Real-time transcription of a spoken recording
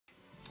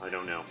I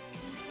don't know.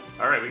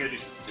 All right, we got to do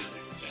some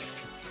statistics today.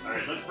 All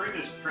right, let's bring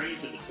this train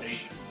to the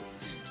station.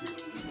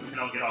 We can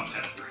all get off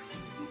that train.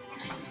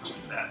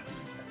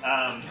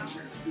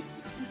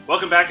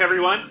 Welcome back,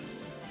 everyone.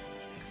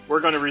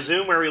 We're going to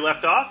resume where we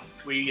left off.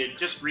 We had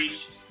just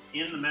reached,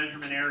 in the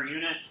measurement error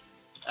unit,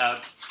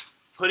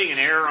 putting an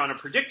error on a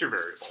predictor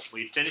variable.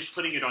 We finished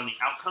putting it on the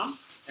outcome,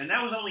 and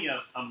that was only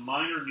a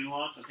minor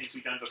nuance of things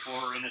we've done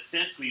before. In a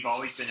sense, we've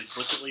always been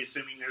implicitly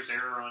assuming there's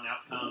error on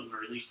outcomes,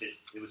 or at least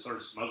it was sort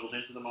of smuggled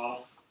into the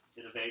model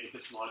in a vague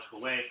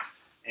epistemological way.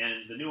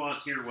 And the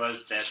nuance here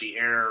was that the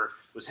error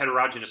was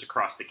heterogeneous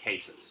across the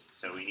cases.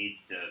 So we need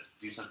to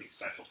do something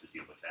special to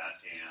deal with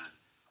that. And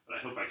what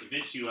I hope I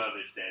convinced you of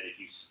is that if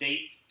you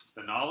state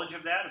the knowledge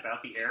of that,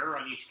 about the error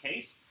on each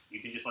case, you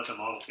can just let the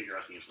model figure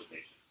out the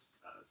implications.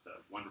 It's a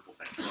wonderful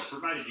thing. Well,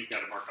 provided you've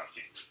got a Markov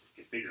chain that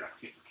can figure out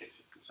the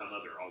implications or some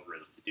other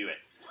algorithm to do it.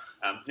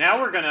 Now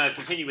we're going to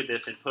continue with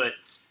this and put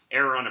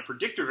error on a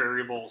predictor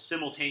variable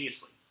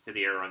simultaneously to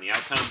the error on the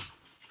outcome.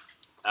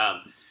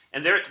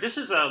 This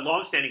is a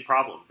long-standing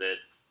problem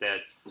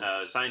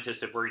that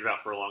scientists have worried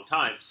about for a long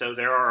time. So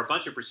there are a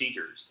bunch of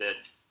procedures that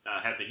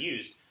have been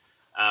used.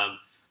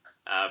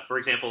 For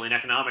example, in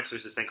economics,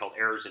 there's this thing called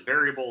errors in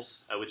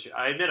variables, which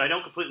I admit I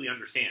don't completely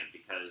understand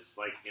because,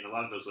 like in a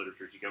lot of those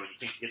literatures, you go and you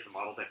can't get the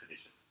model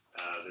definition.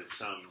 There's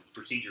some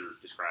procedure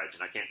described,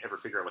 and I can't ever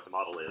figure out what the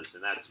model is,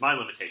 and that's my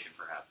limitation,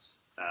 perhaps.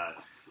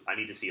 I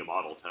need to see a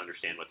model to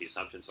understand what the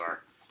assumptions are.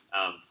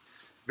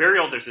 Very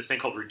old, there's this thing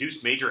called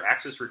reduced major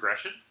axis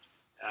regression,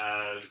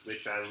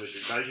 which I would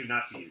advise you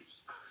not to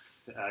use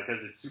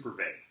because it's super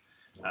vague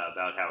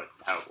about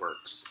how it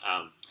works.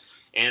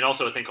 And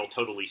also a thing called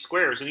total least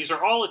squares. And these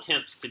are all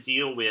attempts to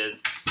deal with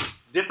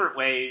different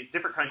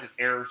kinds of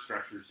error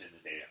structures in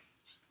the data.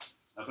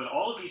 But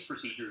all of these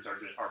procedures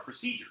are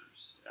procedures.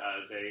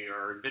 They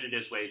are invented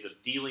as ways of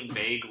dealing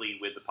vaguely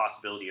with the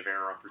possibility of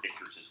error on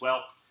predictors as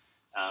well.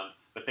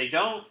 But they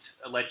don't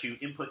let you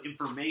input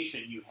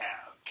information you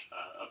have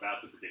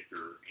about the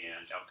predictor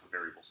and outcome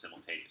variable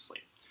simultaneously.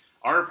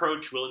 Our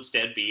approach will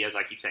instead be, as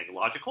I keep saying,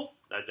 logical.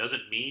 That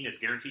doesn't mean it's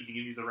guaranteed to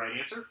give you the right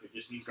answer. It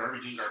just means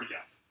garbage in, garbage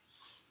out.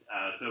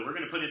 So we're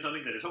going to put in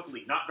something that is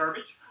hopefully not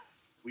garbage.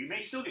 We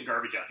may still get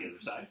garbage out the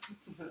other side,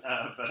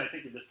 but I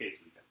think in this case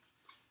we can.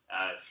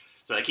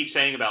 So I keep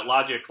saying about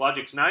logic,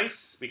 logic's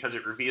nice because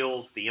it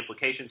reveals the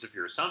implications of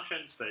your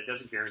assumptions, but it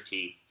doesn't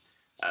guarantee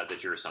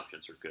that your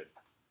assumptions are good.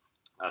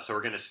 So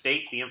we're going to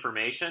state the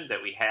information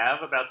that we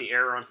have about the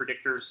error on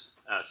predictors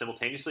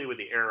simultaneously with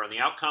the error on the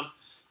outcome,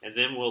 and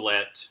then we'll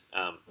let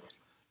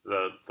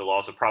the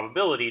laws of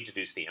probability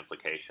deduce the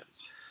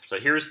implications. So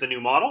here's the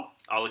new model.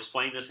 I'll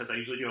explain this as I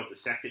usually do. I'll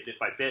dissect it bit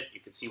by bit. You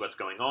can see what's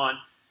going on.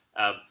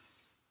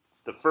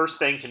 The first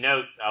thing to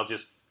note, I'll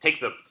just take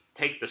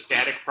the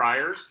static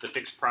priors, the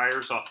fixed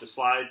priors off the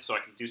slide so I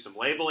can do some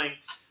labeling.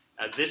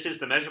 This is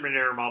the measurement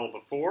error model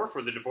before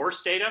for the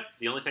divorce data.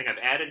 The only thing I've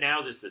added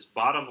now is this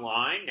bottom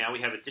line. Now we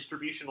have a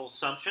distributional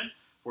assumption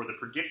for the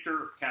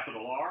predictor,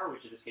 capital R,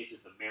 which in this case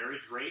is the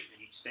marriage rate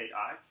in each state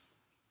I.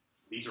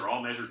 These are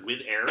all measured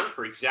with error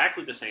for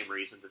exactly the same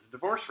reason that the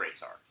divorce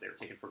rates are. They're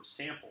taken from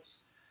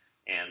samples.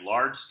 And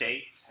large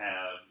states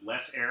have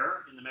less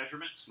error in the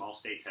measurement. Small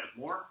states have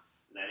more.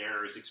 And that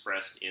error is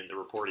expressed in the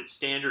reported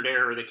standard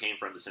error that came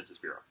from the Census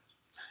Bureau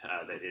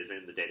that is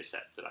in the data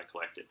set that I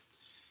collected.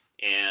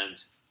 And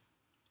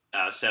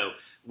so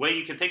the way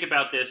you can think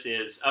about this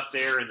is up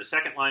there in the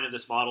second line of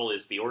this model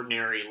is the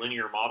ordinary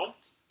linear model,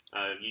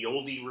 the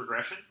old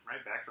regression,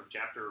 right, back from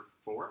chapter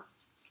 4,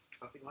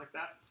 something like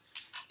that.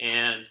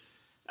 And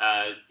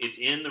it's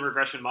in the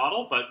regression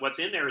model, but what's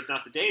in there is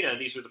not the data.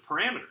 These are the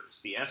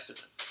parameters, the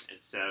estimates. And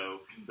so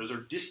those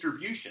are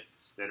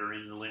distributions that are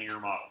in the linear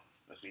model,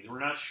 which means we're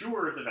not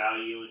sure of the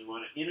value and we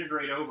want to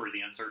integrate over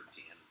the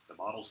uncertainty. And the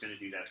model's going to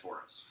do that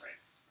for us, right?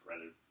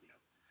 Rather,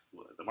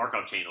 the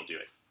Markov chain will do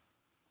it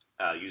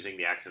using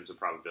the axioms of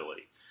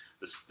probability.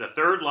 The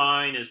third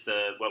line is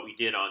what we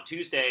did on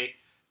Tuesday,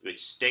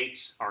 which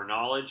states our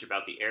knowledge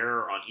about the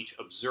error on each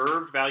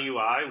observed value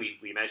I.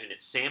 We imagine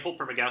it's sampled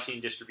from a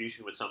Gaussian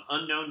distribution with some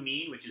unknown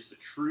mean, which is the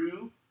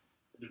true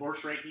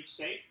divorce rate in each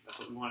state. That's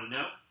what we want to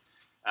know.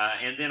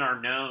 And then our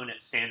known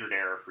standard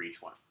error for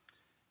each one.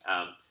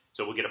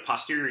 So we'll get a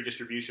posterior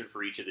distribution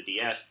for each of the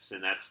DSs,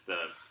 and that's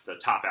the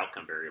top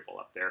outcome variable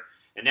up there.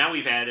 And now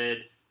we've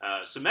added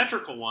a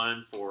symmetrical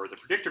one for the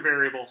predictor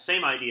variable.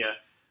 Same idea.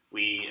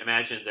 We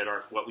imagine that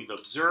what we've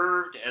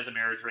observed as a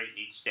marriage rate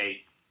in each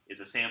state is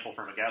a sample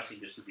from a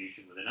Gaussian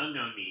distribution with an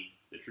unknown mean,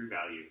 the true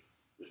value,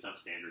 with some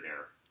standard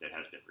error that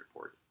has been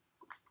reported.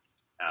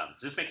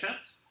 Does this make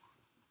sense?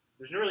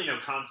 There's really no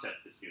concept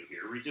that's new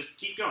here. We just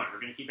keep going.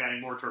 We're going to keep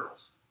adding more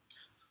turtles,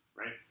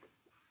 right?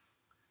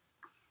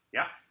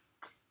 Yeah?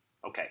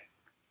 Okay.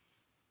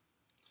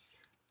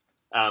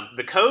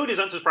 The code is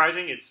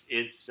unsurprising. It's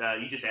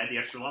you just add the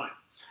extra line.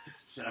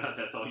 So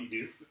that's all you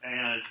do.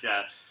 And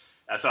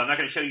so I'm not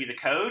going to show you the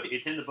code.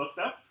 It's in the book,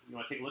 though. You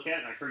want to take a look at it,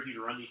 and I encourage you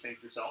to run these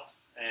things yourself.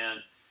 And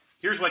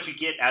here's what you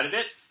get out of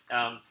it.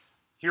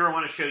 Here I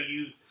want to show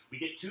you we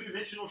get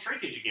two-dimensional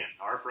shrinkage again.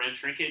 Our friend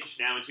shrinkage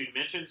now in 2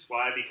 dimensions.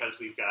 Why? Because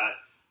we've got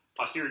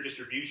posterior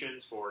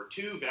distributions for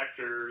 2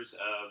 vectors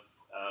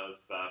of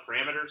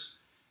parameters,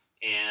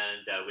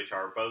 and which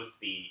are both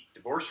the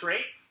divorce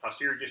rate,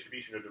 posterior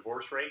distribution of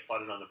divorce rate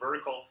plotted on the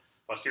vertical,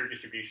 posterior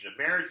distribution of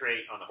marriage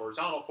rate on the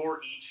horizontal for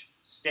each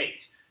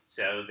state.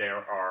 So there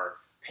are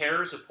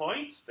pairs of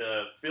points.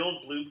 The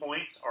filled blue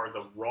points are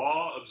the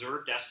raw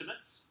observed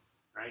estimates,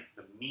 right?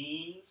 The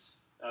means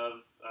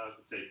of,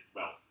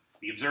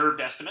 the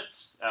observed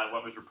estimates,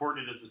 what was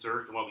reported as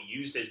observed and what we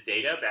used as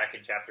data back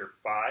in chapter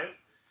 5.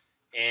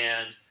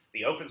 And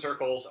the open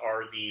circles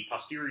are the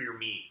posterior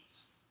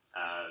means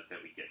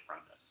that we get from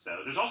this. So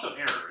there's also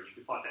error, and you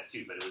could plot that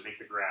too, but it would make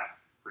the graph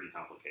pretty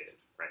complicated,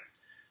 right?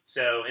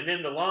 So, and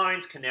then the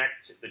lines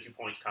connect the 2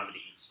 points common to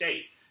each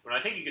state. What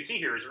I think you can see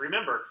here is,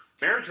 remember,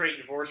 marriage rate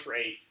and divorce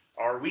rate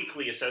are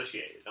weakly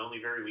associated, only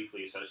very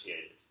weakly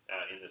associated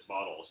in this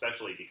model,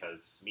 especially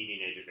because median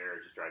age of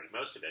marriage is driving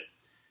most of it.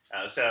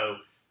 So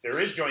there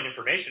is joint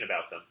information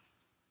about them,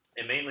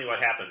 and mainly what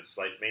happens,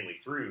 mainly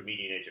through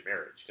median age of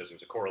marriage, because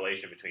there's a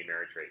correlation between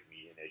marriage rate and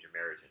median age of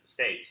marriage in the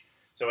states.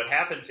 So what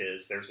happens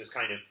is there's this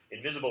kind of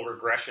invisible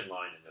regression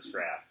line in this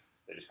graph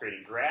that is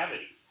creating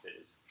gravity that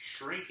is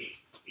shrinking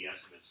the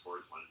estimates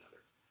towards one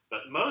another.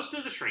 But most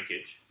of the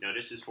shrinkage,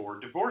 notice, is for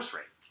divorce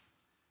rate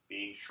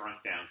being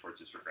shrunk down towards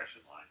this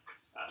regression line.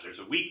 There's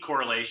a weak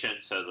correlation,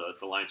 so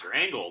the lines are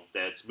angled,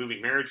 that's moving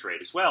marriage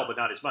rate as well, but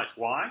not as much.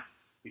 Why?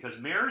 Because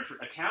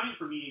accounting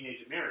for median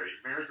age of marriage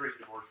rate and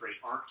divorce rate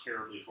aren't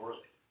terribly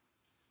correlated.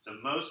 So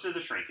most of the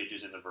shrinkage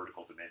is in the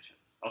vertical dimension.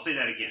 I'll say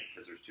that again,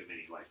 because there's too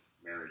many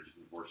marriage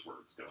and divorce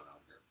words going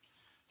on here.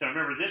 So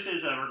remember, this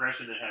is a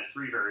regression that has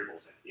 3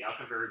 variables in it. The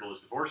outcome variable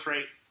is divorce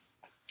rate,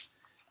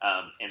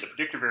 and the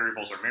predictor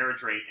variables are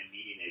marriage rate and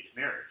median age of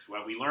marriage.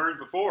 What we learned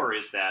before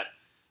is that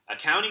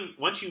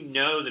once you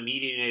know the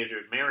median age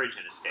of marriage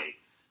in a state,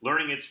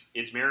 learning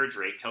its marriage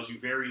rate tells you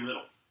very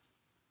little,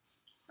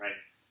 right?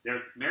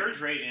 Their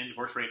marriage rate and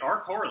divorce rate are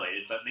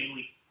correlated, but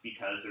mainly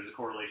because there's a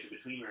correlation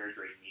between marriage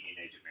rate and median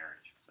age of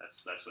marriage.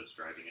 That's what's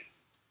driving it.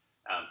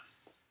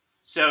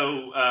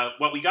 So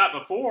what we got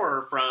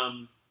before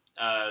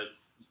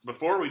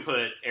before we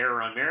put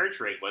error on marriage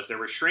rate was there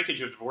was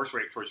shrinkage of divorce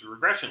rate towards the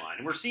regression line,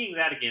 and we're seeing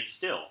that again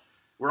still.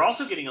 We're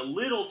also getting a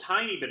little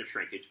tiny bit of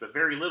shrinkage, but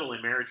very little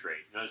in marriage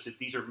rate. Notice that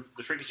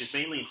the shrinkage is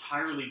mainly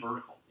entirely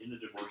vertical in the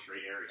divorce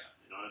rate area.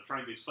 And what I'm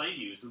trying to explain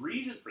to you is the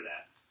reason for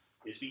that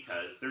is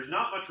because there's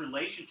not much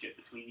relationship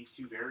between these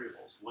 2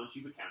 variables once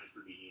you've accounted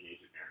for median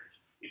age of marriage.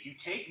 If you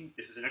take,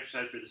 this is an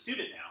exercise for the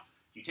student now,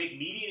 if you take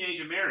median age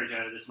of marriage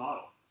out of this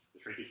model, the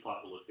shrinkage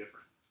plot will look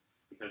different.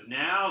 Because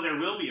now there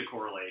will be a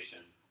correlation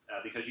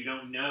because you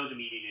don't know the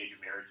median age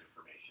of marriage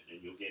information, and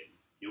you'll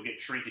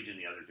get shrinkage in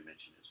the other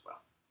dimension as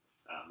well,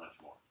 much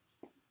more.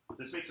 Does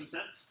this make some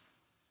sense?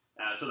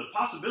 So the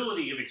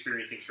possibility of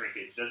experiencing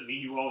shrinkage doesn't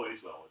mean you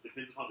always will. It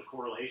depends upon the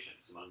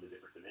correlations among the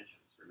different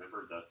dimensions.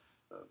 Remember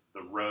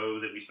the row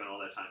that we spent all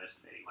that time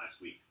estimating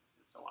last week,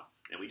 and so on.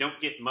 And we don't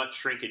get much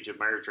shrinkage of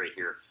marriage rate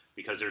here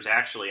because there's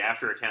actually,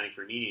 after accounting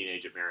for median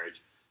age of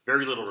marriage,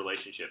 very little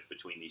relationship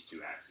between these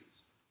 2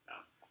 axes.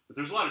 But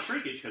there's a lot of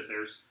shrinkage because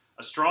there's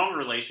a strong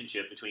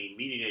relationship between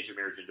median age of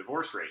marriage and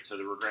divorce rate, so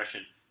the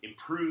regression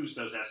improves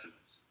those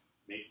estimates,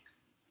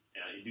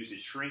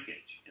 induces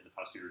shrinkage in the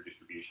posterior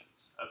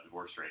distributions of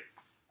divorce rate.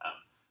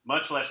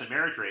 Much less in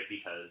marriage rate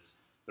because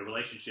the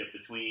relationship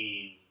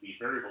between these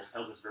variables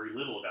tells us very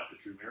little about the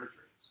true marriage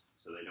rates,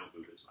 so they don't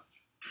move as much.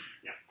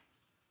 Yeah?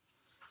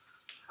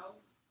 How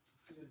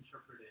do you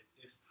interpret it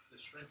if the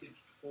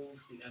shrinkage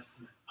pulls the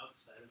estimate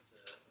outside of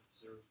the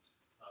observed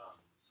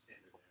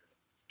standard error?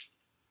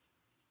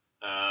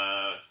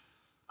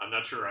 I'm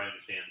not sure I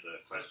understand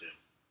the question.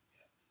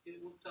 Yeah.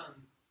 It looked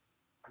on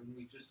when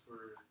we just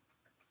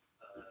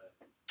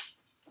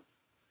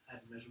had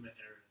measurement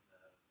error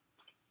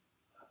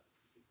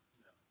in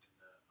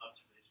the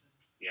observation.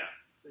 Yeah.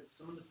 That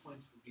some of the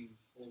points were being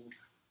pulled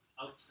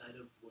outside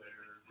of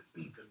where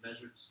the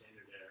measured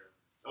standard error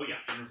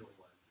interval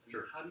was. And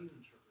sure. How do you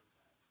interpret that?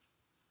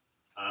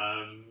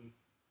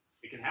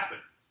 It can happen.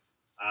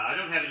 I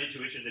don't have an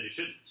intuition that it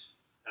shouldn't.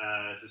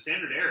 The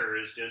standard error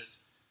is just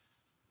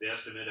the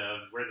estimate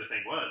of where the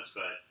thing was,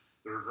 but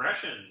the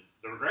regression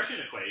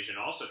equation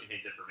also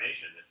contains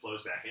information that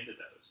flows back into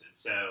those. And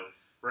so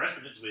for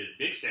estimates with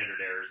big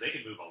standard errors, they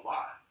can move a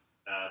lot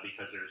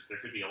because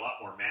there could be a lot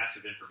more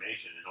massive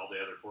information in all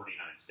the other 49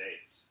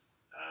 states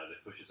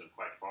that pushes them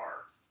quite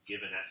far,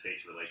 given that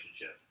state's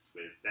relationship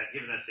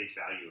given that state's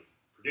value of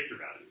predictor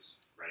values,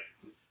 right?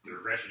 The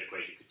regression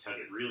equation could tug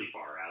it really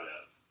far out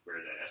of where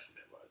that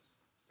estimate was,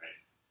 right?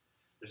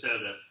 So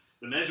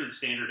the measured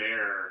standard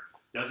error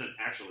doesn't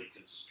actually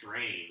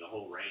constrain the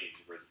whole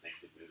range of where the thing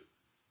could move.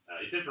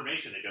 It's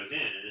information that goes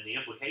in, and then the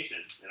implication,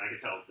 and I can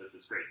tell this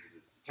is great because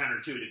it's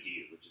counterintuitive to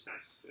you, which is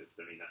nice.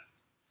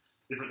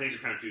 Different things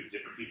are counterintuitive to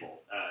different people.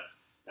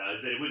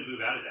 Is that it wouldn't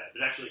move out of that,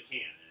 but actually it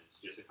can, and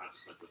it's just a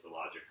consequence of the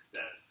logic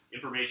that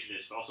information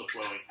is also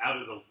flowing out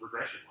of the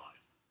regression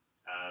line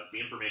the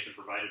information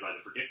provided by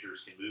the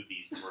predictors can move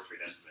these divorce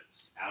rate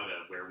estimates out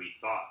of where we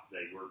thought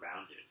they were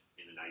bounded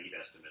in a naive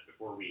estimate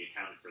before we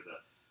accounted for the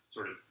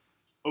sort of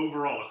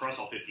overall,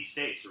 across all 50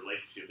 states, the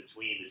relationship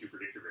between the two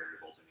predictor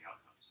variables and the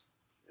outcomes.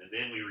 And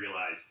then we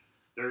realized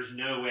there's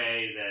no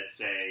way that,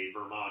 say,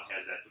 Vermont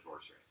has that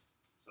divorce rate,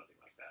 something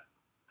like that.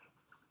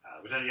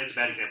 Which I think that's a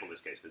bad example in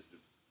this case because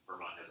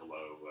Vermont has a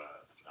low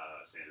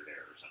standard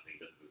error or something.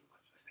 It doesn't move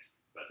much, I think.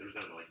 But there's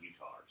no like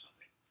Utah or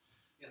something.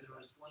 Yeah, there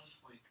was one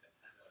point that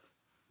had a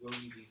low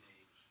median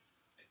age,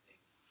 I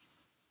think,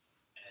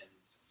 and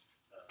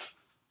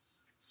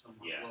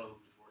somewhat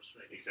low divorce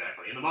rate.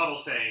 Exactly. And the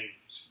model's saying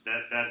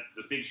that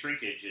the big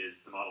shrinkage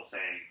is the model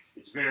saying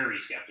it's very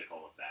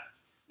skeptical of that.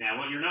 Now,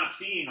 what you're not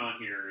seeing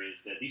on here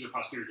is that these are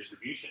posterior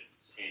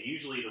distributions, and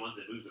usually the ones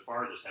that move the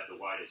farthest have the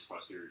widest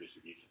posterior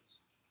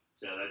distributions.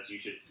 So you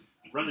should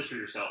run this for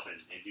yourself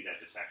and do that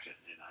dissection,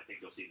 and I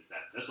think you'll see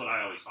that's what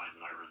I always find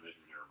when I run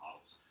measurement error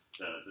models.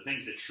 The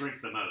things that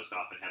shrink the most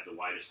often have the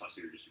widest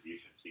posterior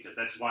distributions because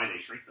that's why they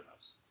shrink the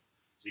most.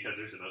 It's because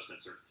there's the most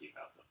uncertainty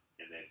about them,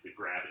 and the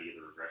gravity of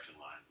the regression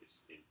line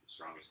is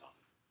strongest on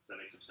them. Does that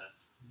make some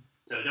sense?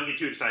 So don't get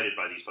too excited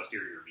by these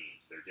posterior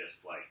means. They're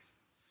just like,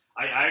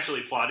 I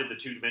actually plotted the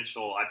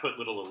two-dimensional, I put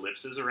little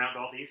ellipses around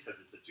all these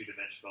because it's a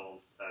two-dimensional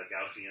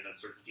Gaussian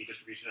uncertainty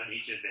distribution on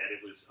each, and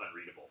it was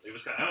unreadable.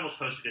 I almost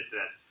posted it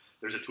that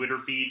there's a Twitter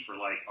feed for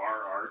like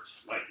R art,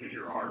 like when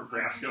your R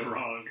graphs go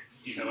wrong,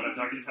 you know what I'm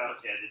talking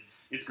about? And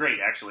it's great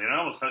actually, and I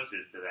almost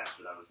posted it to that,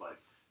 but I was like,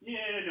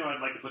 yeah, no, I'd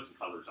like to put some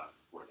colors on it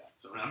before that.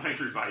 So I might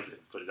revise it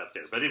and put it up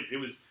there. But it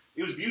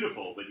was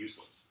beautiful, but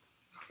useless,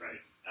 right?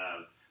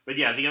 But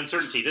yeah, the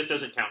uncertainty, this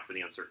doesn't count for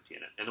the uncertainty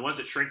in it. And the ones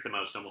that shrink the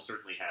most almost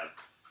certainly have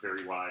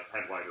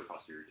wider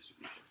posterior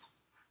distributions,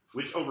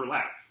 which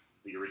overlap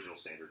the original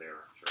standard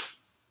error, I'm sure.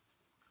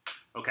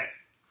 Okay.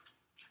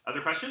 Other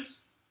questions?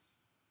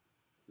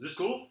 Is this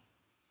cool?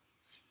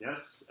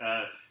 Yes?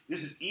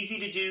 This is easy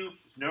to do.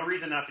 No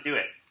reason not to do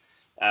it.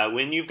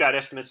 When you've got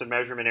estimates of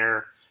measurement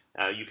error,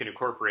 you can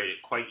incorporate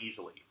it quite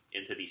easily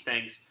into these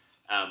things.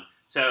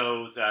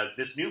 So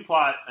this new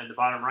plot on the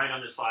bottom right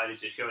on this slide is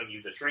just showing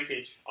you the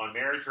shrinkage on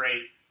marriage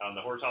rate, on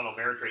the horizontal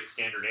marriage rate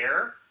standard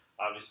error.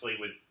 Obviously,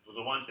 with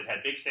the ones that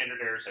had big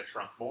standard errors have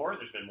shrunk more.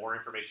 There's been more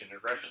information in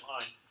the regression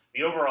line.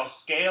 The overall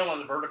scale on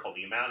the vertical,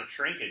 the amount of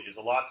shrinkage, is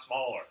a lot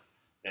smaller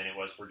than it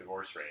was for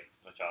divorce rate,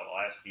 which I'll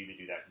ask you to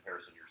do that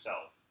comparison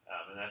yourself.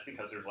 And that's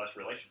because there's less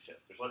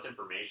relationship. There's less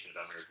information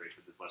about marriage rate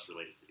because it's less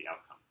related to the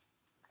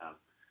outcome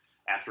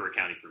after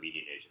accounting for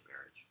median age of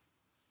marriage.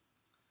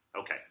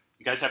 Okay.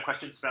 You guys have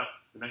questions about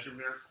the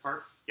measurement error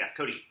part? Yeah,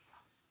 Cody.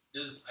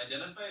 Does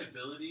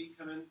identifiability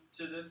come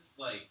into this?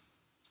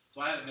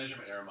 So I had a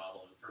measurement error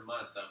model, and for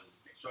months I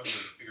was struggling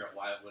to figure out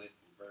why it wouldn't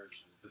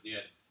converge. It's because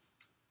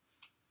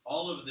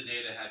all of the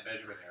data had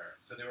measurement error.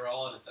 So they were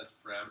all in a sense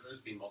parameters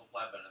being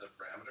multiplied by another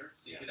parameter.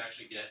 So you could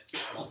actually get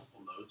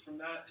multiple modes from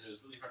that, and it was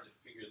really hard to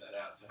figure that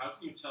out. So how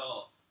can you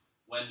tell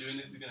when doing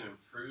this is going to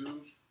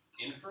improve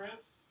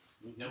inference,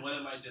 and when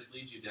it might just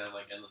lead you down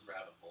endless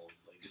rabbit holes?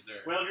 Is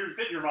there? Well, if you're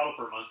fitting your model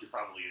for a month, you're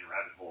probably in a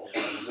rabbit hole.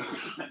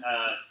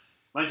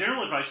 My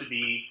general advice would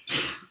be,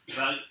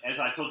 well, as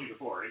I told you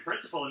before, in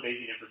principle in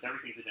Bayesian inference,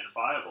 everything's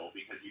identifiable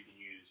because you can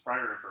use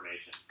prior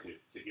information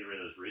to get rid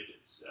of those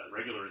ridges.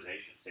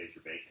 Regularization saves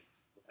your bacon.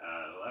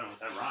 I don't know if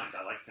that rhymed.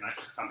 Can I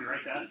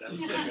copyright that? That was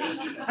pretty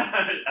good.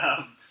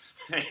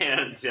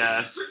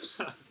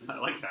 I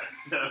like that.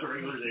 So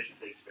regularization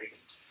saves your bacon.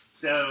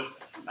 So,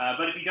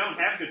 but if you don't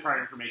have good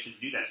prior information to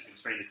do that, to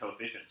constrain the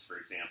coefficients, for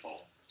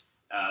example,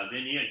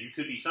 then you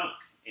could be sunk.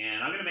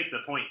 And I'm going to make the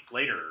point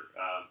later,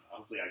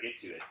 hopefully I get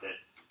to it, that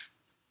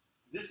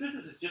this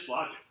business is just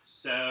logic.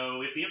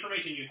 So if the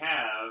information you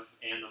have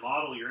and the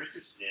model you're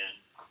interested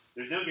in,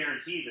 there's no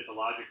guarantee that the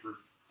logic group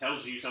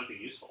tells you something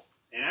useful.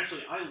 And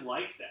actually, I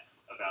like that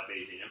about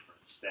Bayesian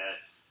inference, that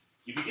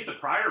if you get the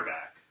prior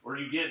back, or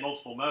you get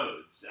multiple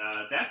modes,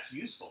 that's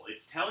useful.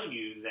 It's telling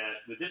you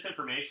that with this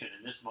information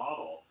and this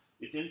model,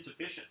 it's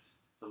insufficient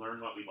to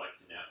learn what we'd like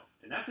to know.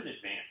 And that's an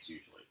advance,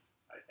 usually,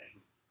 I think.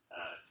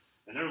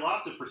 And there are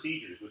lots of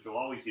procedures which will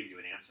always give you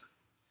an answer.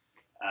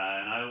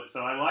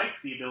 So I like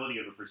the ability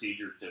of a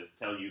procedure to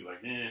tell you,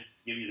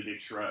 give you the big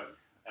shrug.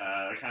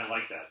 I kind of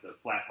like that. The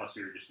flat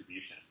posterior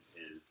distribution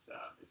is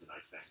a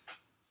nice thing.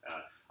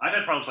 I've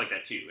had problems like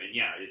that too, and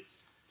yeah,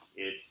 it's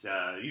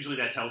usually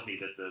that tells me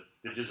that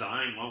the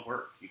design won't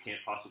work. You can't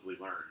possibly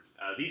learn.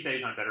 These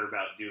days, I'm better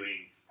about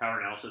doing power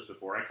analysis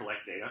before I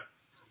collect data,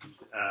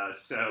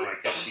 so I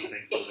can see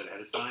things a little bit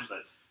ahead of time.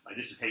 But my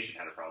dissertation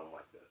had a problem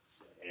like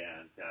this,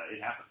 and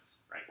it happens,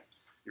 right?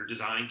 Your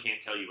design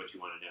can't tell you what you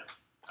want to know,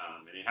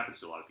 and it happens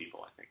to a lot of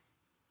people, I think.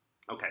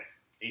 Okay,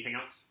 anything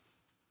else?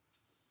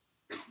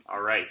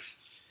 All right.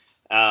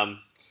 Let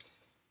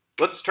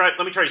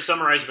me try to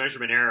summarize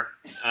measurement error.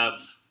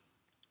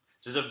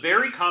 This is a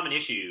very common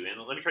issue,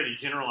 and let me try to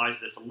generalize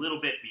this a little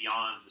bit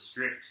beyond the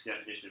strict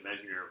definition of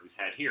measurement error we've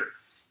had here.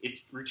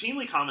 It's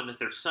routinely common that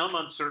there's some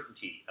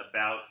uncertainty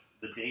about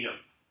the datum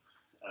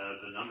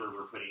the number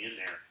we're putting in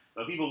there.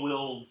 But people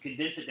will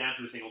condense it down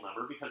to a single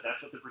number because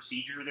that's what the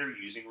procedure they're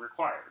using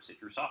requires. If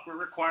your software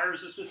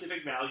requires a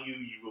specific value,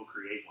 you will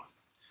create one.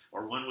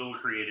 Or one will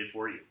create it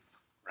for you,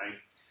 right?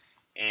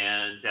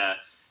 And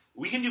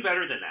we can do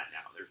better than that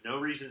now. There's no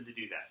reason to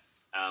do that.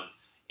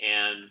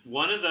 And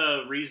one of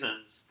the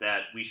reasons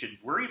that we should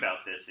worry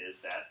about this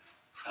is that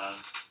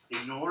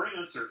ignoring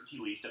uncertainty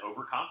leads to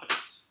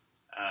overconfidence.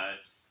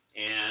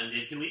 And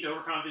it can lead to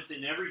overconfidence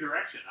in every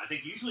direction. I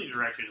think usually the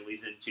direction it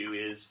leads into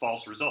is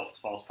false results,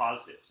 false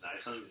positives. And I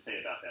have something to say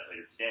about that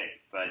later today.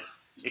 But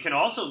it can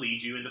also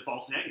lead you into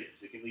false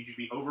negatives. It can lead you to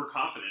be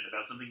overconfident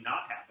about something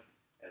not happening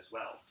as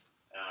well.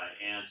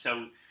 And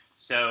so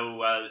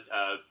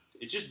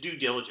it's just due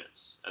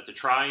diligence to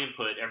try and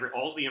put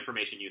all the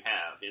information you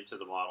have into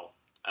the model.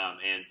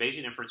 And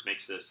Bayesian inference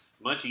makes this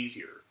much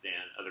easier than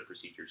other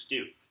procedures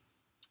do.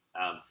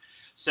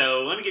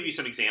 So let me give you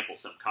some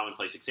examples, some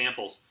commonplace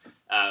examples.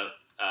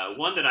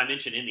 One that I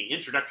mentioned in the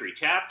introductory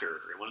chapter,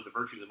 one of the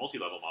virtues of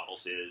multi-level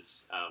models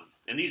is,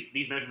 and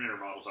these measurement error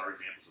models are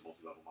examples of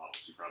multi-level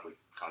models. You probably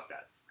caught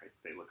that, right?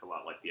 They look a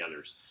lot like the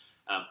others.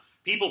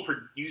 People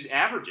use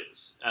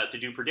averages to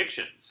do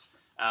predictions.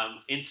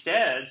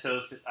 Instead,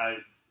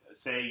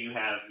 say you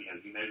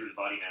measure the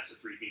body mass of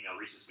 3 female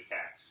rhesus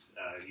macaques.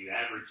 You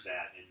average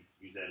that and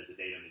use that as a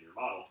datum in your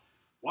model.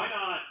 Why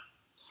not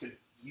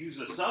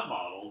use a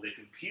submodel that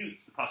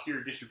computes the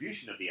posterior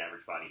distribution of the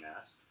average body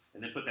mass,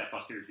 and then put that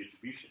posterior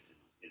distribution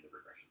in the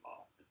regression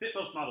model, and fit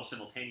both models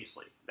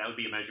simultaneously? That would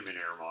be a measurement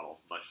error model,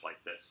 much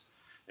like this.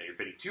 Now you're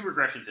fitting 2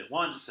 regressions at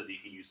once, so that you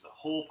can use the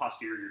whole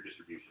posterior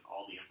distribution,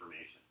 all the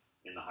information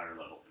in the higher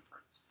level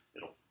inference.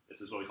 This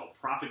is what we call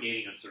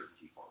propagating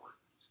uncertainty forward.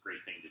 It's a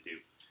great thing to do.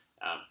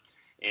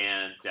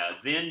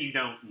 Then you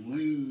don't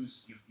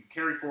lose, you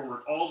carry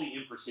forward all the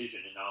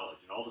imprecision and knowledge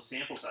and all the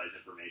sample size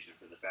information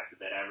for the fact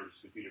that average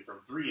is computed from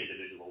 3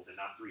 individuals and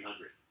not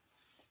 300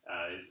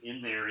 is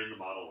in there in the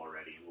model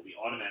already and will be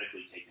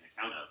automatically taken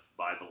account of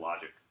by the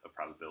logic of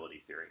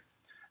probability theory.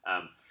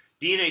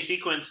 DNA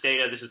sequence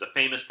data, this is a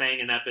famous thing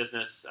in that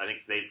business. I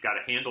think they've got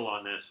a handle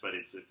on this, but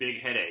it's a big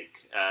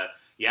headache.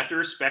 You have to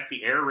respect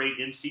the error rate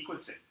in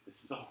sequencing.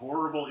 This is a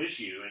horrible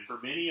issue, and for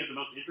many of the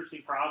most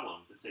interesting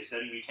problems that say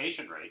study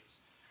mutation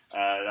rates,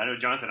 I know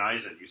Jonathan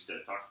Eisen used to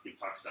give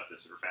talks about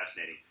this that are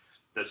fascinating.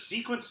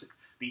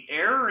 The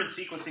error in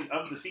sequencing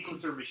of the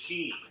sequencer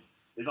machine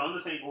is on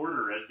the same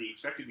order as the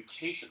expected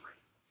mutation rate.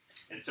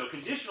 And so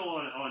conditional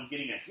on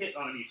getting a hit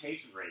on a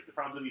mutation rate, the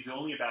probability is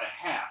only about a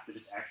half that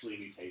it's actually a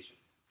mutation.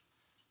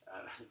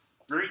 It's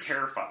very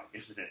terrifying,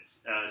 isn't it?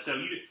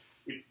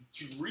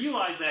 To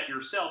realize that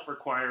yourself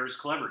requires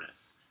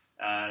cleverness.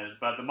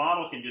 But the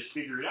model can just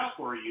figure it out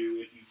for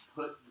you if you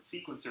put the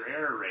sequencer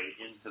error rate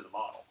into the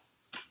model.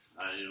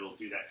 It'll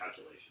do that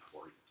calculation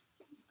for you.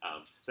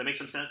 Does that make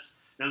some sense?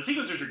 Now, the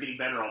sequencers are getting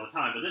better all the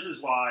time, but this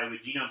is why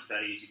with genome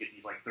studies you get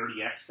these like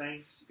 30x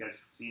things. You guys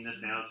have seen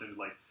this now? It's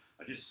like,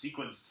 I just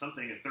sequenced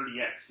something at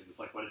 30x, and it's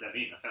like, what does that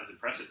mean? That sounds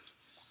impressive,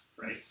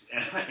 right?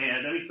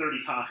 And that means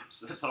 30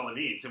 times. That's all it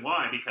means. And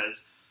why?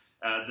 Because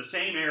the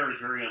same error is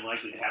very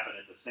unlikely to happen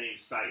at the same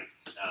site,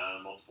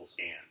 multiple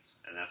scans,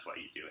 and that's why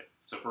you do it.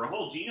 So for a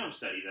whole genome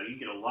study, though, you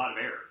can get a lot of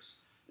errors,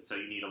 and so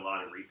you need a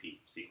lot of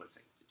repeat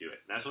sequencing to do it.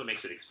 And that's what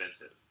makes it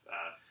expensive.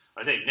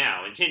 I think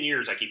now, in 10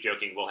 years, I keep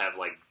joking, we'll have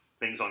like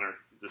things on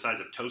the size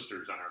of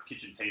toasters on our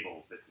kitchen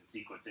tables that can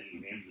sequence any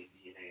ambient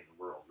DNA in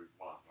the world we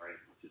want, right?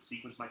 Just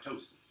sequence my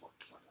toast this morning,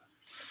 like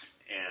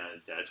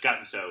that. And it's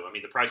gotten so, I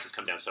mean, the price has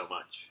come down so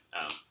much.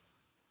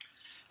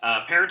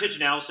 Parentage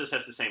analysis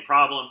has the same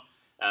problem.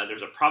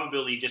 There's a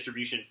probability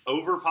distribution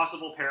over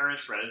possible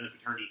parents rather than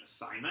paternity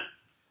assignment,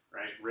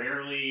 right?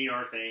 Rarely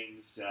are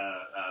things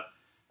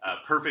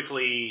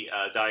perfectly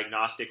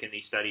diagnostic in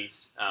these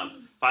studies.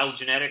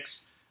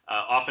 Phylogenetics,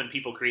 often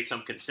people create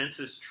some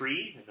consensus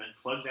tree and then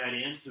plug that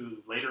into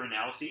later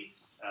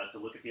analyses to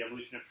look at the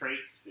evolution of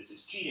traits. This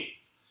is cheating.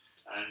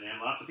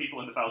 And lots of people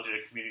in the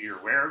phylogenetics community are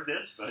aware of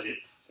this, but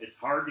it's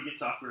hard to get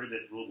software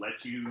that will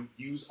let you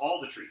use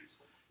all the trees.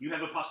 You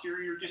have a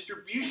posterior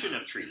distribution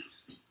of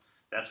trees.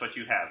 That's what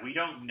you have. We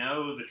don't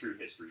know the true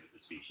history of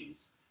the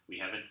species. We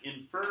have an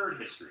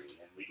inferred history,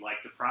 and we'd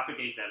like to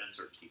propagate that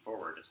uncertainty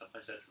forward, and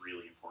sometimes that's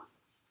really important.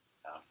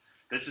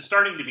 This is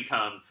starting to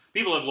become,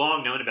 people have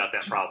long known about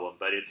that problem,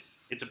 but it's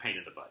a pain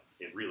in the butt.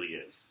 It really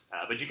is.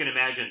 But you can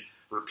imagine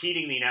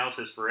repeating the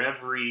analysis for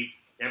every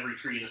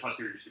tree in the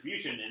posterior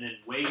distribution and then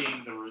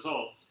weighting the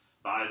results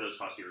by those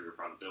posterior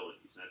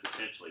probabilities. And that's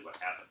essentially what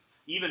happens.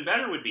 Even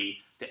better would be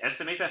to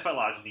estimate that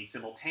phylogeny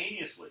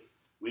simultaneously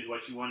with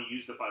what you want to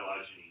use the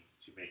phylogeny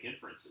to make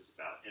inferences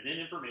about. And then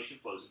information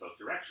flows in both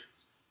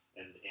directions.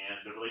 And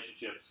the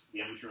relationships,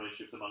 the evolutionary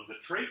relationships among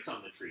the traits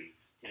on the tree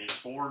can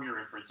inform your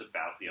inference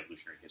about the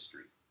evolutionary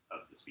history of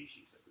the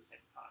species at the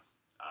same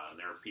time.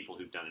 There are people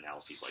who've done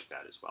analyses like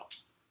that as well.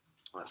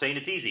 I'm not saying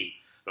it's easy,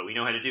 but we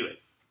know how to do it.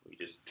 We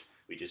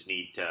just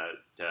need to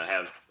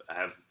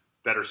have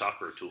better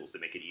software tools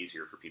that make it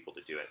easier for people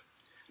to do it.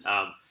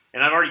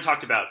 And I've already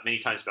talked about many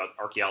times about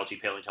archaeology,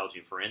 paleontology,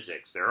 and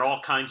forensics. There are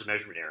all kinds of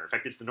measurement error. In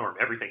fact, it's the norm.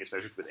 Everything is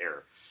measured with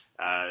error.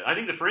 I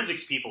think the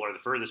forensics people are the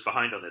furthest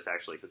behind on this,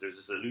 actually, because there's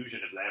this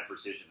illusion of lab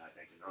precision, I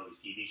think, in all these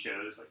TV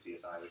shows like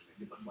CSI, which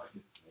make it look like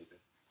it's amazing.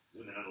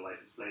 Zoom in on the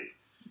license plate,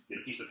 get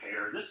a piece of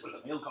hair. This was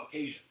a male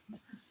Caucasian,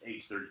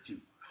 age 32.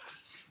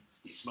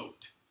 He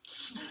smoked.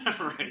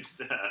 Right?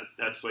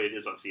 That's the way it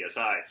is on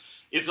CSI.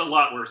 It's a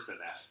lot worse than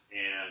that.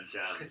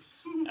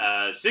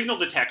 And signal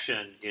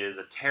detection is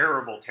a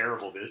terrible,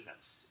 terrible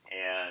business.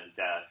 And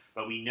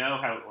but we know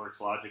how it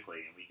works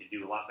logically, and we can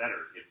do a lot better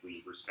if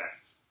we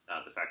respect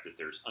the fact that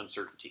there's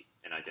uncertainty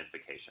in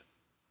identification.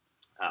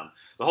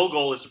 The whole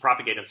goal is to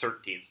propagate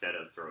uncertainty instead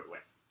of throw it away.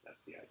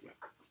 That's the idea.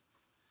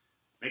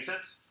 Make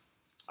sense?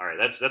 All right,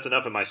 that's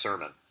enough of my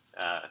sermon.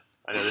 I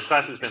know this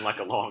class has been like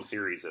a long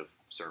series of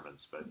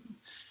sermons, but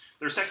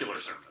they're secular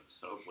sermons,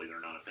 so hopefully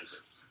they're not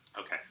offensive.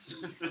 Okay.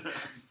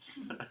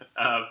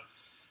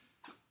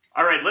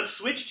 All right, let's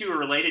switch to a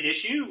related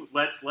issue.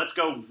 Let's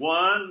go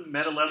one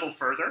meta level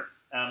further.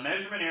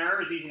 Measurement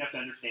error is easy enough to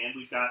understand.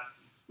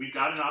 We've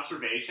got an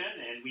observation,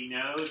 and we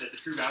know that the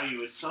true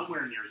value is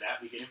somewhere near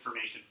that. We get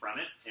information from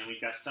it, and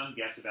we've got some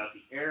guess about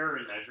the error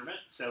in measurement.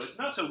 So it's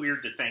not so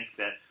weird to think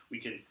that we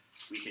can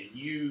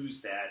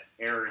use that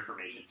error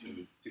information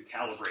to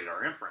calibrate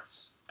our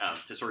inference,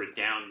 to sort of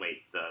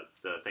downweight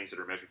the things that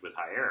are measured with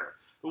high error.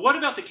 But what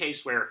about the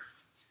case where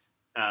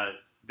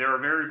there are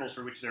variables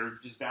for which there are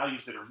just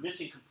values that are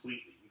missing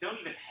completely? We don't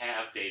even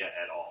have data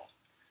at all.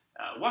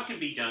 What can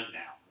be done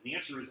now? And the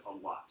answer is a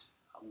lot.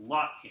 A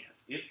lot can,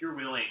 if you're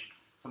willing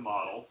to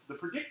model the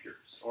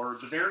predictors, or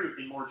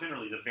and more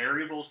generally, the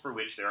variables for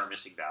which there are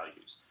missing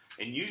values.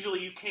 And usually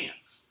you can.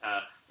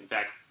 In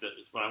fact,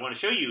 what I want to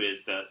show you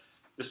is the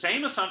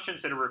same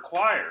assumptions that are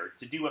required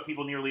to do what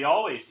people nearly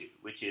always do,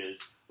 which is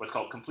what's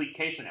called complete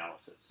case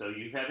analysis. So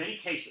you have any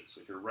cases,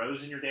 which are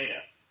rows in your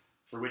data,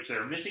 for which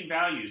there are missing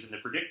values in the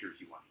predictors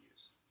you want to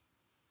use,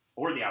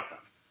 or the outcome.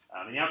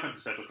 And the outcome's a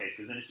special case,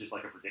 because then it's just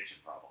like a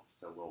prediction problem.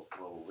 So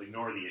we'll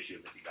ignore the issue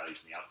of missing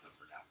values in the outcome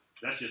for now.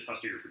 That's just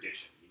posterior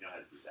prediction. You know how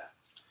to do that.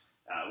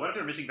 What if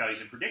there are missing values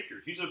in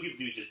predictors? Usually what people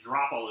do is just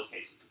drop all those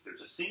cases. If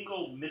there's a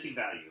single missing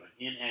value, an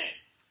NA,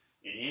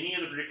 in any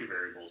of the predictor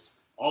variables,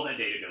 all that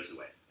data goes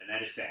away. And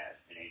that is sad,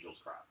 and angels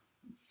cry.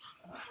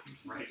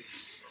 Right?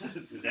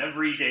 Because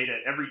every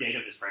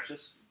datum is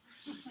precious.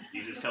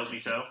 Jesus tells me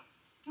so.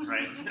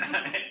 Right?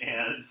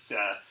 And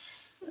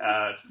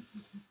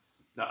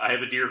I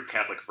have a dear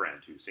Catholic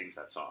friend who sings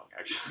that song,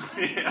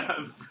 actually.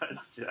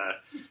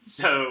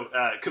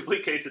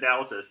 Complete case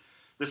analysis.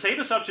 The same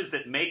assumptions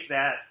that make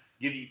that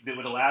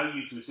would allow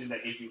you to assume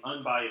that gives you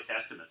unbiased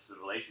estimates of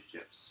the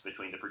relationships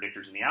between the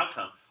predictors and the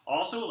outcome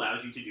also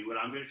allows you to do what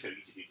I'm going to show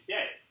you to do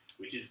today,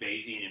 which is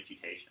Bayesian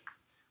imputation,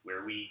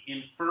 where we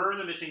infer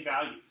the missing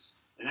values.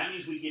 And that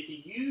means we get to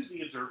use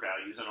the observed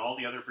values on all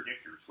the other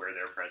predictors where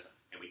they're present,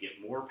 and we get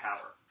more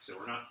power. So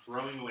we're not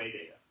throwing away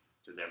data,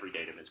 because every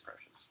datum is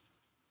precious.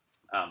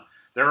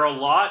 There are a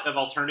lot of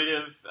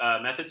alternative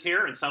methods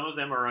here, and some of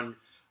them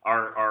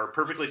are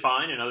perfectly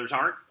fine, and others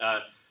aren't.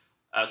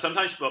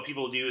 Sometimes what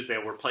people do is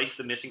they'll replace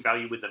the missing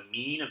value with the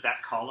mean of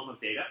that column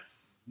of data.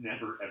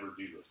 Never, ever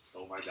do this.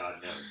 Oh my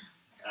God, no.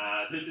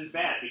 This is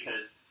bad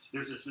because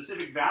there's a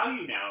specific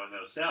value now in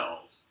those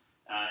cells,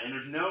 and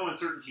there's no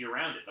uncertainty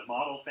around it. The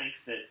model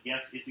thinks that,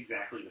 yes, it's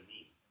exactly the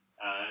mean.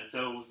 And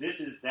so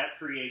that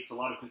creates a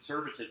lot of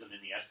conservatism in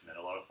the estimate,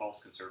 a lot of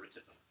false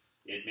conservatism.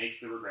 It makes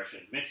the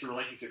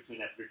relationship between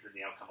that predictor and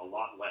the outcome a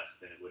lot less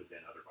than it would have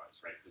been otherwise,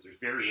 right? Because there's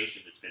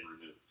variation that's been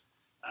removed.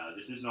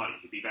 This is not,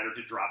 it'd be better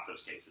to drop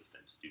those cases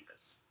than to do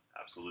this.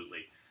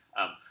 Absolutely.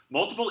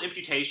 Multiple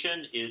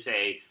imputation is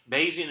a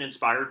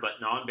Bayesian-inspired but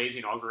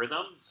non-Bayesian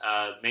algorithm,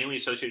 mainly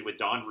associated with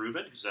Don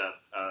Rubin, who's a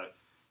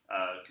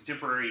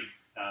contemporary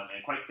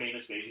and quite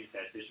famous Bayesian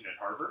statistician at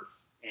Harvard.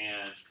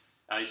 And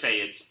I say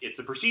it's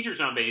the procedure's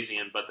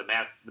non-Bayesian, but the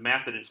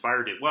math that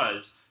inspired it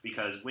was,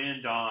 because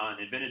when Don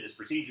invented this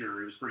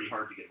procedure, it was pretty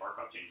hard to get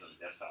Markov chains on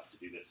the desktop to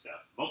do this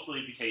stuff. Multiple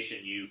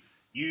imputation, you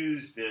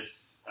use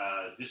this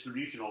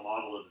distributional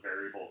model of the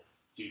variable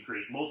to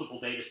create multiple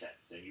data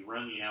sets, and you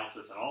run the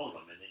analysis on all of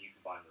them, and then you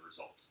combine the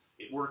results.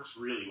 It works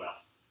really well,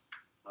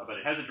 but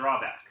it has a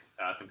drawback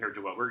compared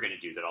to what we're going to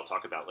do that I'll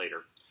talk about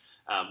later.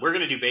 We're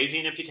going to do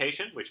Bayesian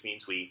imputation, which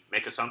means we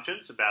make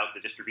assumptions about the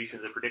distribution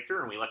of the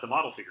predictor, and we let the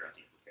model figure out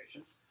the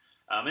implications.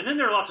 And then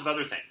there are lots of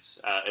other things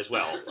as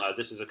well.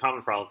 This is a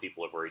common problem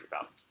people are worried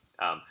about.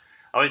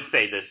 I would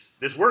say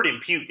this word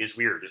impute is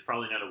weird. It's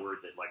probably not a word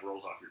that like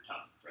rolls off your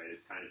tongue, right?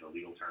 It's kind of a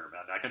legal term.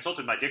 I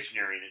consulted my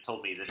dictionary, and it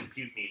told me that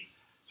impute means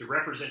to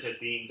represent as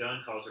being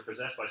done, caused, or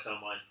possessed by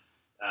someone,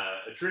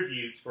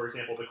 attribute, for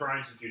example, the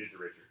crimes imputed to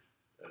Richard.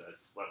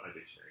 That's what my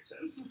dictionary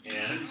says.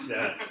 And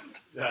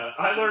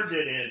I learned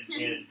it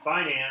in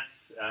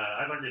finance.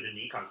 I learned it in an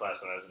econ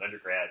class when I was an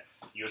undergrad.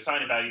 You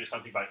assign a value to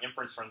something by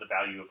inference from the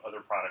value of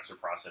other products or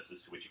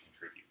processes to which it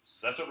contributes.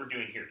 So that's what we're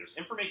doing here. There's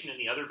information in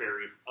the other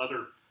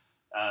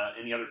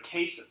in the other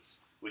cases,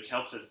 which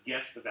helps us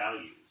guess the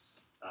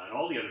values. And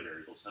all the other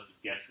variables help us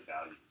guess the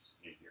values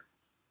in here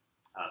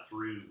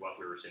through what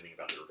we're assuming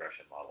about the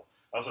regression model.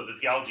 Also, the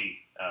theology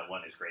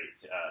one is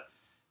great.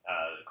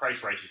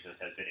 Christ's righteousness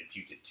has been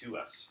imputed to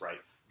us, right?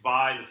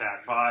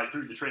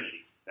 through the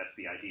Trinity. That's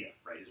the idea,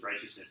 right? His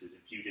righteousness is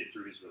imputed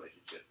through his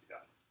relationship to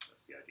God.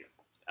 That's the idea.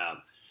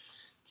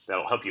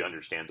 That'll help you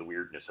understand the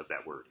weirdness of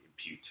that word,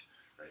 impute.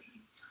 Right?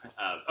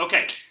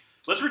 Okay,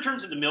 let's return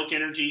to the milk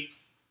energy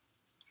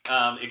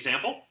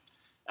example.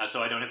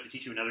 So I don't have to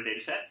teach you another data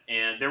set.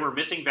 And there were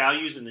missing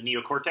values in the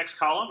neocortex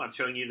column. I'm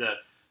showing you the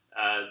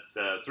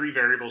three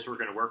variables we're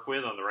going to work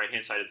with on the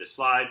right-hand side of this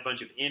slide. A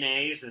bunch of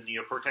NAs in the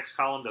neocortex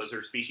column. Those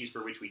are species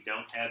for which we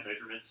don't have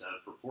measurements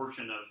of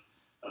proportion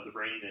of the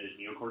brain that is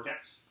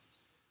neocortex.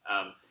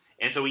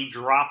 And so we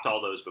dropped all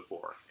those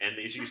before. And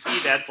as you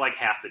see, that's like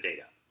half the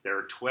data. There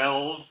are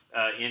 12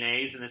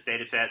 NAs in this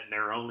data set, and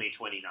there are only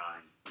 29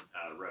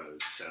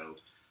 rows. So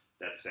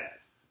that's sad.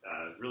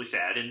 Really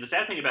sad. And the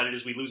sad thing about it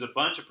is we lose a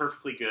bunch of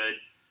perfectly good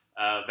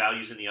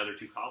values in the other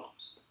two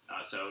columns.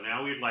 So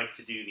now we'd like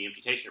to do the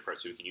imputation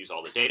approach so we can use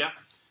all the data.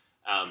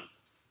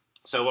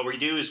 So what we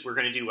do is we're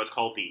going to do what's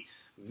called the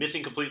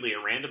missing completely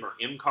at random, or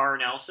MCAR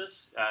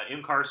analysis.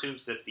 MCAR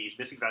assumes that these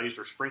missing values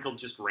are sprinkled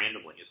just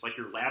randomly. It's like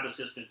your lab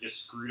assistant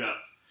just screwed up,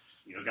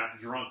 got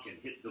drunk and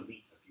hit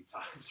delete a few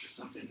times or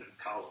something in the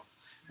column,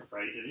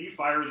 right? And then you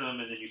fire them,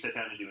 and then you sit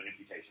down and do an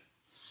imputation,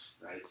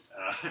 right,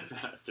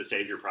 to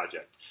save your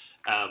project.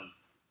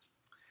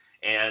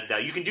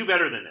 And you can do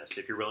better than this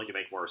if you're willing to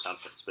make more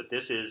assumptions. But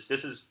this is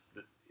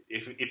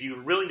if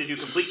you're willing to do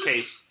complete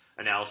case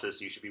analysis,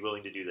 you should be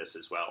willing to do this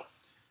as well.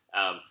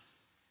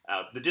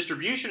 The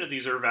distribution of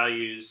these error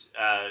values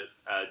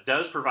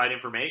does provide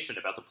information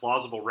about the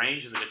plausible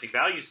range of the missing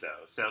values,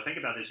 though. So think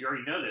about this. You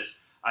already know this.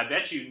 I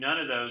bet you none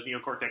of those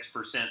neocortex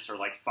percents are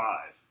like 5,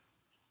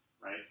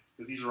 right?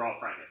 Because these are all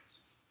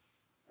primates,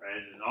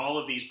 right? And all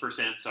of these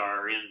percents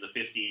are in the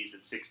 50s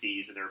and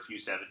 60s, and there are a few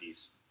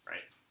 70s,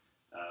 right?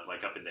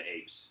 Like up in the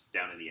apes,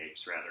 down in the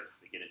apes, rather.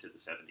 We get into the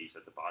 70s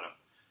at the bottom.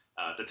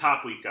 At the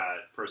top, we've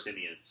got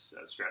prosimians,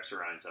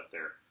 strepsirrhines up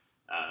there.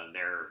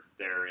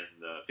 They're in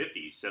the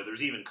 50s, so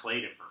there's even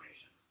clade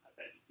information I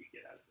bet you could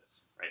get out of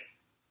this, right?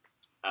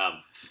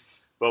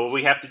 But what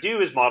we have to do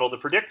is model the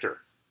predictor.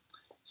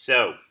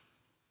 So,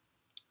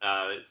 so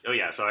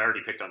I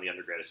already picked on the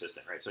undergrad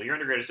assistant, right? So your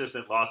undergrad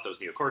assistant lost those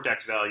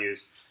neocortex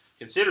values.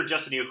 Consider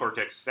just the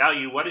neocortex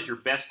value. What is your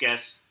best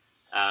guess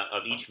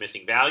of each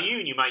missing value?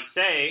 And you might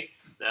say,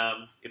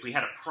 if we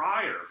had a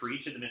prior for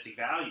each of the missing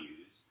values,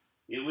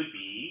 it would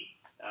be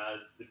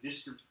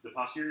the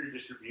posterior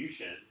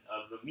distribution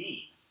of the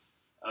mean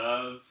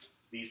of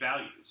these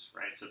values,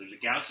 right? So there's a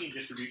Gaussian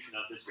distribution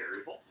of this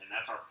variable, and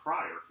that's our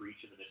prior for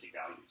each of the missing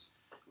values.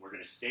 And we're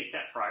going to state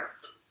that prior.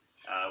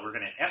 We're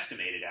going to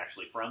estimate it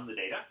actually from the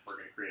data. We're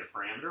going to create a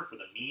parameter for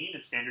the mean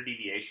and standard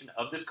deviation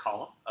of this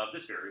column, of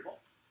this variable.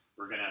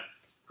 We're going to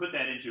put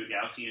that into a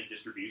Gaussian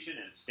distribution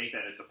and state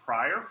that as the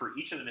prior for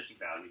each of the missing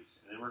values.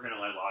 And then we're going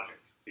to let logic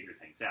figure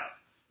things out.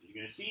 What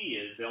you're going to see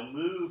is they'll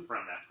move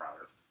from that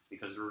prior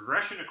because the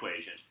regression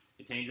equation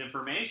contains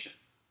information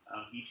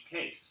on each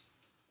case,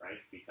 right?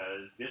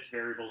 Because this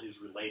variable is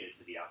related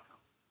to the outcome.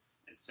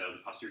 And so the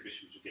posterior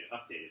distribution will get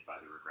updated by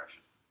the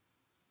regression.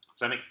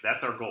 So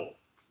that's our goal.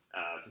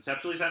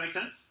 Conceptually, does that make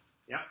sense?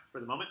 Yeah, for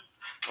the moment?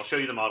 I'll show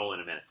you the model in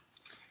a minute.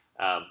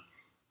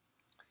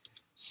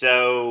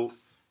 So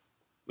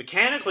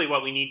mechanically,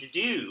 what we need to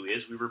do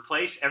is we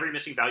replace every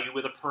missing value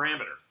with a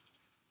parameter.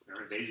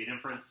 Remember Bayesian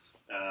inference?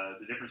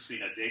 The difference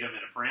between a datum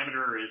and a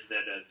parameter is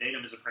that a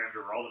datum is a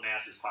parameter where all the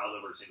mass is piled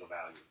over a single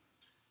value.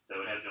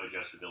 So it has no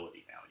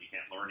adjustability now, and you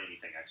can't learn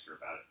anything extra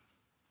about it.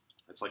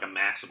 It's like a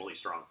maximally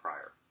strong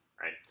prior,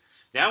 right?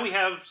 Now we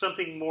have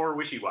something more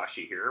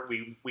wishy-washy here.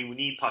 We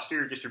need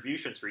posterior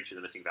distributions for each of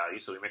the missing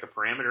values, so we make a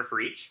parameter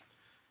for each.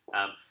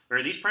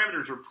 These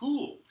parameters are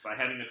pooled by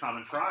having a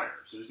common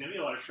prior, so there's going to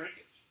be a lot of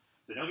shrinkage.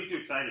 So don't get too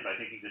excited by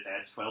thinking this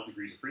adds 12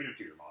 degrees of freedom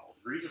to your model.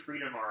 Degrees of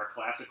freedom are a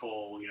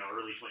classical,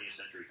 early 20th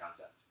century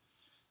concept.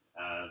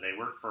 They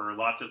work for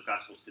lots of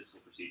classical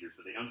statistical procedures,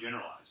 but they don't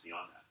generalize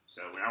beyond that.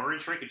 So now we're in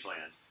shrinkage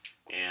land,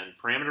 and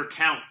parameter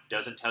count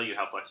doesn't tell you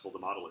how flexible the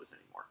model is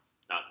anymore.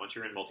 Not once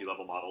you're in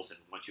multi-level models and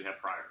once you have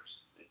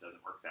priors. It doesn't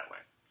work that way.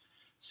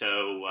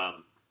 So,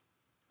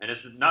 and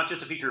it's not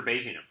just a feature of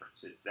Bayesian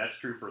inference. That's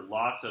true for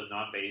lots of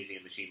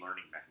non-Bayesian machine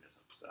learning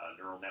mechanisms,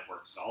 neural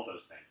networks, all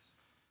those things.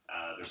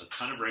 There's a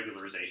ton of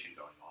regularization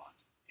going on.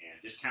 And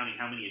just counting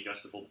how many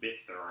adjustable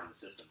bits there are in the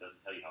system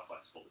doesn't tell you how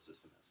flexible the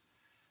system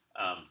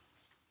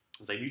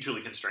is. They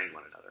mutually constrain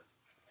one another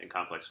in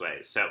complex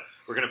ways. So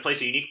we're going to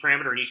place a unique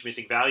parameter in each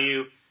missing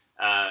value,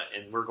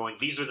 and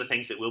these are the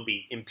things that will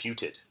be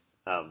imputed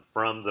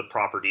from the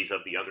properties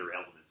of the other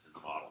elements in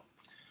the model.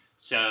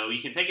 So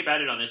you can think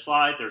about it on this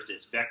slide. There's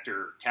this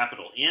vector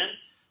capital N,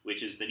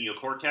 which is the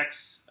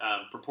neocortex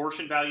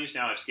proportion values.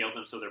 Now I've scaled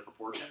them so they're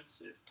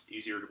proportions. It's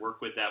easier to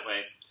work with that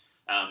way.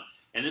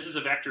 And this is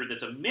a vector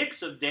that's a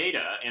mix of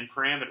data and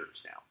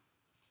parameters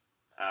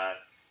now.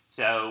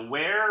 So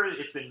where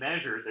it's been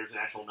measured, there's an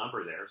actual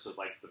number there. So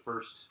like the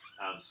first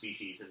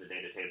species in the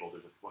data table,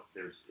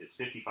 it's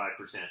 55%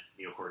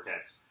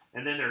 neocortex.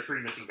 And then there are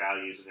 3 missing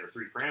values, and there are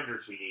 3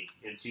 parameters we need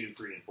in 2,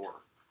 3, and 4.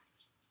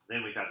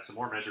 Then we've got some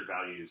more measured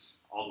values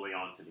all the way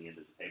on to the end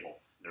of the table.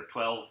 There are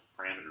 12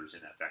 parameters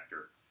in that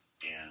vector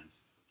and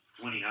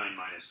 29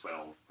 minus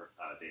 12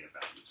 data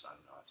values. I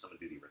don't know. Someone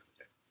do the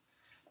arithmetic.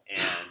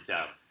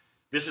 And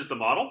this is the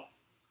model.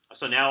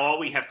 So now all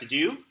we have to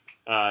do,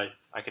 I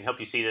can help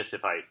you see this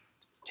if I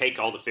take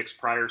all the fixed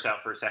priors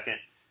out for a second.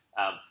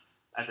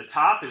 At the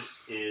top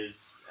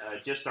is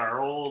just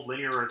our old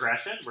linear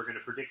regression. We're going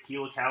to predict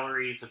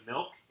kilocalories of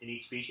milk in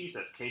each species.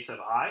 That's k sub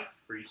I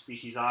for each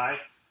species I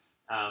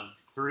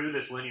through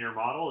this linear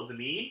model of the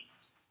mean.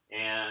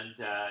 And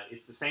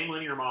it's the same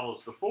linear model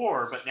as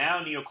before, but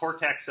now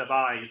neocortex sub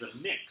I is a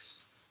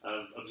mix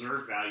of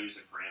observed values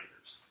and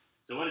parameters.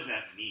 So what does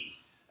that mean?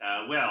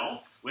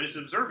 Well, when it's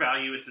an observed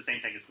value, it's the same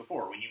thing as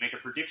before. When you make a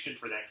prediction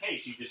for that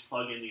case, you just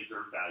plug in the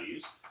observed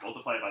values,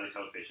 multiply by the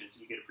coefficients,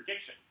 and you get a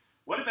prediction.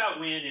 What about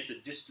when it's a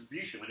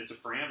distribution, when it's a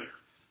parameter?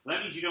 Well,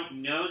 that means you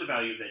don't know the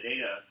value of the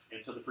data,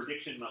 and so the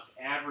prediction must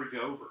average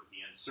over the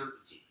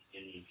uncertainty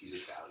in the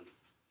imputed value.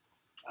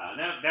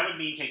 That would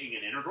mean taking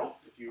an integral,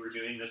 if you were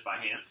doing this by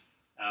hand.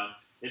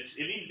 It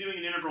means doing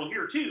an integral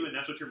here, too, and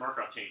that's what your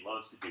Markov chain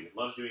loves to do. It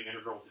loves doing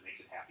integrals. It makes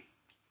it happy.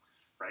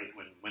 Right?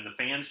 When the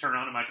fans turn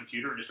on in my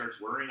computer and it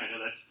starts whirring, I know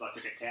that's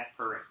like a cat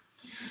purring.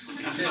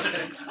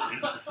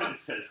 It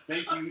says,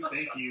 thank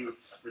you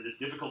for this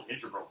difficult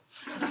integral.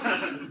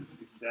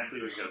 That's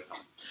exactly what goes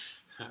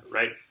on.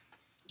 Right?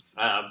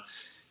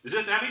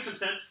 Does that make some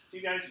sense to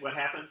you guys, what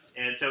happens?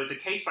 And so it's a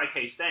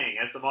case-by-case thing.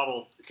 As the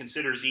model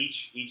considers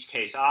each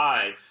case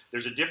I,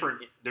 there's a different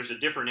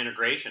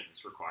integration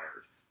that's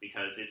required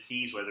because it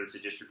sees whether it's a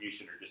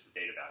distribution or just a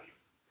data value.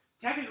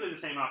 Technically the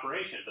same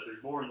operation, but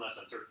there's more and less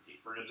uncertainty.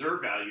 For an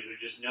observed value,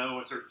 there's just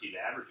no uncertainty to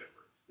average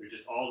over. There's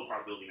just all the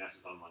probability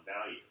masses on one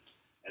value.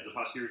 As the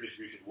posterior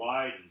distribution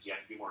widens, you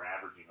have to do more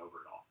averaging over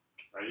it all.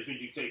 Right? This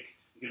means you can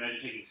imagine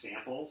taking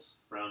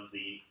samples from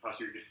the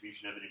posterior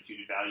distribution of an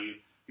imputed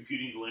value,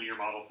 computing the linear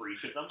model for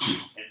each of them,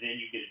 and then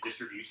you get a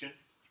distribution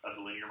of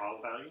the linear model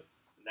value.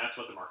 And that's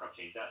what the Markov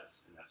chain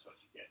does, and that's what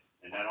you get.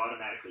 And that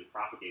automatically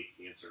propagates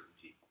the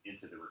uncertainty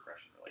into the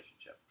regression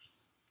relationship.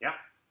 Yeah?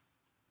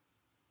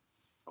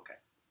 Okay.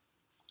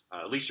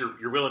 At least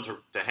you're willing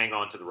to hang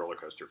on to the roller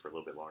coaster for a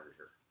little bit longer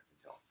here,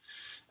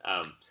 I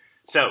can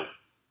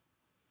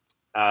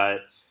tell.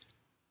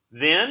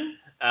 Then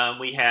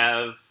we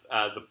have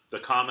the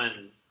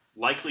common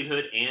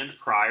likelihood and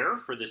prior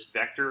for this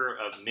vector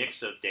of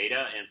mix of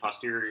data and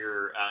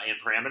posterior and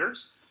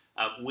parameters.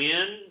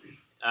 When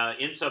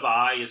n sub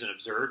I is an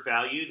observed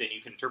value, then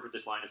you can interpret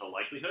this line as a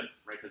likelihood,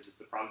 right? Because it's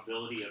the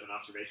probability of an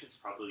observation, it's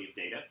the probability of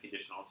data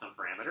conditional on some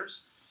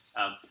parameters.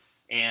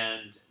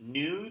 And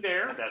nu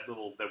there, that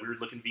weird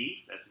looking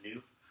v, that's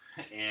nu,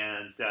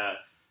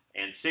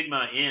 and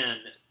sigma n,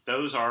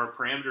 those are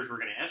parameters we're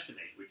going to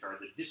estimate, which are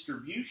the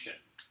distribution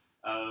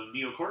of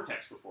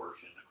neocortex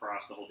proportion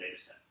across the whole data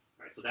set.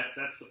 Right? So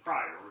that's the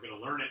prior. We're going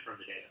to learn it from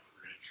the data.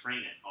 We're going to train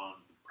it on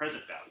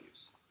present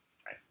values.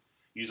 Right?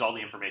 Use all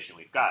the information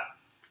we've got.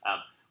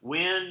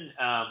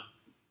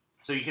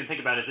 So you can think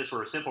about it, if this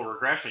were a simple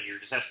regression, you're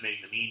just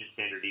estimating the mean and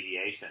standard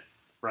deviation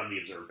from the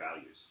observed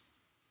values.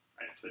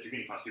 Right? But you're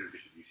getting posterior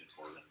distributions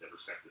for them that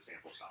respect the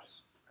sample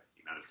size, right?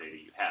 The amount of data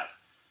you have.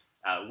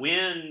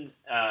 When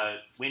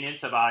n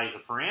sub I is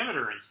a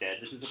parameter instead,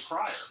 this is a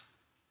prior,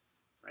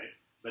 right?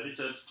 But it's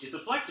a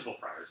flexible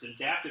prior. It's an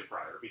adaptive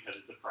prior because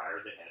it's a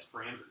prior that has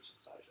parameters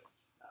inside of it.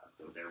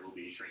 So there will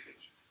be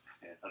shrinkage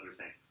and other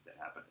things that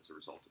happen as a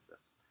result of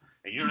this.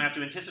 And you don't have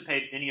to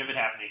anticipate any of it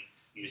happening.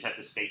 You just have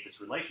to state this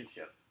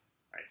relationship,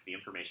 right? The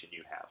information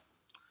you have.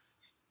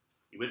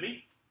 You with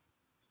me?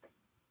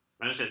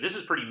 Like I said, this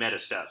is pretty meta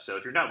stuff. So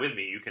if you're not with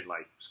me, you can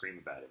scream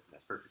about it. And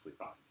that's perfectly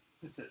fine.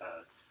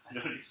 I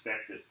don't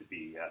expect this to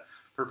be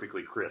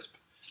perfectly crisp.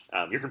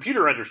 Your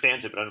computer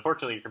understands it, but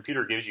unfortunately, your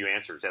computer gives you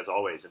answers, as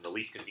always, in the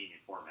least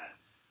convenient format,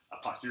 a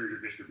posterior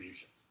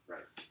distribution.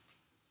 Right?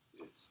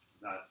 It's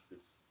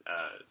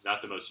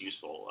not the most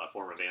useful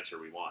form of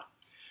answer we want.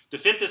 To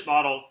fit this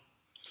model,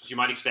 as you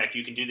might expect,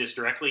 you can do this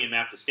directly in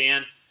map to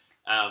stand.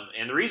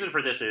 And the reason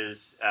for this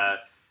is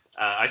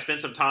I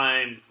spent some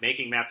time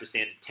making map to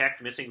stand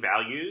detect missing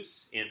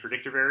values in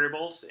predictor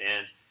variables,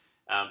 and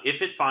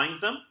if it finds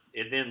them,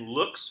 it then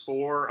looks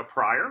for a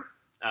prior,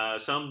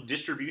 some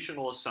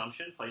distributional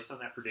assumption placed on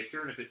that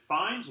predictor, and if it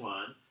finds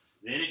one,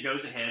 then it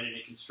goes ahead and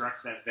it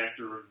constructs that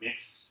vector of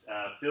mix,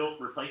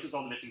 replaces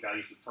all the missing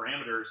values with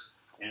parameters,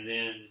 and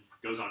then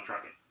goes on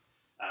trucking.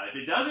 If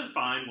it doesn't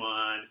find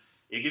one,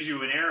 it gives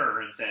you an error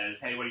and says,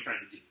 hey, what are you trying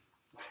to do?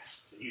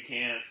 You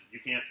can't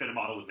fit a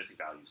model with missing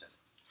values in it.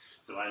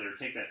 So either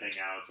take that thing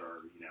out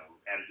or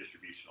add a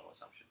distributional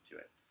assumption to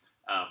it.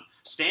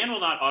 Stan will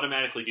not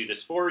automatically do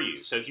this for you.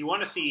 So if you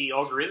want to see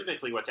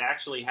algorithmically what's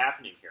actually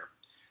happening here,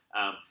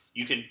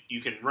 you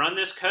can run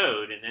this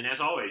code, and then as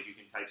always, you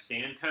can type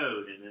Stan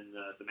code, and then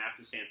the map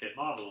to Stan fit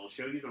model will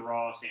show you the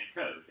raw Stan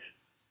code. And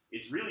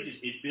it's really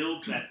it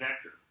builds that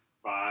vector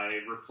by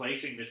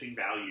replacing missing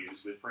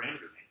values with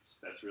parameter names.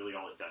 That's really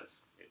all it does.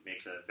 It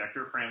makes a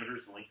vector of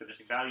parameters to link the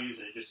missing values,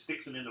 and it just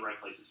sticks them in the right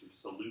places. There's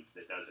just a loop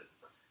that does it.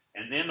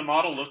 And then the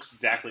model looks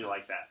exactly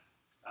like that,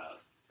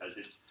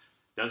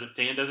 because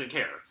Stan doesn't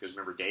care, because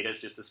remember, data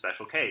is just a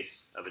special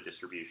case of a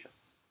distribution.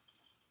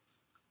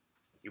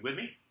 You with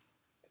me?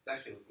 It's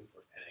actually looking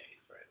for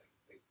NAs, right?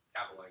 Like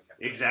capital N,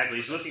 capital Exactly.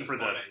 N. It's looking for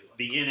the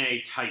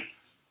NA type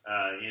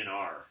in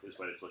R is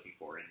what it's looking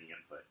for in the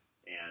input,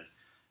 and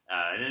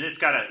then it's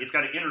got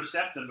to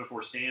intercept them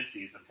before Stan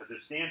sees them, because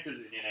if Stan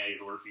sees an NA,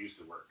 it'll refuse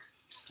to work.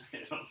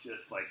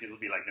 It'll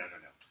be like no,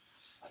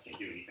 I can't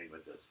do anything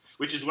with this,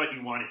 which is what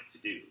you want it to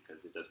do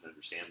because it doesn't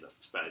understand them.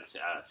 But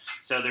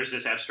so there's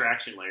this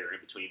abstraction layer in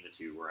between the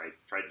two where I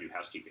try to do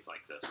housekeeping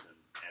like this,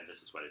 and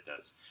this is what it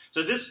does.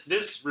 So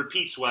this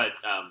repeats what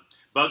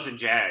bugs and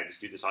jags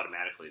do this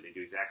automatically. They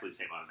do exactly the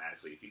same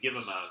automatically. If you give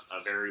them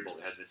a variable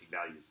that has missing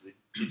values,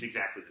 it's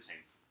exactly the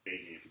same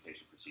Bayesian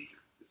imputation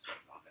procedure that's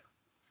on there.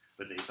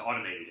 But it's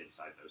automated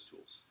inside those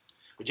tools.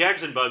 With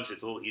jags and bugs,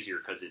 it's a little easier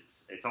because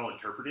it's all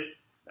interpreted.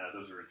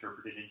 Those are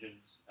interpreted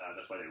engines.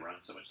 That's why they run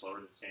so much slower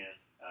than Stan.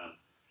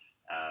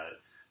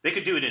 They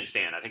could do it in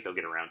Stan. I think they'll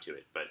get around to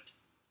it, but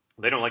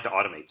they don't like to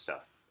automate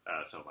stuff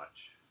so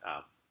much.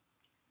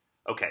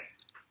 Okay.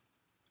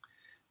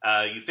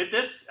 You fit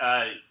this.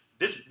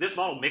 This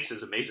model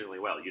mixes amazingly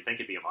well. You'd think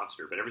it'd be a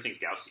monster, but everything's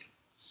Gaussian.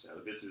 So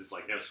this is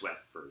like no sweat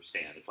for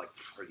Stan. It's like,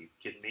 are you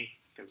kidding me?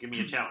 Give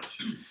me a challenge,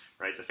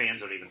 right? The fans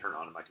don't even turn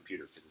on in my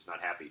computer because it's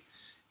not happy.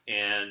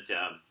 And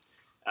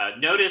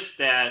notice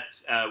that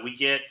we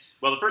get,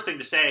 well, the first thing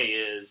to say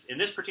is, in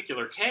this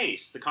particular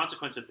case, the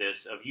consequence of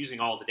this, of using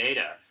all the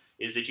data,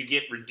 is that you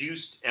get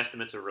reduced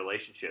estimates of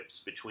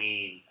relationships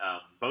between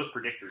both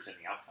predictors and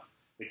the outcome.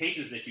 The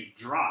cases that you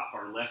drop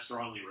are less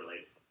strongly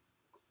related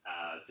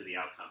to the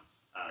outcome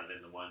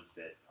than the ones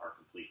that are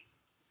complete.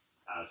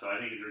 So I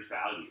think there's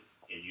value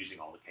in using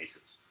all the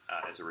cases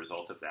as a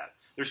result of that.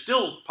 There's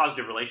still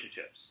positive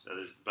relationships,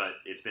 but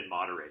it's been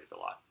moderated a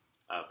lot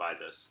by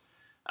this.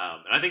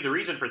 And I think the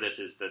reason for this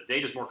is the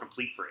data is more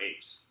complete for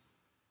apes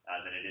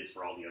than it is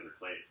for all the other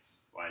clades.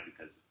 Why?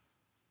 Because,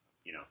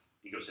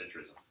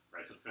 egocentrism,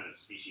 right? Some kind of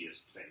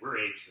speciesist thing. We're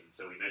apes, and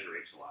so we measure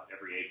apes a lot.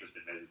 Every ape has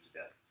been measured to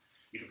death.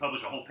 You can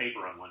publish a whole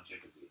paper on one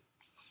chimpanzee.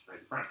 Right?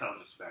 The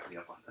primatologists back me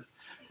up on this.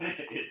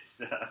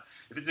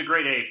 If it's a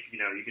great ape,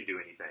 you can do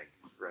anything,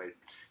 right?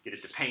 Get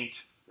it to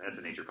paint. That's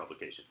a Nature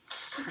publication.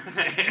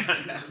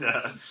 And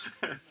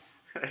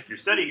if you're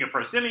studying a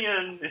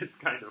prosimian, it's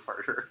kind of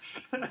harder.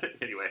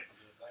 Anyway.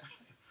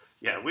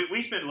 Yeah,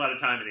 we spend a lot of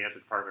time in the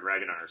ethics department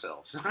ragging on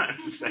ourselves. I have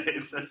to say,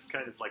 that's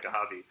kind of like a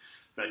hobby.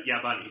 But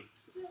yeah, Bonnie.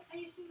 So I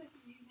assume if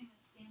you're using a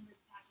standard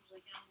package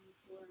like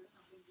LM4 or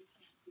something, you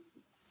can't do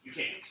this. You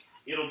can't.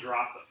 It'll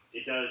drop them.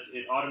 It does.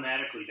 It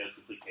automatically does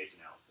complete case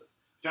analysis,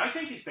 which I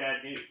think is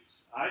bad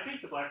news. I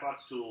think the black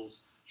box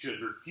tools should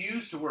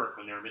refuse to work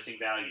when there are missing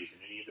values in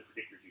any of the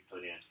predictors you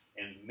put in,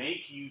 and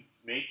make you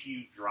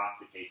drop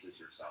the cases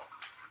yourself.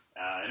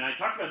 And I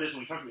talked about this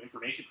when we talked about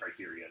information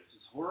criteria. It's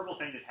this horrible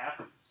thing that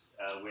happens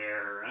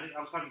where, I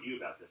was talking to you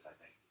about this, I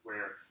think,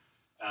 where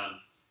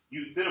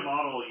you fit a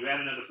model, you add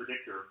another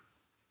predictor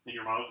in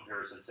your model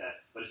comparison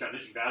set, but it's got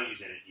missing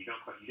values in it. You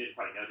didn't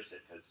quite notice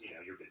it because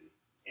you're busy.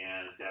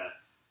 And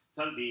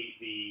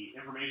the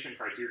information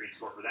criterion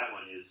score for that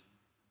one is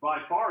by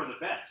far the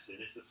best,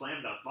 and it's the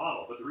slam dunk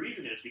model. But the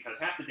reason is because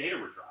half the data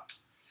were dropped,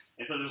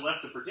 and so there's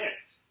less to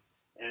predict.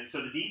 And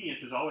so the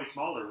deviance is always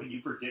smaller when you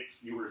predict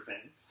fewer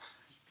things.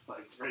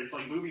 It's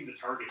like moving the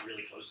target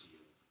really close to you.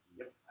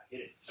 Yep, I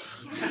hit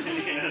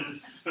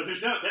it. But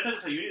that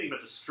doesn't tell you anything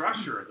about the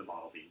structure of the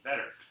model being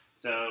better.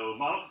 So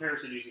model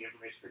comparison using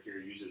information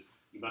criteria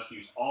you must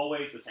use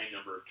always the same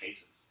number of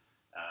cases,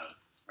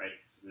 right?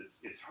 So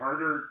it's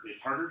harder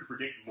to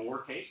predict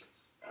more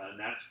cases,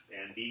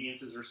 and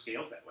deviances are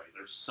scaled that way.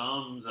 They're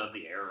sums of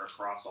the error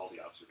across all the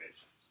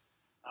observations.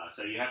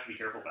 So you have to be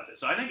careful about this.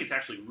 So I think it's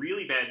actually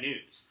really bad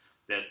news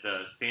that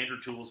the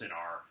standard tools in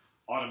R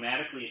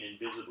automatically and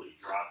invisibly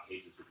drop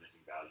cases with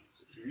missing values.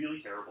 It's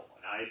really terrible,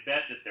 and I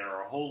bet that there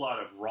are a whole lot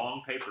of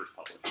wrong papers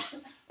published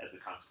as a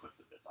consequence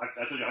of this.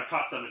 I've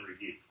caught some in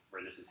review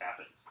where this has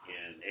happened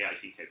in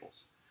AIC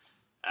tables.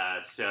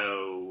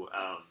 So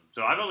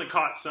I've only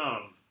caught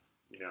some,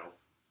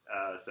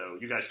 so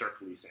you guys start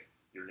policing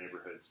your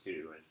neighborhoods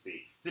too and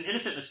see. It's an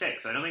innocent mistake,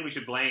 so I don't think we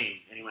should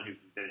blame anyone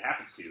that it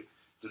happens to.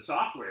 The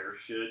software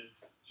should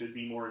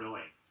be more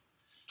annoying,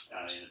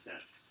 in a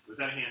sense. Was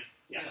that a hand?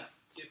 Yeah.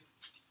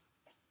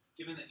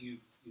 Given that you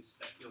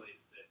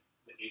speculate that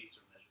the apes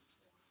are measured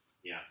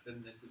more,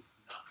 then this is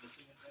not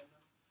missing at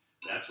random?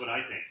 That's what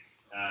I think.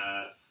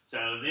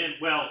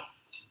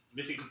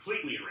 Missing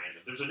completely at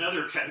random. There's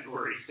another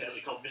category,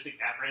 sadly, called missing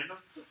at random.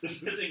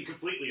 There's missing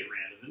completely at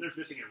random, and there's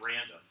missing at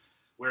random,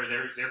 where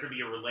there can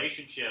be a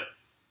relationship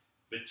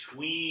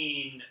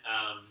between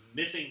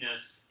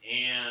missingness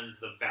and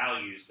the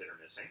values that are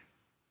missing.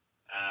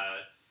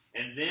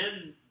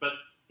 But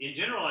in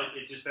general,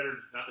 it's just better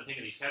not to think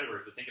of these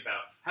categories, but think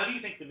about how do you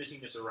think the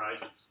missingness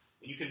arises?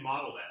 And you can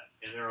model that.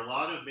 And there are a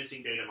lot of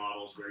missing data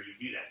models where you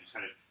do that.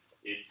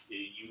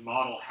 You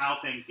model how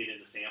things get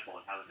in the sample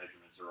and how the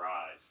measurements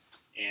arise.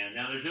 And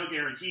now there's no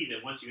guarantee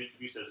that once you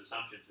introduce those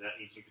assumptions, that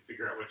means you can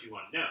figure out what you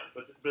want to know.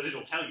 But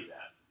it'll tell you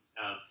that.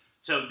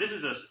 So this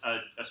is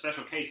a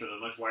special case of a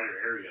much wider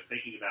area of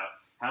thinking about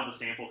how the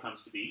sample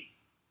comes to be.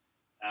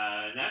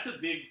 And that's a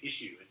big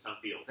issue in some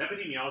fields.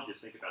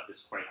 Epidemiologists think about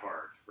this quite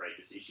hard, right?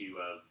 This issue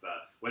of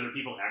whether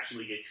people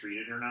actually get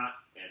treated or not,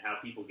 and how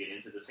people get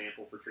into the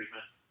sample for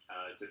treatment.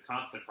 It's a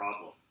constant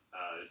problem.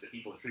 Is that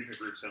people in treatment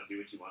groups don't do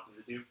what you want them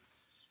to do.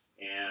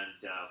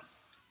 And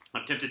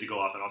I'm tempted to go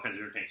off on all kinds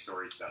of entertaining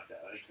stories about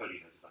that. I think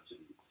Cody knows a bunch of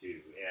these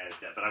too,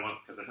 but I won't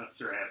because I'm not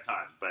sure I have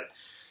time. But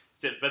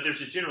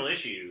there's a general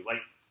issue,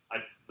 like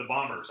the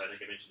bombers. I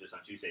think I mentioned this on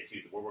Tuesday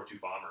too. The World War II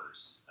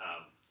bombers.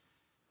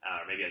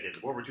 Or maybe I did.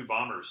 The World War II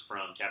bombers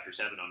from Chapter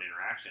 7 on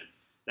interaction.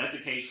 That's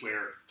a case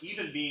where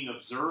even being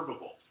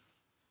observable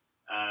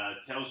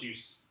tells you,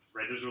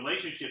 right, there's a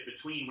relationship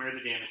between where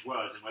the damage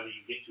was and whether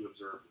you get to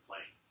observe the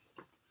plane.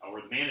 Or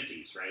the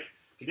manatees, right?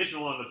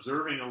 Conditional on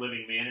observing a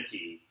living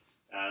manatee,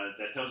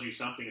 that tells you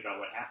something about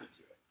what happened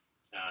to it.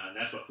 And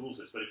that's what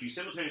fools us. But if you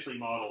simultaneously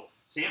model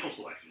sample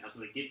selection, how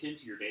something gets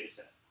into your data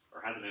set,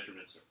 or how the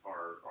measurements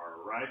are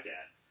arrived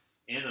at,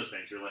 and those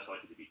things, you're less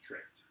likely to be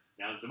tricked.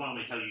 Now, the model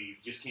may tell you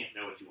just can't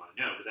know what you want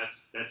to know, but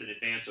that's an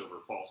advance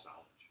over false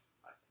knowledge,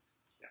 I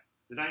think. Yeah.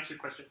 Did I answer your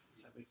question?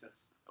 Does that make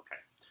sense? Okay.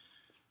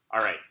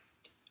 All right.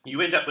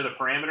 You end up with a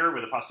parameter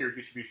with a posterior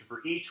distribution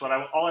for each. All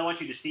I want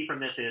you to see from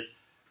this is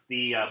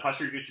the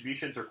posterior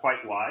distributions are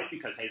quite wide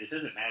because, hey, this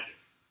isn't magic,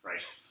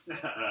 right?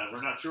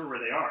 We're not sure where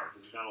they are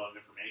because there's not a lot of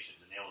information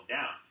to nail them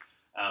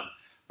down.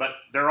 But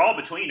they're all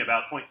between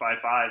about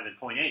 0.55 and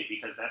 0.8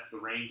 because that's the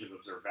range of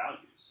observed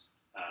values.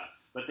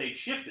 But they've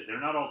shifted. They're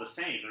not all the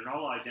same. They're not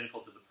all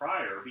identical to the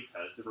prior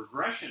because the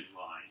regression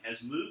line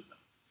has moved them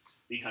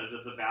because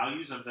of the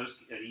values of those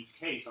at each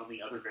case on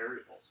the other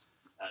variables.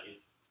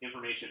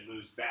 Information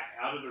moves back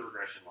out of the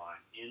regression line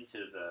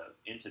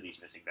into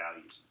these missing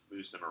values,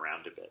 moves them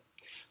around a bit.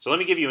 So let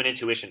me give you an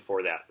intuition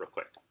for that real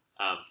quick.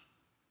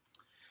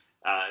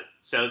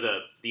 So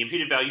the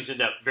imputed values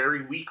end up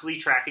very weakly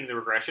tracking the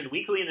regression.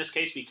 Weakly in this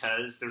case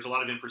because there's a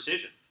lot of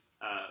imprecision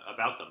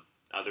about them.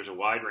 There's a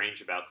wide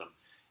range about them.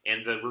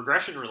 And the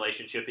regression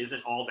relationship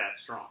isn't all that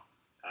strong.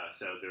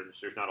 So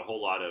there's not a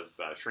whole lot of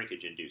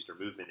shrinkage induced or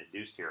movement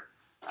induced here.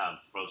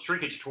 Well,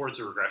 shrinkage towards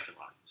the regression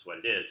line is what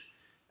it is.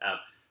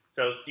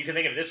 So you can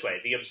think of it this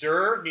way. The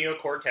observed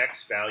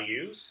neocortex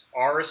values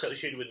are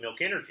associated with milk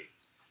energy.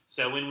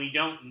 So when we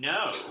don't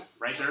know,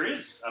 right, there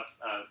is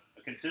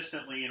a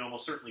consistently and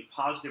almost certainly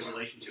positive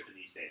relationship in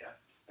these data,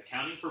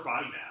 accounting for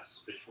body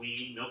mass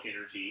between milk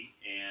energy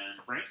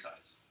and brain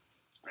size,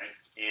 right?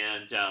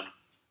 And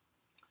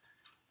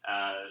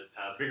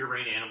bigger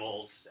brain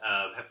animals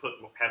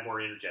have more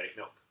energetic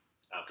milk,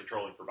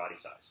 controlling for body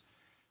size.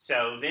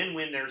 So then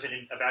when there's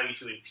a value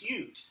to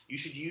impute, you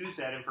should use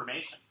that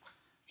information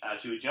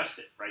to adjust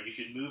it, right? You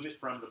should move it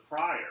from the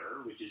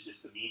prior, which is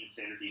just the mean and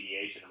standard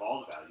deviation of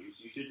all the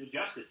values. You should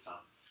adjust it some,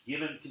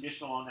 given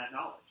conditional on that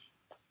knowledge,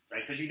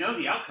 right? Because you know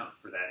the outcome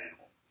for that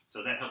animal.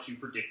 So that helps you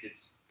predict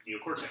its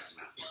neocortex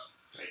amount,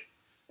 right?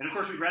 And of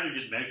course, we'd rather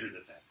just measure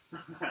the thing.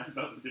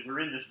 But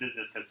we're in this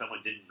business because someone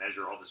didn't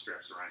measure all the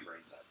stress around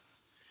brain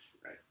sizes,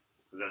 right?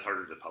 So that's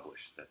harder to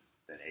publish than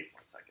A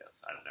points, I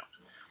guess. I don't know.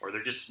 Or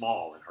they're just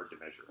small and hard to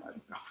measure. I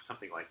don't know.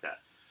 Something like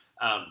that.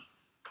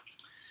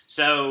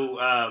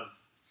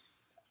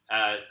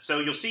 So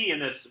you'll see in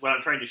this, what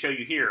I'm trying to show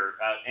you here,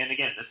 and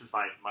again, this is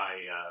my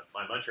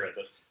mantra,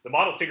 the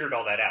model figured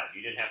all that out.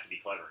 You didn't have to be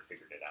clever and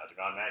figured it out. It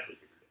automatically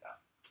figured it out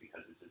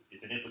because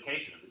it's an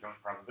implication of the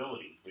joint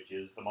probability, which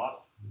is the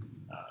model.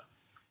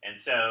 And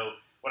so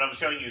what I'm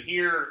showing you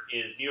here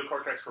is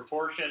neocortex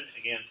proportion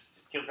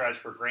against kilocalories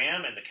per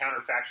gram, and the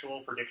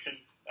counterfactual prediction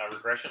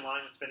regression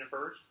line that's been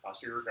inferred,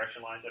 posterior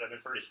regression line that I've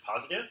inferred, is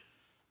positive.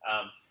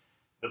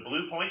 The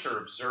blue points are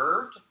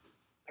observed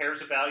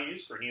pairs of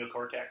values for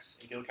neocortex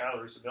and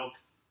kilocalories of milk.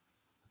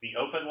 The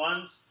open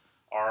ones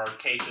are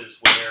cases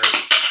where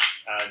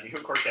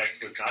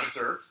neocortex was not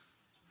observed,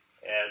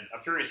 and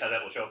I'm curious how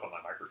that will show up on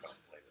my microphone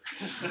later.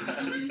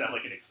 It'll sound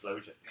like an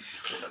explosion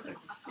or something.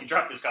 You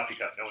dropped this coffee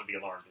cup, no one be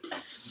alarmed.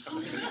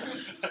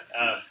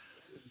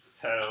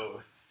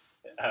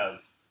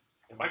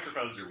 And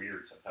microphones are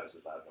weird sometimes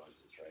with loud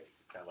noises, right? It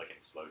can sound like an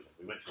explosion.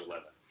 We went to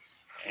 11.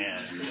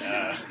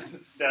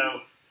 And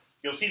so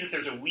you'll see that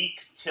there's a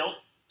weak tilt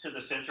to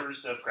the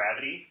centers of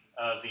gravity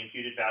of the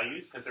imputed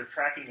values because they're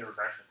tracking the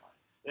regression line.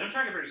 They don't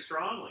track it very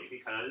strongly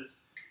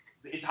because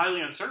it's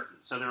highly uncertain.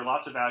 So there are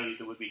lots of values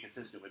that would be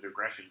consistent with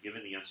regression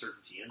given the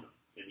uncertainty in them,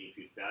 in the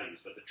imputed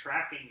values. But the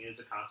tracking is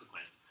a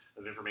consequence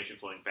of information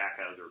flowing back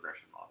out of the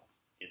regression model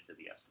into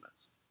the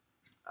estimates.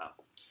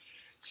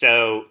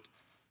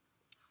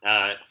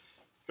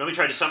 Let me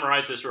try to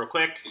summarize this real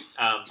quick.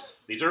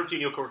 The observed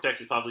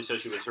neocortex is probably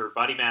associated with observed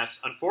body mass.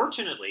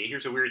 Unfortunately,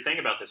 here's a weird thing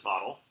about this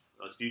model.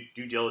 Let's do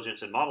due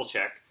diligence and model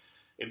check.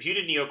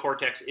 Imputed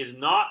neocortex is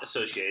not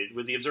associated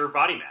with the observed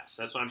body mass.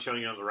 That's what I'm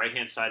showing you on the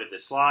right-hand side of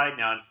this slide.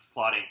 Now I'm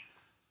plotting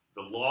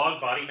the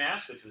log body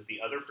mass, which was the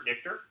other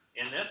predictor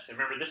in this. And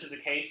remember, this is a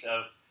case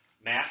of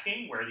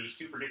masking, where these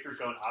two predictors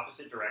go in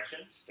opposite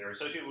directions. They're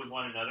associated with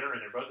one another,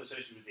 and they're both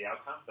associated with the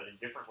outcome, but in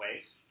different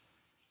ways.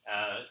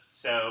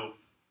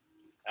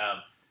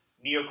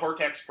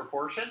 Neocortex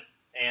proportion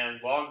and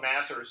log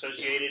mass are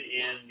associated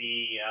in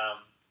the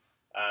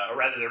or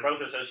rather, they're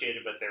both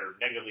associated, but they're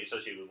negatively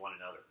associated with one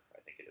another. I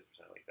think it is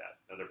something like that.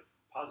 No, they're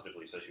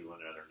positively associated with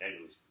one another,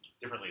 negatively,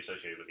 differently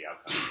associated with the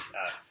outcomes.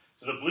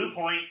 So the blue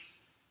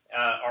points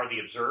are the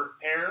observed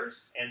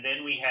pairs, and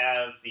then we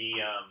have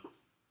the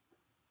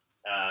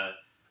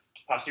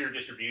posterior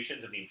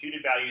distributions of the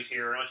imputed values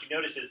here. And what you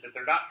notice is that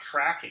they're not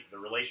tracking the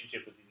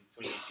relationship between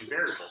these two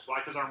variables. Why?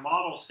 Because our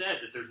model said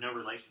that there's no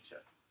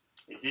relationship.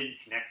 It didn't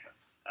connect them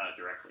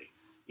directly.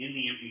 In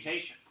the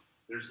imputation,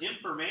 there's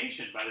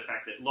information by the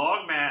fact that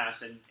log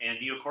mass and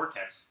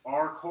neocortex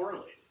are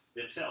correlated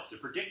themselves. The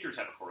predictors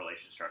have a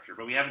correlation structure,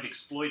 but we haven't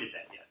exploited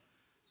that yet.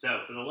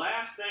 So for the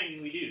last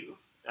thing we do,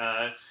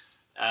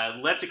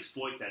 let's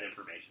exploit that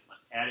information.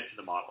 Let's add it to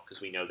the model,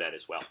 because we know that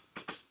as well.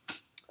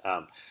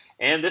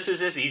 And this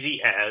is as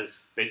easy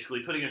as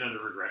basically putting another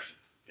regression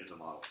in the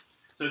model.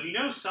 So if you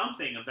know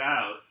something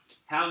about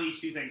how these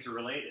two things are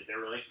related, their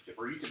relationship,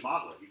 or you can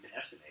model it, you can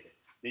estimate it,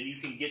 then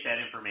you can get that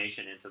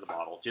information into the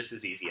model just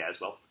as easy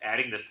as, well,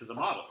 adding this to the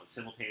model and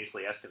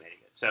simultaneously estimating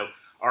it. So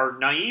our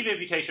naive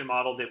imputation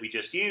model that we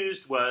just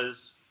used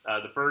was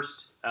the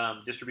first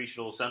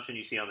distributional assumption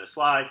you see on this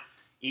slide.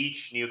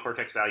 Each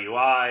neocortex value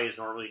I is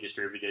normally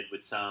distributed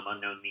with some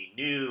unknown mean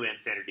nu and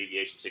standard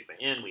deviation sigma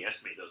n. We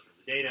estimate those from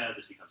the data.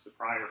 This becomes the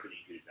prior for the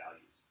imputed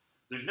values.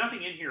 There's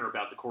nothing in here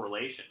about the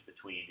correlation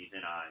between these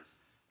NIs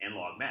and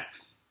log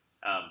max.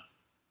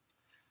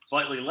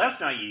 Slightly less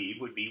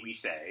naive would be, we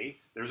say,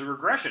 there's a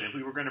regression. If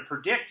we were going to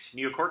predict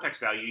neocortex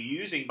value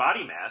using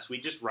body mass,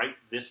 we'd just write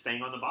this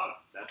thing on the bottom.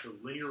 That's a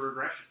linear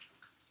regression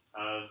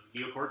of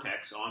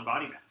neocortex on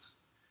body mass.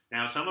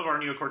 Now, some of our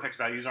neocortex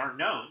values aren't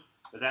known,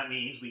 but that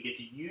means we get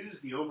to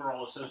use the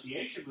overall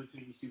association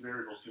between these two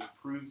variables to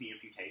improve the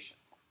imputation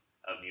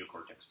of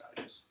neocortex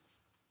values.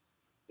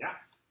 Yeah?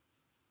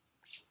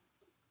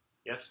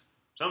 Yes?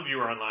 Some of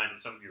you are online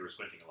and some of you are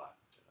squinting a lot.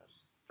 I'm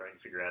trying to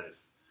figure out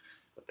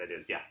what that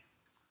is. Yeah?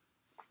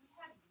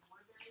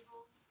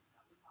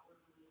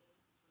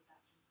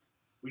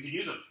 We could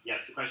use them.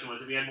 Yes, the question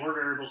was, if we had more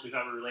variables we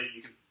thought were related,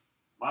 you could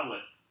model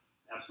it.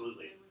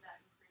 Absolutely. And would that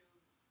improve?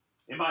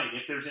 It might,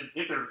 if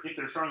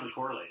they're strongly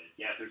correlated.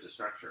 Yeah, if there's a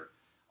structure.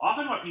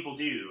 Often what people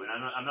do, and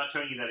I'm not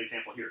showing you that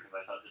example here because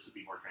I thought this would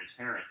be more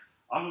transparent.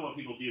 Often what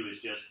people do is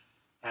just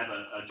have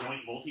a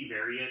joint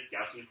multivariate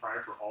Gaussian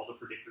prior for all the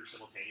predictors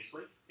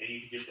simultaneously, and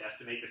you can just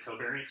estimate the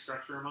covariance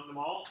structure among them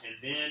all, and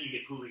then you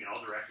get pooling in all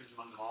directions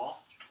among them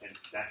all, and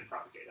that can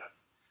propagate up.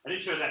 I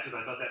didn't show that because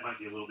I thought that might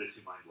be a little bit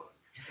too mind-blowing.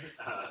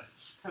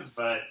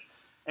 But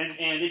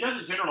it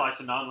doesn't generalize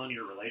to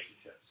nonlinear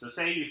relationships. So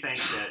say you think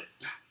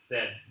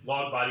that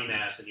log body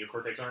mass and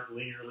neocortex aren't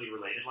linearly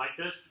related like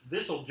this.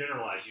 This will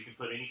generalize. You can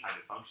put any kind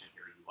of function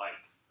here you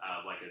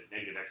like a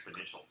negative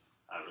exponential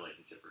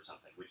relationship or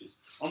something, which is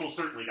almost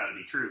certainly got to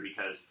be true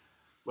because,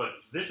 look,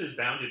 this is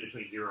bounded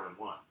between 0 and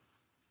 1.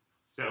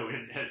 So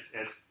as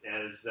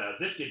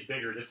this gets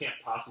bigger, this can't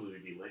possibly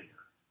be linear.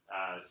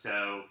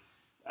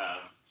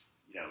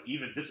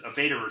 Even this, a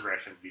beta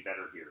regression would be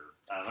better here.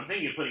 I'm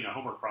thinking of putting a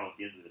homework problem at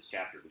the end of this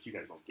chapter, which you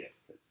guys won't get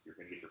because you're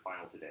going to get your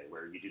final today,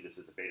 where you do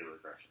this as a beta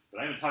regression.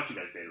 But I haven't taught you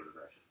guys beta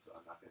regression, so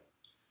I'm not going to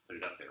put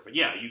it up there. But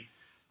yeah,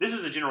 this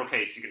is a general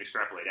case you can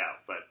extrapolate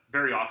out. But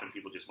very often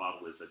people just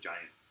model as a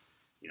giant,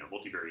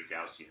 multivariate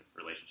Gaussian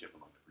relationship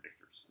among the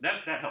predictors.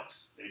 That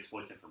helps. It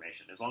exploits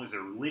information. As long as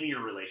they're linear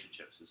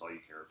relationships is all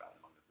you care about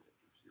among the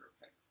predictors, you're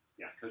okay.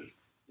 Yeah, Cody.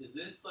 Is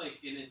this like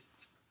in it?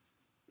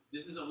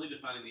 This is only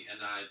defining the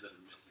NIs that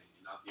are missing,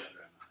 not the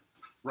other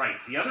NIs. Right.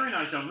 The other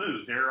NIs don't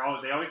move. They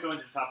always go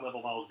into the top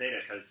level models data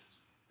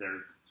because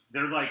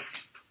they're like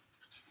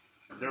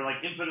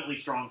infinitely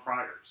strong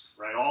priors,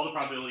 right? All the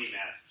probability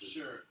mass.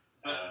 Sure.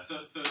 But so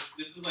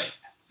this is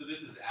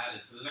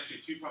added. So there's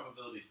actually two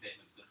probability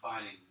statements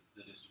defining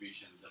the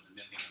distributions of the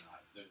missing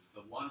NIs. There's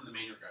the one in the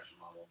main regression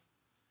model,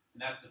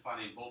 and that's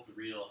defining both the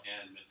real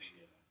and missing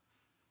data.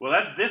 Well,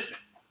 that's this.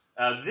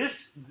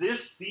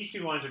 These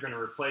two lines are going to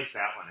replace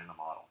that one in the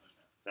model.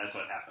 Okay. That's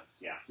what happens.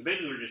 Yeah. So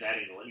basically, we're just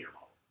adding the linear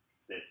model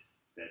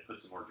that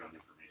puts some more joint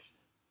information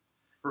in.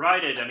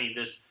 Provided,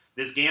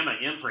 this gamma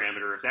m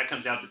parameter, if that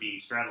comes out to be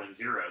straddling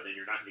 0, then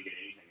you're not going to get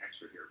anything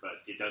extra here.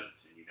 But it doesn't,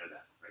 and you know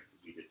that, right?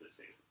 Because we did this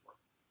data before.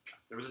 Yeah.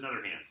 There was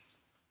another hand.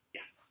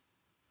 Yeah.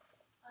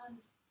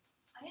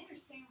 I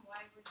understand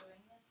why we're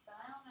doing this, but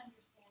I don't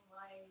understand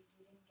why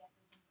we didn't get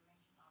this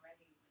information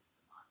already with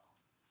the model.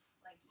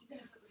 Like,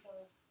 even if it was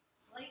a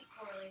slight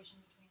correlation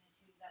between the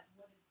two, that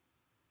would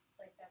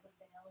have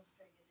been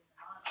illustrated in the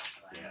model.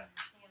 So I don't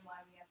understand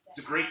why we have to.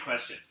 It's a great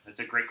question. That's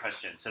a great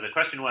question. So the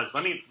question was,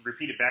 let me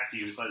repeat it back to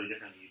you slightly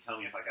differently. You tell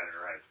me if I got it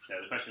right.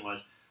 So the question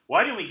was,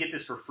 why didn't we get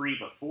this for free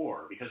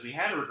before? Because we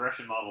had a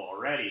regression model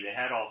already that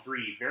had all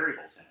three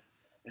variables in it.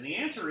 And the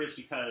answer is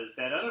because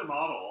that other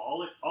model,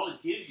 all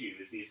it gives you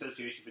is the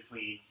association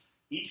between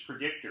each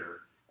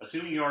predictor,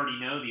 assuming you already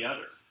know the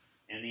other,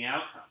 and the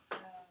outcome. So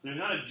there's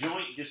not a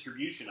joint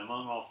distribution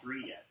among all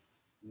three yet.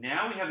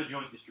 Now we have a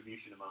joint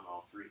distribution among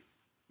all three.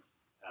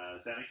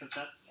 Does that make some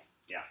sense?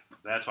 Yeah,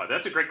 that's why.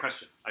 That's a great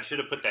question. I should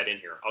have put that in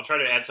here. I'll try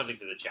to add something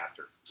to the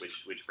chapter,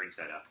 which brings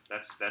that up.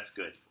 That's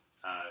good.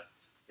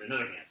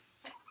 Another hand.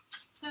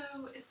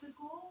 So if the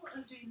goal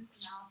of doing this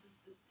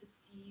analysis is to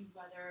see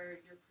whether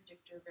your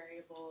predictor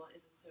variable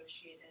is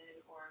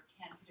associated or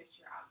can predict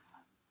your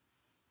outcome,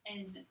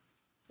 and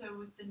so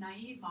with the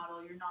naive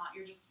model, you're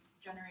just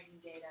generating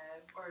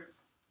data or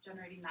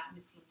generating that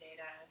missing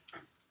data,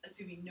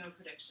 assuming no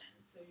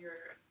predictions. So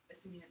you're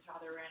assuming it's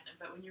rather random.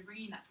 But when you're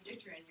bringing that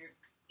predictor in,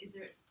 is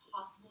it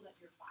possible that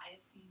you're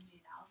biasing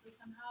the analysis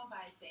somehow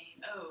by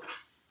saying, oh,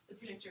 the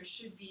predictor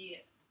should be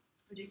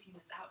predicting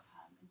this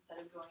outcome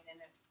instead of going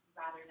in it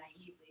rather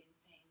naively and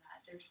saying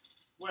that there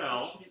shouldn't be a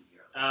relationship?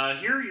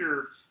 Here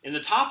you're in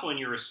the top one.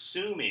 You're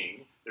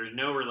assuming there's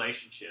no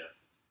relationship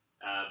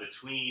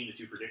between the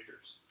two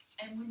predictors.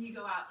 And when you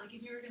go out, like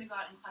if you were going to go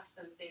out and collect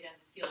those data in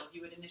the field,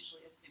 you would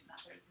initially assume that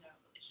there's no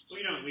relationship.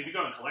 Well, if you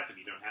go and collect them,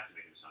 you don't have to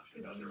make an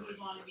assumption because about the you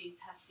would relationship. want to be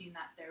testing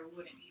that there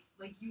wouldn't be.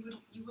 Like you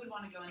would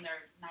want to go in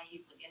there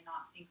naively and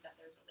not think that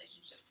there's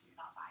relationships, so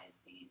you're not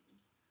biasing.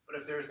 But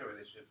if there is no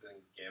relationship, then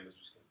gamma is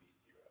just going to be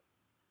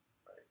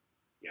 0, right?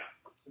 Yeah.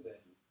 So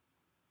then,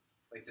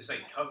 like this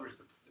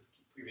covers the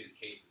previous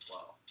case as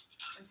well.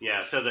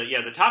 Yeah. So the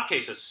top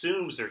case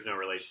assumes there's no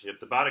relationship.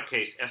 The bottom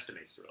case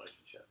estimates the relationship.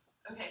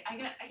 Okay, I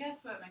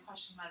guess what my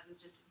question was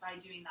is just by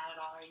doing that at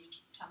all, are you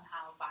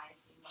somehow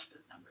biasing what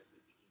those numbers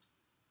would be,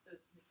 those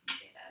missing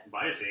data?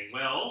 Biasing,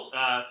 well,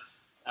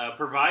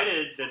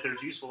 provided that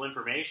there's useful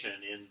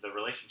information in the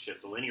relationship,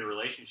 the linear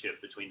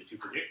relationship between the two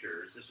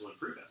predictors, this will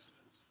improve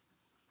estimates.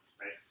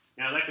 Right?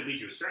 Now that could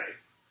lead you astray,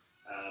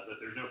 but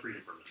there's no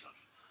freedom from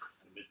assumption.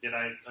 Did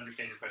I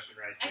understand your question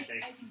right? I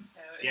think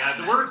so. Yeah,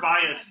 the word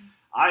bias.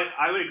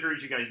 I would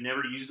encourage you guys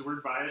never to use the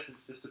word bias in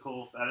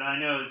statistical. And I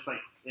know it's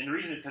like, and the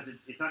reason is because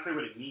it's not clear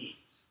what it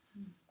means.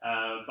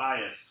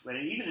 Bias, but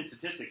even in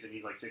statistics, it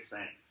means like 6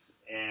 things.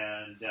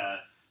 And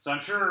so I'm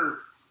sure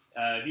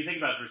if you think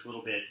about it for a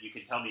little bit, you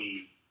can tell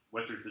me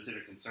what your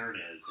specific concern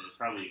is, and it's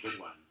probably a good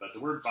one. But the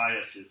word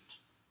bias is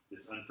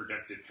this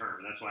unproductive term,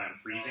 and that's why I'm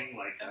freezing.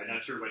 Like I'm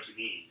not sure what you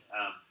mean.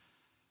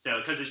 So,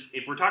 because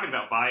if we're talking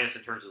about bias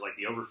in terms of like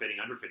the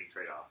overfitting-underfitting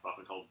trade-off,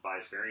 often called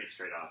bias-variance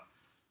trade-off,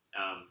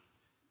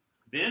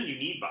 then you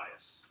need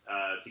bias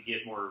to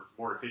get more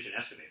efficient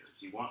estimators.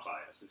 You want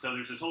bias. And so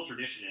there's this whole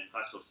tradition in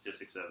classical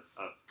statistics of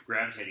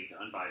gravitating to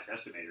unbiased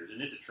estimators,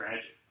 and it's a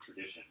tragic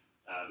tradition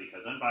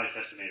because unbiased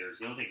estimators,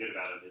 the only thing good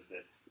about them is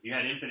that if you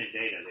had infinite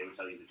data, they would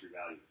tell you the true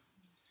value.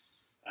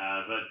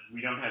 But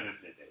we don't have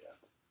infinite data.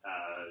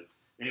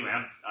 Anyway,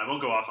 I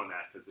won't go off on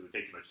that because it would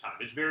take too much time.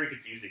 It's very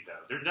confusing,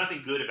 though. There's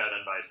nothing good about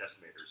unbiased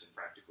estimators in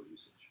practical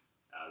usage.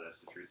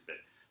 That's the truth of it.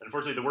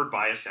 Unfortunately, the word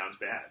bias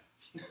sounds bad,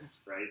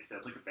 right? It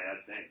sounds like a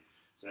bad thing.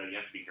 So you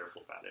have to be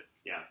careful about it.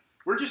 Yeah.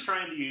 We're just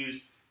trying to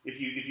use,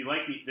 if you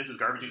like this is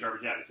garbage in,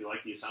 garbage out. If you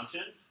like the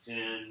assumptions,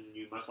 then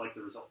you must like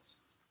the results.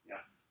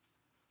 Yeah.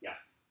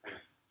 Yeah. Okay.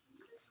 Can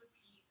you just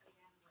repeat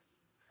again what you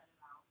had said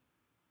about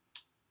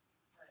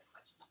the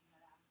questions you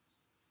had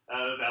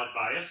asked? About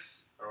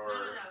bias?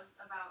 Or No,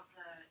 about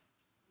the,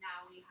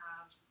 now we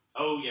have...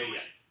 Oh,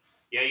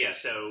 yeah.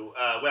 So,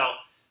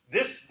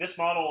 this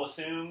model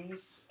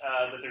assumes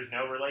that there's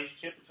no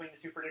relationship between the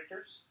two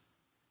predictors,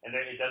 and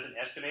it doesn't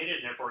estimate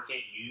it, and therefore it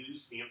can't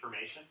use the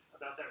information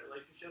about that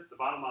relationship. The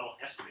bottom model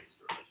estimates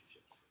the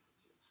relationship between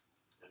the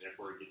two, and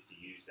therefore it gets to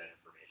use that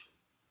information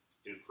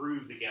to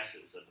improve the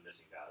guesses of the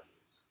missing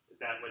values.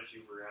 Is that what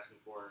you were asking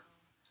for?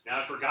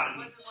 Now I've forgotten.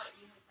 That wasn't what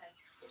you had said.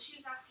 Well,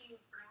 she was asking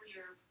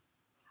earlier,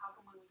 how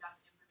come when we got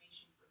the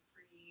information for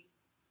free?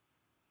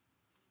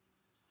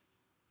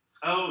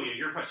 Oh, yeah,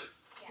 your question.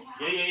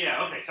 Yeah.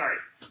 Yeah. Okay, sorry.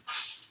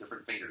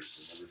 Different fingers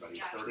and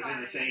everybody sort of in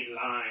the same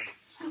line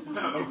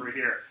over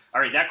here.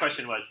 All right, that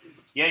question was,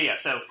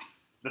 So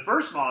the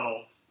first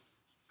model,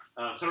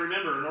 so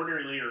remember, an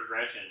ordinary linear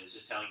regression is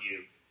just telling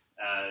you,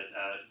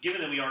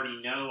 given that we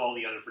already know all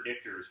the other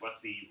predictors,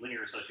 what's the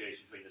linear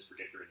association between this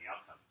predictor and the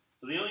outcome?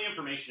 So the only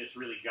information it's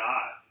really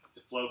got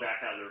to flow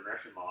back out of the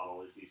regression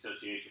model is the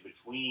association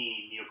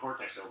between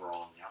neocortex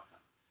overall and the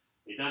outcome.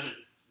 It doesn't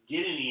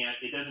get any.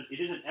 It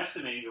isn't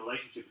estimating the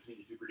relationship between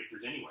the two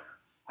predictors anywhere.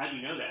 How do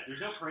you know that?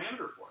 There's no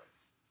parameter for it,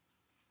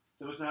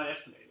 so it's not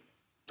estimating it.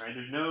 Right?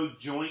 There's no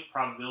joint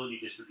probability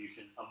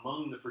distribution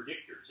among the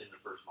predictors in the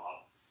first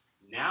model.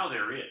 Now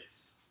there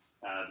is.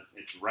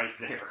 It's right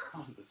there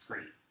on the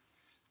screen.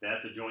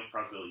 That's a joint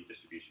probability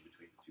distribution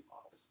between the two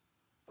models.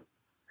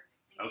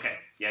 Okay.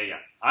 Yeah.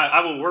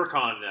 I will work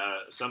on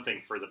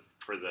something for the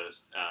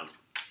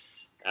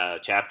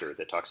chapter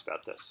that talks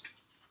about this.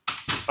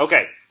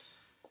 Okay.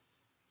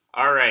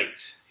 All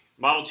right.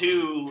 Model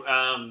 2,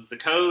 the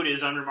code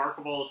is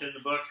unremarkable. It's in the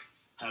book.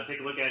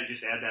 Take a look at it.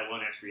 Just add that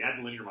one extra. Add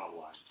the linear model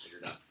line, and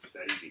you're done. It's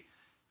that easy.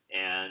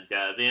 And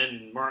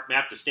then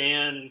map to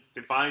Stan.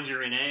 It finds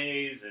your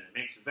NAs, and it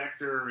makes a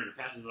vector, and it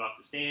passes it off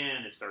to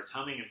Stan. It starts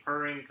humming and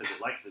purring because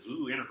it likes the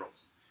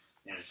integrals.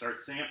 And it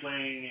starts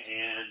sampling,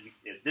 and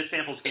this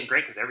sample came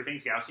great because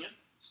everything's Gaussian.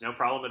 It's no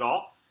problem at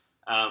all.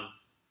 One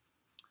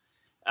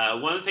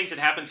of the things that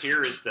happens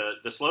here is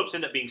the slopes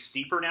end up being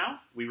steeper now.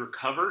 We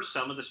recover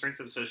some of the strength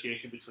of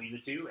association between the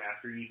two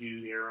after you do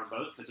the error on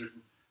both because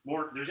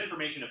there's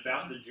information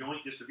about the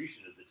joint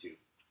distribution of the two.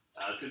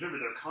 Because remember,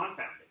 they're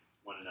confounding.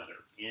 one another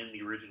in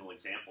the original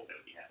example that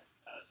we had.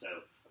 So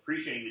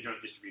appreciating the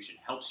joint distribution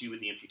helps you with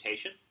the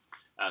imputation.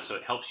 So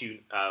it helps you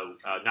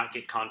not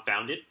get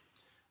confounded.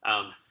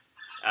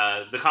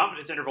 The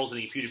confidence intervals in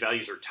the imputed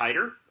values are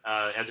tighter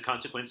as a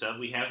consequence of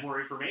we have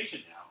more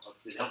information now.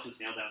 It helps us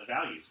nail down the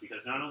values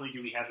because not only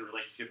do we have the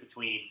relationship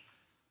between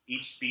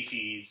each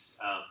species,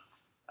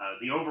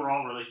 the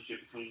overall relationship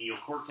between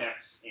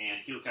neocortex and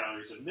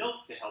kilocalories of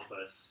milk to help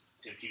us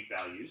impute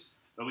values,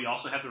 but we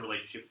also have the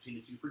relationship between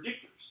the two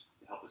predictors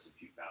to help us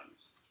impute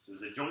values. So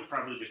there's a joint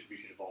probability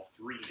distribution involved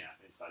 3 now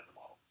inside the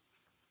model.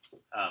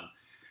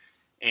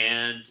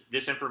 And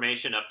this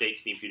information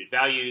updates the imputed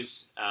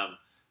values,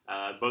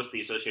 both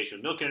the association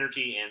with milk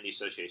energy and the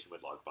association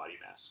with log body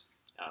mass.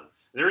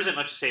 There isn't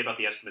much to say about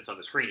the estimates on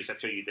the screen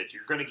except show you that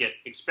you're going to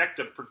expect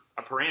a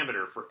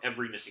parameter for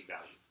every missing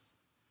value.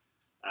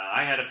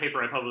 I had a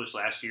paper I published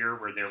last year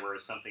where there were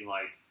something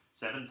like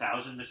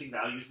 7,000 missing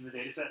values in the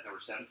data set. There were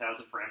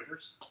 7,000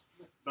 parameters.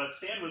 But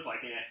Stan was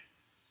like,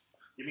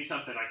 give me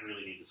something I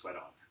really need to sweat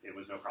on. It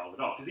was no problem at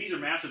all. Because these are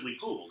massively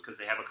pooled because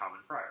they have a common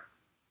prior,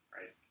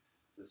 right?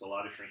 So there's a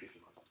lot of shrinkage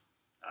among them.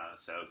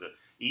 So the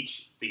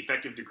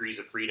effective degrees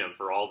of freedom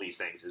for all these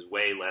things is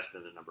way less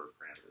than the number of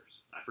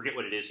parameters. I forget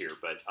what it is here,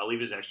 but I'll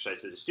leave as an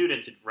exercise to the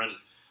student to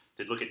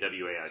look at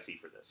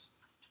WAIC for this.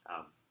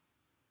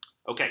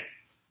 Okay.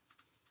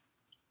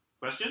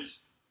 Questions?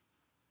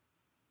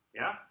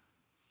 Yeah?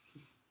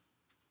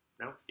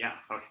 No? Yeah.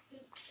 Okay.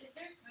 Is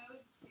there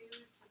code too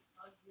to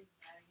plug these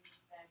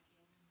values back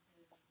into the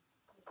table?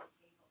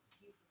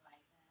 Do you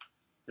provide that?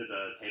 To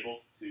the table?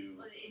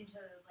 Well,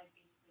 into like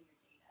basically your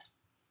data.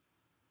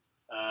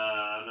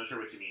 I'm not sure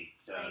what you mean.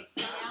 Like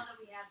now that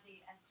we have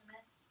the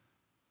estimates,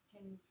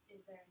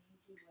 is there an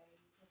easy way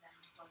to then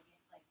plug in?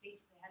 Like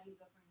basically, how do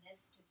you go from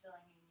this to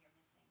filling in your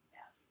missing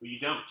values? Well, you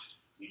don't.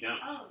 You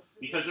don't. Oh,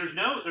 so because there's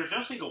no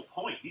single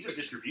point. These are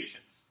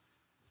distributions.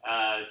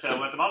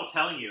 So what the model's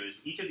telling you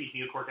is each of these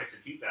neocortex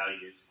impute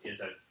values is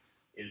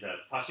a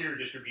posterior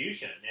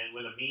distribution, and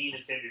with a mean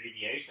and standard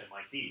deviation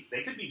like these.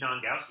 They could be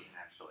non-Gaussian,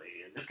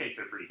 actually. In this case,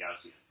 they're pretty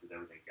Gaussian, because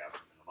everything's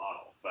Gaussian in the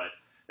model. But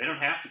they don't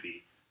have to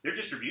be. They're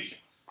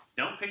distributions.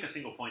 Don't pick a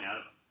single point out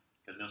of them,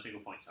 because no single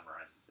point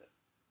summarizes it.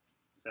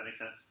 Does that make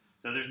sense?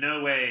 So there's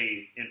no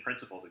way, in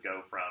principle, to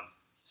go from,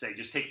 say,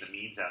 just take the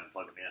means out and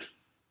plug them in.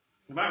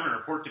 You might want to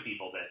report to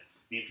people that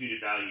the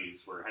imputed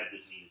values had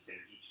this mean and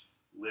standard, each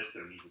list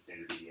their means and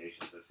standard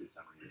deviations. That's good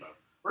summary above.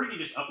 Or you can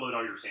just upload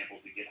all your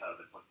samples to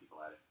GitHub and point people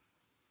at it.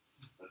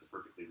 That's a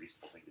perfectly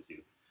reasonable thing to do.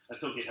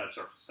 Until GitHub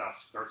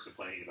starts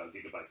complaining about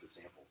gigabytes of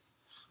samples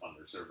on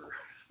their server,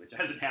 which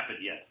hasn't happened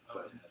yet.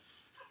 But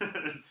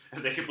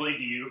have they complained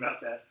to you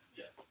about that?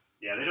 Yeah.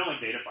 Yeah, they don't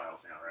like data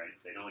files now, right?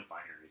 They don't like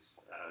binaries.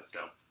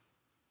 So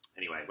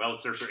anyway, well,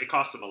 it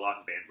costs them a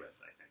lot in bandwidth,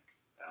 I think.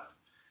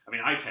 I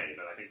mean, I pay,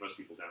 but I think most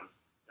people don't.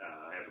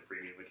 I have a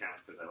premium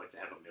account because I like to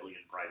have 1 million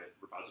private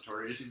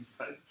repositories.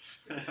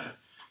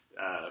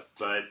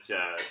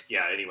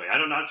 Yeah, anyway,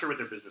 I'm not sure what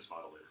their business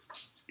model is,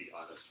 to be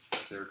honest.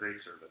 But they're a great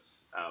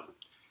service.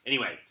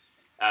 Anyway,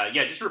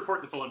 just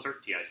report the full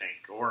uncertainty, I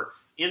think. Or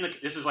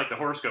this is like the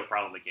horoscope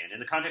problem again.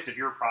 In the context of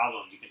your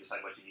problem, you can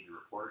decide what you need to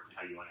report and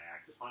how you want to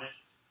act upon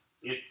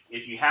it.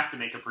 If you have to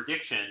make a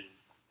prediction,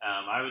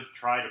 I would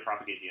try to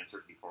propagate the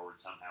uncertainty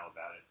forward somehow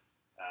about it.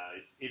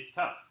 It's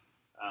tough.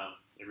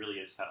 It really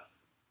is tough.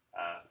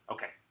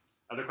 Okay.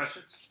 Other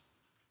questions?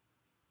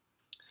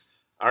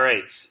 All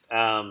right.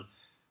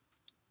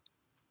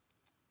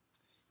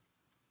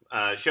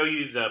 Show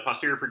you the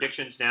posterior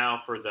predictions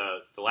now for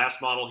the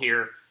last model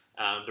here.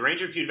 The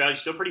range of imputed values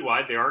is still pretty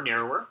wide. They are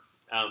narrower.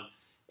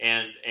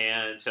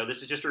 And so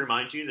this is just to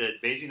remind you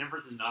that Bayesian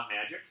inference is not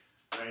magic.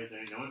 Right?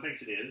 No one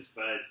thinks it is,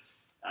 but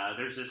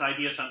there's this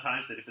idea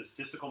sometimes that if a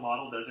statistical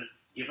model doesn't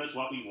give us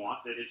what we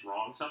want, that it's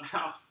wrong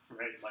somehow.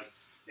 Right? Like,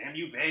 damn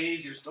you,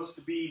 Bayes, you're supposed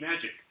to be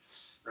magic.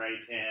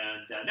 Right,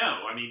 and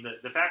no, I mean,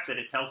 the fact that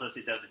it tells us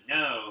it doesn't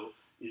know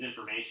is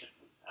information.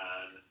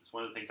 It's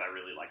one of the things I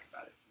really like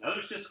about it.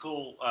 Other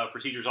statistical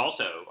procedures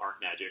also aren't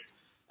magic,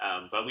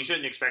 but we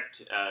shouldn't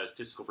expect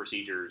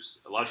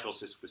logical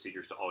statistical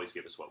procedures to always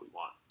give us what we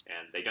want,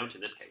 and they don't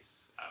in this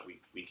case.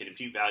 We can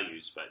impute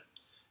values, but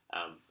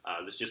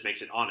this just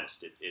makes it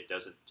honest. It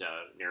doesn't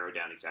narrow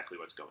down exactly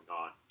what's going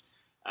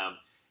on.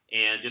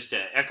 And just to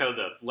echo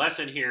the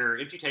lesson here,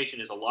 imputation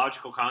is a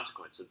logical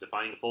consequence of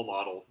defining a full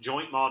model,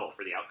 joint model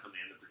for the outcome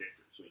and the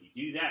predictor. So when you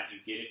do that,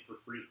 you get it for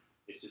free.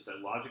 It's just a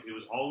logic. It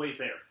was always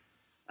there.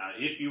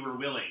 If you were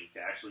willing to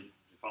actually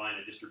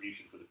define a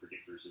distribution for the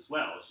predictors as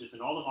well. It's just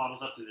in all the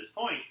models up to this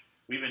point,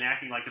 we've been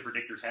acting like the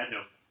predictors had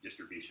no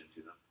distribution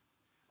to them.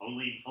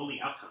 Only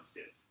outcomes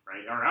did.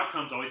 Right? Our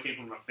outcomes always came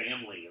from a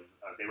family of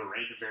they were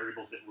random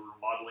variables that we were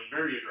modeling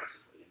very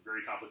aggressively in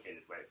very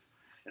complicated ways.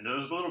 And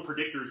those little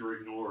predictors were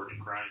ignored and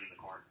crying in the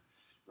corner,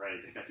 right?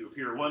 They got to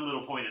appear at one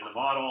little point in the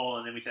model,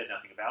 and then we said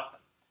nothing about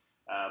them.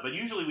 But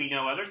usually we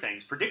know other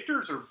things.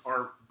 Predictors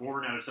are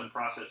born out of some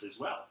process as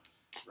well,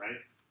 right?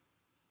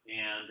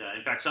 And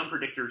in fact, some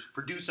predictors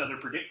produce other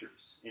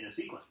predictors in a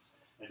sequence.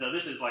 And so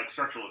this is like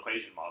structural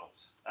equation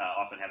models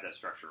often have that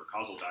structure, or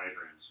causal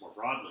diagrams more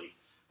broadly.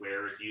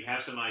 where if you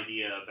have some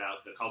idea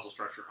about the causal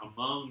structure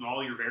among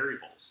all your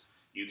variables,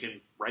 you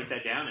can write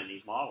that down in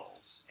these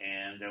models,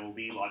 and there will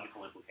be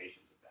logical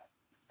implications of that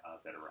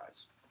that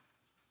arise.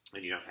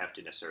 And you don't have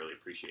to necessarily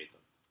appreciate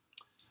them.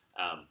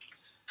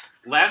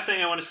 Last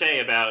thing I want to say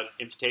about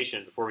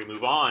imputation before we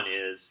move on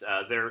is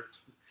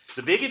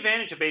the big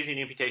advantage of Bayesian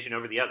imputation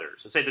over the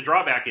others. Let's say the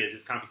drawback is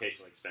it's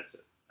computationally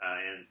expensive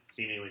and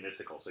seemingly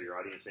mystical, so your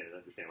audience may not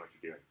understand what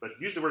you're doing.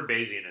 But use the word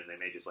Bayesian and they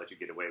may just let you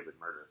get away with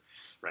murder,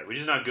 right? Which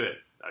is not good,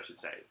 I should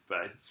say.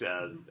 But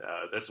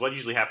that's what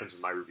usually happens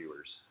with my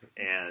reviewers.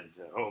 And,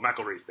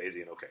 McElreath's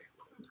Bayesian, okay.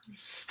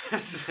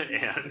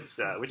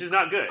 And, which is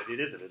not good. It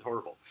isn't. It's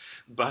horrible.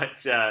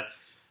 But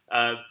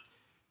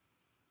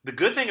the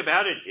good thing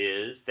about it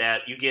is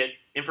that you get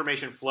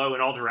information flow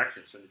in all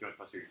directions from the joint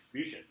posterior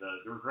distribution.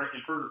 The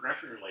inferred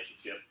regression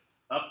relationship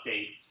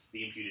updates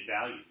the imputed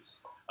values.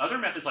 Other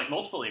methods like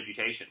multiple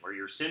imputation, where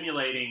you're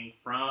simulating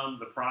from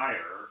the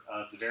prior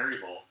of the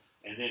variable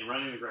and then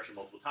running the regression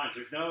multiple times,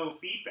 there's no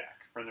feedback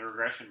from the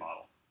regression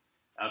model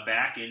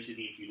back into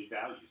the imputed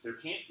values. There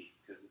can't be,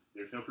 because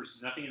there's no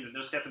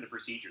step in the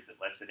procedure that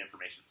lets that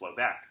information flow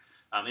back.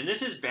 And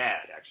this is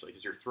bad, actually,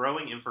 because you're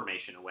throwing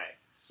information away.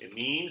 It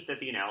means that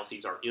the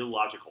analyses are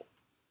illogical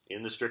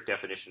in the strict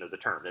definition of the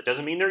term. That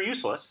doesn't mean they're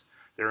useless.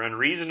 They're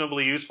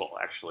unreasonably useful,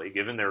 actually,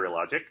 given their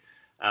illogic.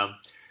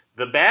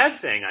 The bad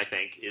thing, I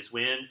think, is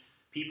when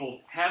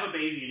people have a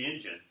Bayesian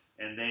engine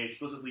and they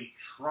explicitly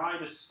try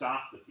to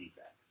stop the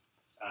feedback.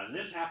 And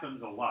this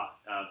happens a lot.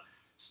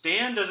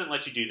 Stan doesn't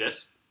let you do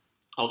this,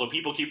 although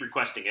people keep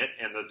requesting it,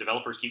 and the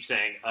developers keep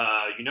saying,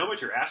 you know what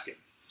you're asking.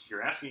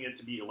 You're asking it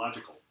to be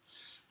illogical.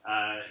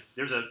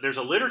 There's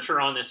a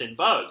literature on this in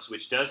bugs,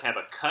 which does have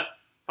a cut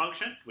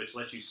function, which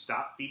lets you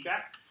stop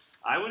feedback.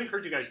 I would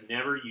encourage you guys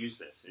never use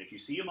this. And if you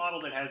see a model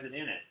that has it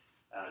in it,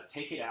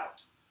 take it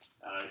out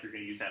if you're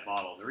going to use that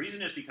model. The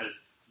reason is because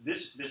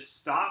this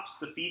stops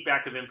the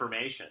feedback of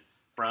information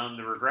from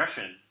the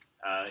regression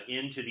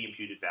into the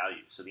imputed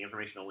value. So the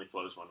information only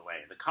flows one way.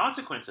 And the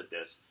consequence of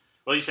this,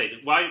 well, you say,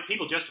 why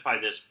people justify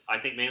this, I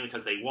think mainly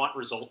because they want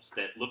results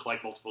that look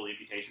like multiple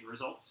imputation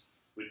results,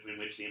 in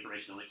which the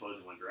information only flows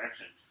in one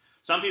direction.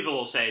 Some people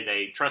will say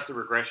they trust the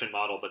regression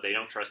model, but they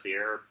don't trust the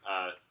error.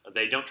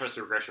 They don't trust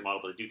the regression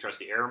model, but they do trust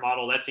the error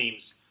model. That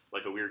seems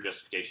like a weird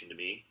justification to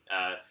me.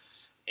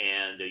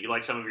 And you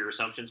like some of your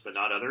assumptions, but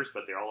not others,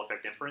 but they all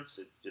affect inference.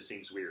 It just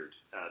seems weird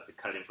to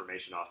cut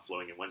information off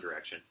flowing in one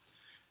direction.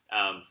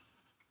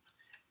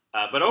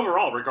 But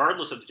overall,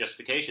 regardless of the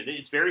justification,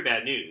 it's very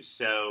bad news.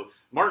 So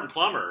Martin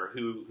Plummer,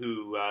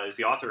 who is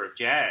the author of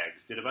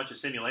JAGS, did a bunch of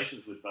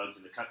simulations with bugs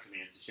in the cut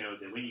command to show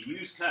that when you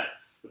use cut,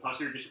 the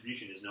posterior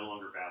distribution is no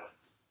longer valid.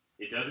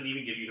 It doesn't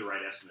even give you the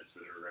right estimates for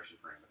the regression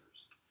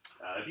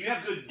parameters. If you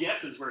have good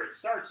guesses where it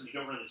starts and you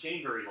don't run the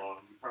chain very long,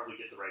 you probably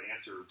get the right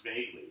answer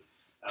vaguely.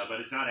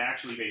 But it's not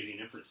actually Bayesian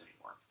inference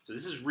anymore. So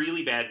this is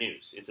really bad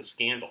news. It's a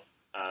scandal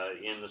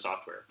in the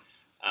software.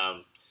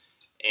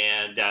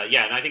 And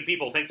I think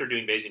people think they're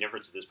doing Bayesian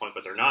inference at this point,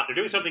 but they're not. They're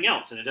doing something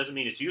else, and it doesn't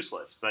mean it's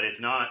useless, but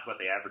it's not what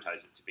they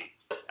advertise it to be.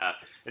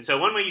 And so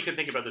one way you can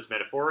think about this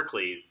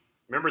metaphorically,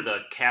 remember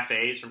the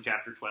cafes from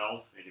Chapter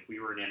 12? And if we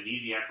were an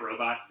amnesiac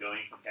robot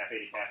going from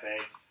cafe to cafe,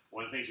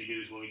 one of the things we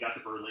do is when we got to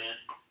Berlin,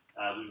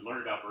 we would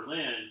learn about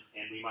Berlin,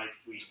 and we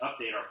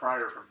update our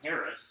prior from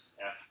Paris,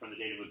 from the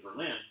data with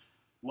Berlin.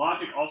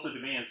 Logic also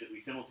demands that we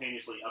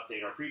simultaneously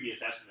update our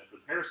previous estimate for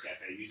the Paris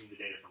cafe using the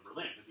data from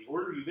Berlin, because the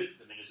order you visit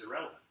them in is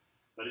irrelevant.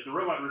 But if the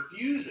robot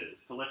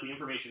refuses to let the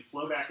information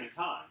flow back in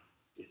time,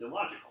 it's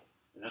illogical.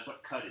 And that's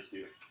what cut is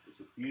doing. It's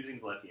refusing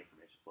to let the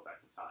information flow back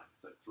in time.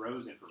 So it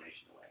throws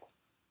information away.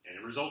 And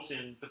it results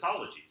in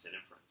pathologies in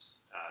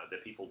inference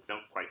that people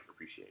don't quite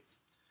appreciate.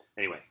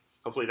 Anyway,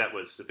 hopefully that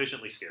was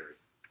sufficiently scary.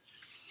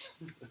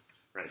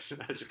 Right,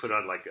 I should put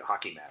on like a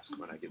hockey mask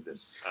when I give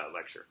this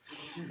lecture.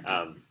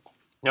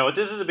 No,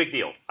 this is a big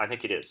deal. I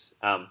think it is.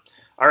 All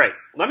right,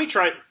 let me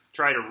try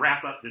to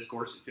wrap up this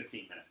course in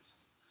 15 minutes.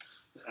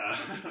 I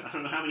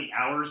don't know how many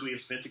hours we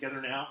have spent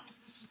together now,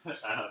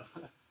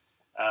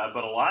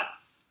 but a lot.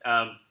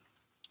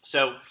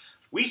 So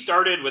we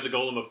started with the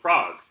golem of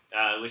Prague,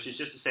 which is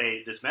just to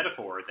say this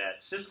metaphor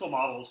that statistical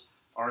models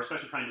are a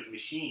special kind of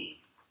machine,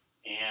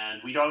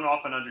 and we don't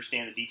often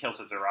understand the details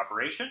of their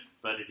operation,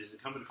 but it is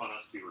incumbent upon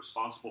us to be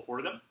responsible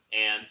for them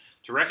and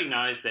to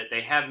recognize that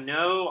they have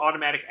no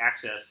automatic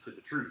access to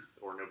the truth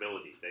or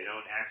nobility. They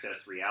don't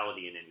access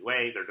reality in any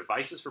way. They're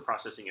devices for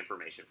processing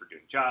information for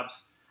doing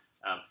jobs.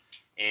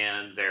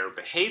 And their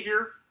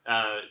behavior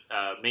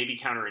may be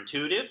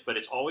counterintuitive, but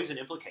it's always an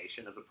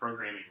implication of the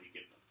programming we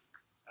give them.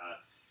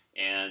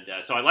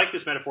 So I like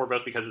this metaphor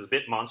both because it's a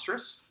bit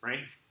monstrous,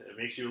 right? It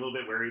makes you a little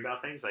bit wary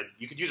about things.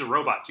 You could use a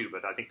robot too,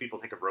 but I think people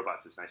think of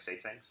robots as nice,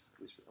 safe things,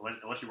 at least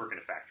unless you work in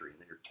a factory and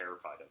then you're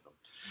terrified of them.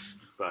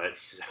 But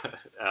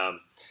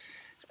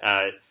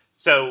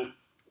so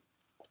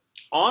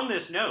on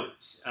this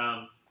note,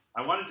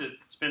 I wanted to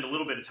spend a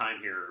little bit of time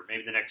here,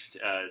 maybe the next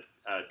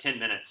 10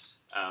 minutes,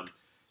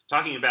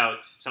 talking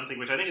about something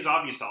which I think is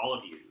obvious to all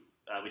of you,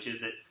 which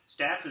is that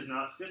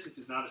statistics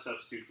is not a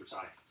substitute for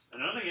science.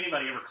 And I don't think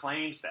anybody ever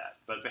claims that,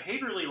 but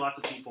behaviorally, lots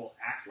of people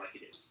act like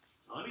it is.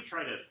 Now, let me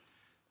try to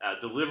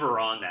deliver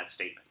on that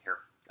statement here.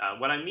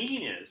 What I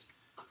mean is,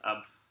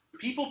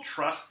 people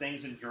trust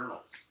things in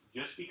journals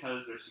just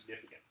because they're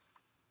significant,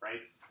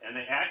 right? And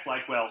they act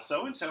like, well,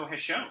 so-and-so has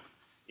shown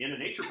in a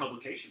Nature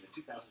publication in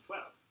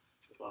 2012,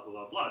 blah, blah,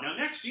 blah, blah. Now,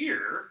 next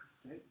year,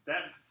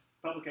 that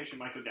publication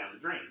might go down the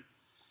drain,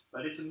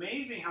 but it's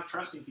amazing how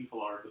trusting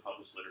people are of the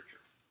published literature,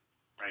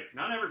 right?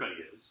 Not everybody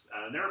is.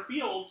 There are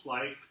fields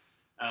like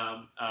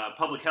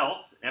public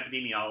health,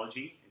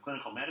 epidemiology, and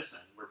clinical medicine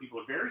where people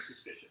are very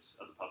suspicious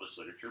of the published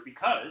literature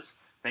because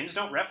things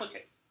don't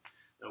replicate.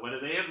 So what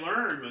they have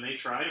learned when they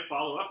try to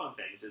follow up on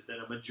things is that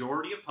a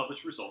majority of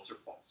published results are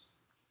false.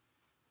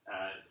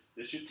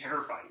 This should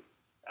terrify you.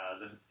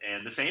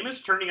 And the same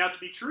is turning out to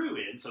be true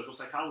in social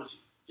psychology.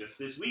 Just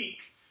this week,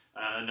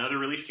 another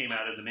release came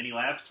out of the Mini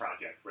Labs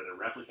project where they're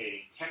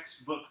replicating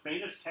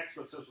famous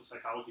textbook social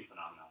psychology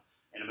phenomena,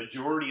 and a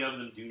majority of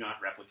them do not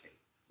replicate.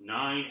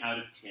 9 out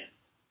of 10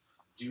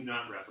 do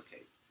not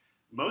replicate.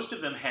 Most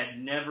of them had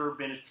never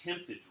been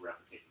attempted to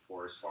replicate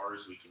before, as far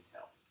as we can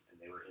tell, and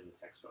they were in the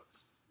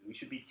textbooks. We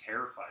should be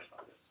terrified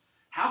by this.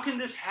 How can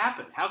this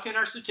happen? How can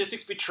our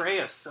statistics betray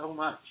us so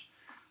much?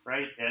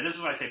 Right? And this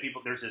is why I say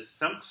there's this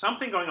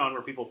something going on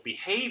where people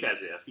behave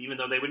as if, even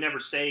though they would never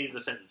say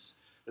the sentence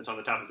that's on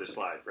the top of this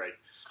slide, right?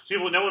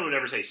 No one would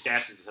ever say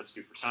stats is a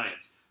substitute for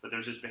science, but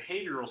there's this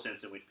behavioral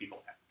sense in which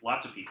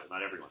lots of people,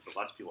 not everyone, but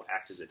lots of people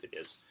act as if it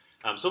is.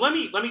 So let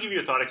me give you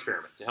a thought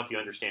experiment to help you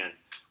understand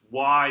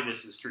why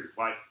this is true.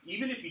 Why,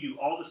 even if you do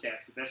all the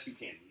stats the best you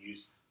can, you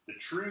use the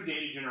true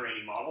data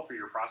generating model for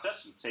your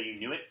process, you say you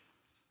knew it,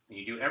 and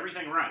you do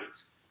everything right,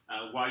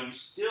 while you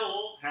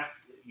still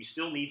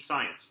need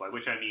science, by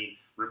which I mean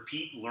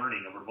repeat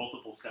learning over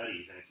multiple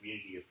studies and a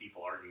community of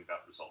people arguing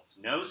about results.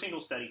 No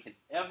single study can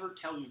ever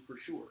tell you for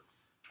sure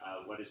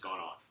what has gone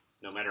on,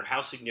 no matter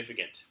how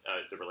significant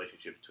the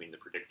relationship between the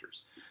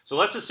predictors. So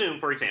let's assume,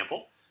 for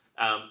example,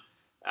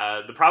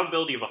 the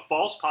probability of a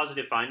false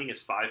positive finding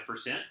is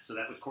 5%, so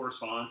that would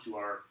correspond to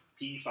our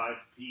p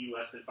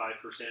less than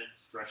 5%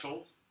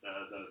 threshold,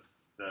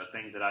 the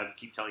thing that I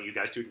keep telling you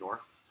guys to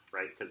ignore.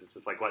 Right, because it's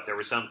just like there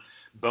was some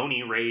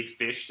bony rayed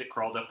fish that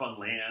crawled up on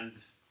land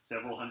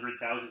several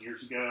 100,000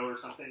 years ago or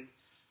something,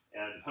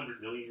 and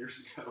 100 million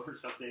years ago or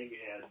something,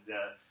 and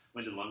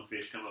when did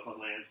lungfish come up on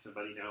land?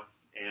 Somebody know?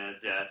 And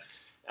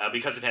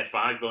because it had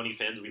 5 bony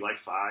fins, we like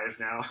 5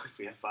 now, so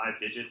we have 5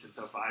 digits, and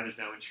so 5 is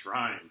now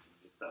enshrined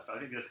and stuff. I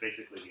think that's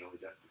basically the only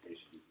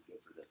justification you can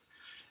give for this.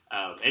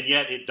 And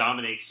yet it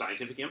dominates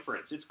scientific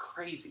inference. It's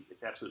crazy.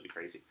 It's absolutely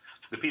crazy.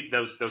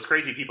 Those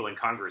crazy people in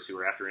Congress who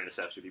are after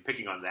NSF should be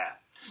picking on that,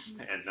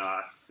 and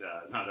not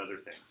other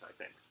things, I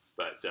think.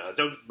 But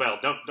don't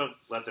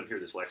let them hear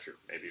this lecture,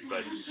 maybe.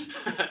 But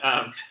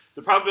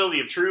the probability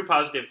of true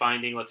positive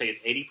finding, let's say, is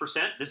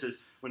 80%. This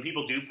is when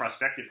people do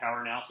prospective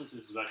power analysis.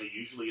 This is what they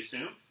usually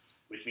assume,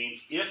 which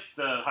means if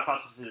the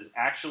hypothesis is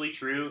actually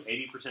true,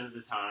 80% of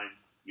the time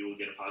you will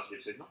get a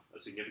positive signal,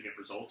 a significant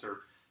result,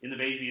 or in the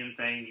Bayesian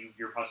thing,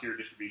 your posterior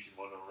distribution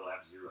won't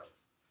overlap 0.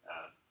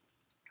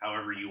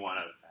 However you want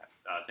to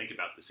think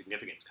about the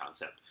significance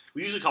concept.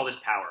 We usually call this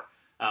power.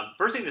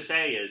 First thing to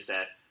say is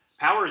that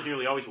power is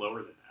nearly always lower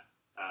than that.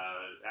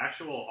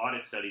 Actual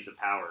audit studies of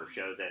power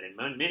show that in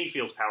many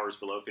fields, power is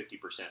below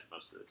 50%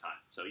 most of the time.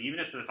 So even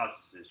if the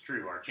hypothesis is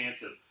true, our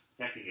chance of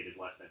detecting it is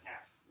less than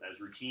half. That is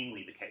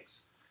routinely the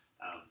case.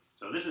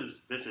 So this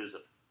is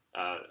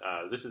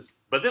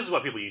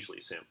what people usually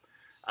assume.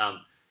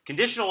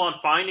 Conditional on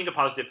finding a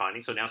positive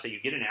finding. So now say you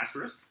get an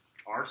asterisk,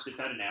 R spits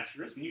out an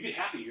asterisk, and you get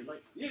happy. You're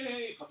like,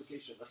 yay,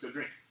 publication, let's go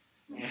drink.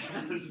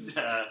 And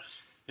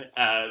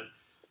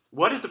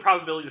what is the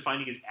probability the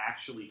finding is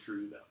actually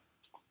true, though?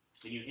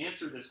 Can you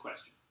answer this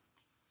question?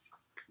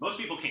 Most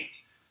people can't.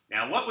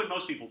 Now, what would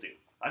most people do?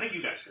 I think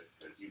you guys could,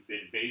 because you've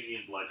been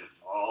Bayesian bludgeoned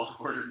all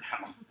quarter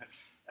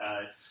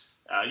now.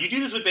 You do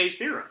this with Bayes'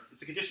 theorem.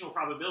 It's a conditional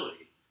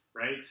probability.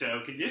 Right?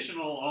 So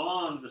conditional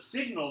on the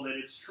signal that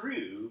it's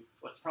true,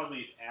 what's probably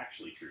it's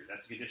actually true.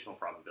 That's a conditional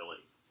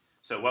probability.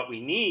 So what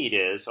we need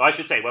is, I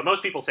should say, what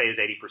most people say is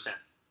 80%.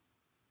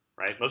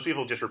 Right? Most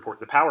people just report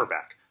the power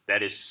back.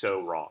 That is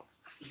so wrong.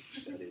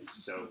 That is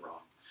so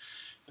wrong.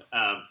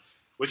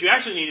 What you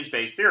actually need is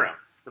Bayes' theorem.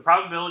 The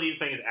probability the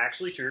thing is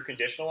actually true,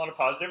 conditional on a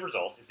positive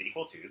result, is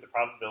equal to the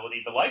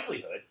probability, the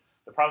likelihood,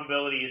 the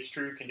probability it's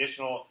true,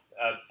 conditional,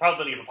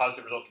 probability of a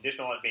positive result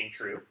conditional on it being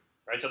true.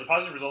 Right? So the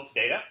positive result's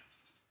data.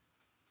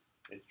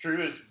 It's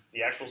true is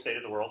the actual state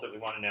of the world that we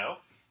want to know.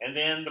 And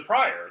then the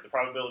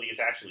probability is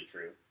actually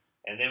true.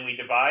 And then we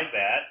divide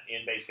that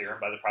in Bayes' theorem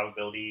by the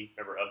probability,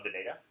 remember, of the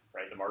data,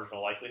 right? The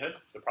marginal likelihood,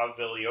 the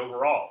probability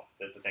overall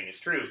that the thing is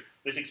true.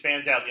 This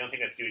expands out. The only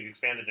thing we have to do is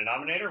expand the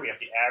denominator. We have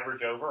to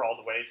average over all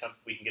the ways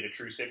we can get a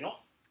true signal,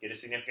 get a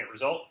significant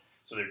result.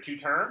 So there are 2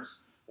 terms.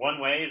 One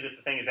way is if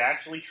the thing is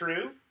actually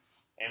true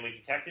and we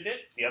detected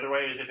it. The other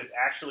way is if it's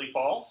actually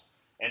false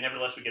and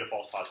nevertheless we get a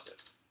false positive,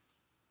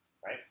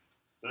 right?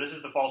 So this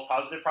is the false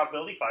positive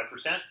probability,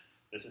 5%.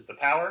 This is the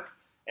power.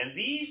 And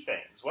these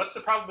things, what's the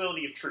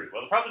probability of true?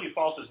 Well, the probability of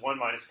false is 1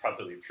 minus the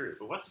probability of true.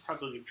 But what's the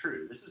probability of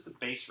true? This is the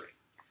base rate.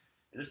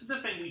 And this is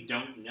the thing we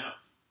don't know.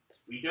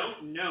 We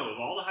don't know, of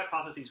all the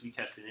hypotheses we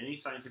test in any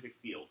scientific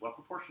field, what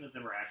proportion of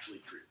them are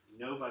actually true.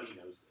 Nobody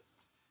knows this.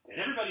 And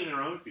everybody in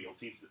their own field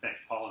seems to think.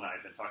 Paul and I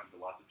have been talking to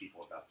lots of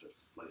people about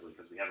this lately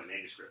because we have a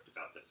manuscript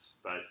about this.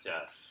 But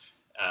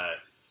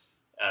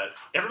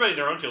everybody in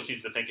their own field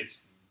seems to think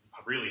it's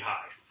really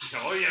high. You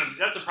know, oh yeah,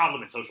 that's a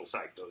problem in social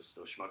psych, those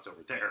schmucks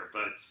over there.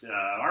 But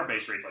our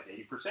base rate's like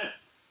 80%.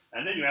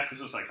 And then you ask a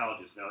social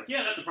psychologist, and they're like,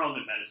 yeah, that's a problem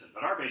in medicine,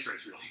 but our base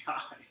rate's really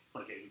high. It's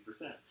like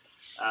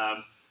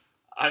 80%.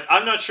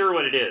 I'm not sure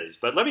what it is,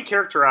 but let me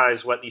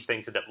characterize what these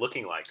things end up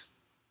looking like.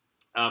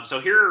 So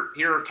here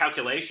are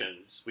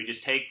calculations. We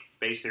just take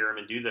Bayes' theorem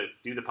and do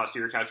the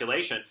posterior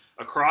calculation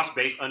across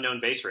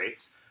unknown base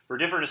rates for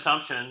different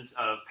assumptions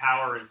of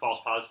power and false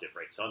positive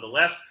rates. So on the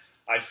left,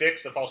 I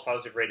fix the false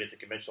positive rate at the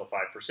conventional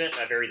 5%, and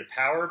I vary the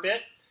power a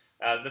bit.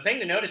 The thing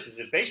to notice is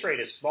if base rate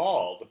is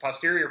small, the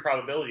posterior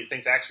probability of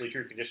things actually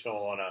true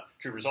conditional on a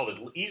true result is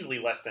easily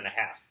less than a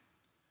half,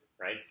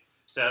 right?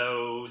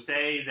 So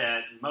say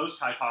that most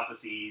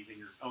hypotheses,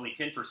 and only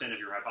 10% of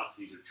your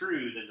hypotheses are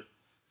true,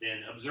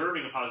 then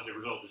observing a positive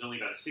result, there's only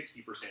about a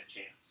 60%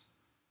 chance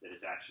that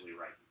it's actually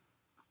right,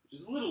 which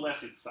is a little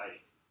less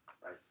exciting,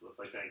 right? So it's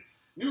like saying,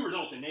 new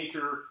result in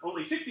nature,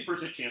 only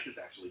 60% chance it's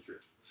actually true,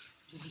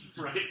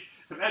 right?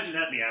 Imagine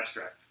that in the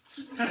abstract,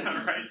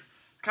 right?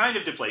 Kind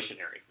of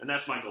deflationary, and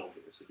that's my goal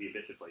here, is to be a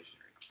bit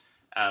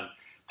deflationary.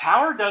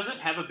 Power doesn't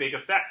have a big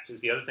effect, is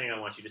the other thing I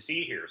want you to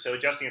see here. So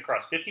adjusting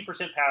across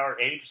 50% power,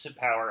 80%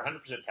 power,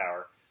 100%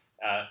 power,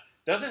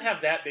 doesn't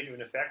have that big of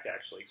an effect,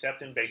 actually,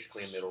 except in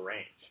basically a middle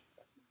range.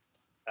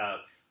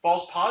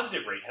 False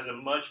positive rate has a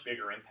much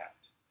bigger impact.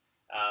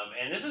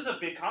 And this is a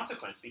big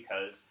consequence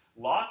because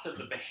lots of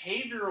the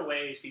behavioral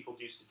ways people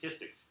do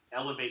statistics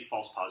elevate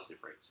false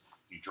positive rates.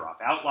 You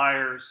drop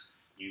outliers,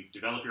 you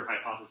develop your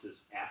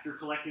hypothesis after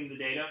collecting the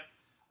data.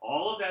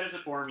 All of that is a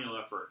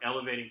formula for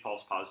elevating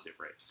false positive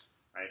rates,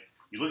 right?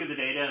 You look at the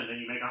data and then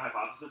you make a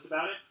hypothesis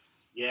about it.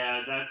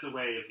 Yeah, that's a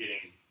way of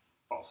getting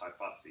false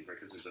hypotheses, right?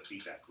 Because there's a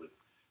feedback loop.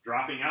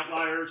 Dropping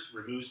outliers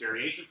removes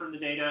variation from the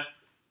data.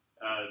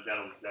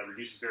 That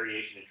reduces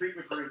variation in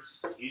treatment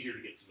groups. Easier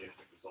to get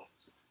significant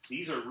results.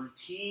 These are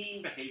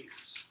routine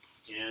behaviors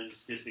in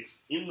statistics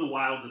in the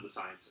wilds of the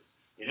sciences.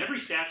 In every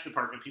stats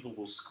department, people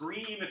will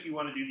scream if you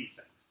want to do these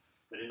things.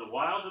 But in the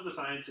wilds of the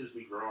sciences,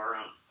 we grow our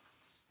own.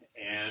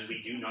 And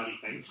we do naughty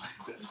things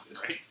like this,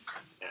 right?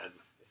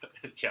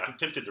 And yeah, I'm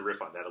tempted to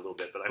riff on that a little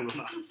bit, but I will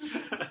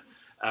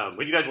not.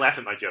 When you guys laugh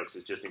at my jokes,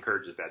 it just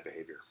encourages bad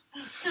behavior.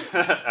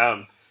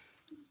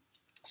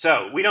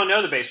 So we don't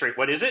know the base rate.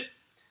 What is it?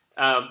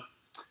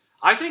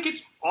 I think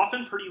it's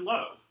often pretty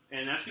low.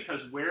 And that's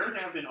because where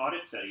there have been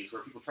audit studies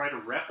where people try to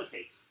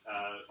replicate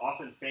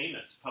often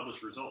famous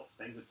published results,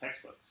 things in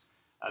textbooks,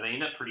 they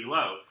end up pretty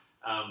low.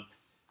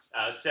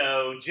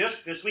 So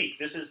just this week,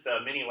 this is the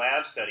mini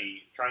lab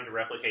study trying to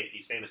replicate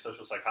these famous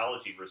social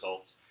psychology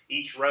results.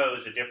 Each row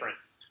is a different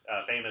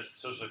famous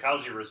social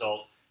psychology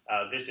result.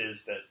 This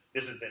is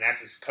an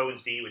axis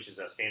Cohen's d, which is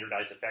a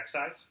standardized effect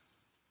size.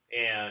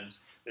 And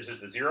this is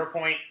the 0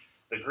 point.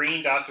 The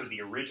green dots are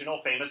the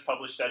original famous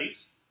published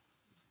studies.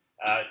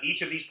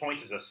 Each of these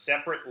points is a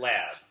separate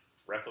lab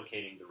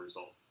replicating the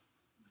result.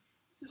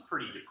 This is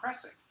pretty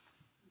depressing.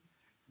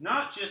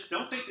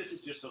 Don't think this is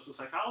just social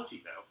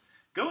psychology, though.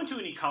 Go into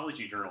an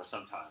ecology journal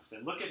sometimes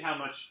and look at how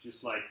much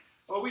just like,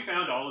 oh, we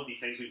found all of these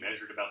things we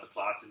measured about the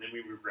plots, and then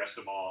we regressed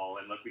them all,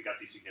 and look, we got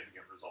these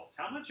significant results.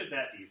 How much of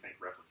that do you think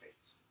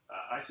replicates?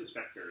 I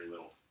suspect very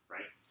little,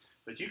 right?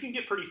 But you can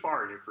get pretty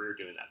far in your career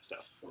doing that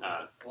stuff. A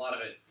lot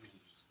of it you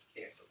just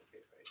can't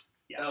replicate, right?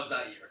 Yeah. That was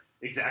that year.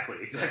 Exactly.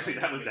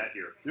 That was that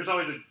year. There's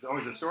always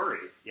a story.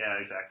 Yeah,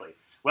 exactly.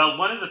 Well,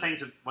 one of the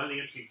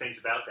interesting things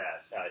about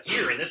that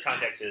here in this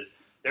context is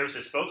there's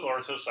this folklore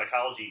in social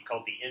psychology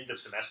called the end of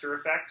semester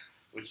effect,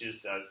 which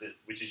is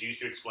used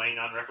to explain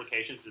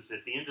non-replications. Is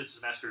at the end of the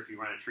semester, if you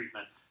run a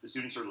treatment, the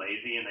students are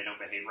lazy and they don't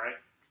behave right.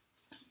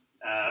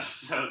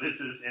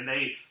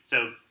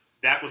 So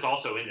that was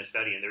also in this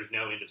study, and there's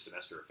no end of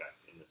semester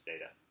effect in this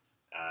data.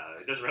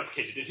 It doesn't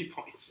replicate at any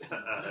points.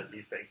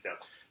 These things don't.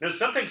 Now,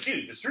 some things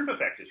do. The Stroop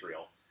effect is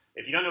real.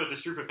 If you don't know what the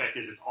Stroop effect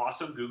is, it's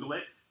awesome. Google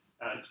it.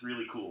 It's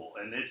really cool,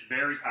 and it's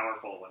very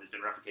powerful when it's been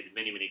replicated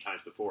many, many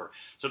times before.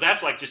 So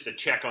that's like just a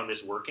check on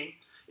this working.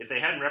 If they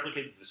hadn't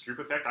replicated the Stroop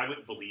effect, I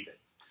wouldn't believe it.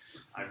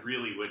 I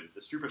really wouldn't.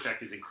 The Stroop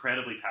effect is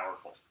incredibly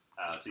powerful.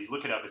 So you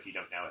look it up if you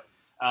don't know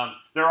it.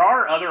 There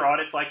are other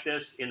audits like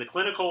this in the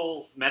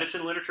clinical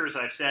medicine literature, as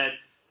I've said,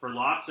 for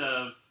lots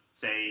of,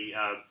 say,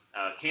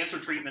 cancer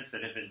treatments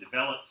that have been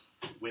developed.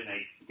 When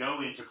they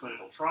go into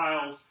clinical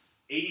trials,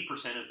 80%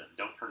 of them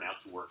don't turn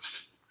out to work.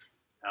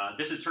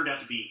 This has turned out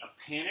to be a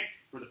panic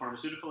for the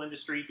pharmaceutical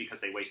industry because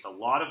they waste a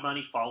lot of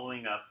money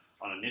following up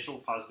on initial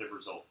positive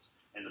results,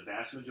 and the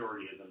vast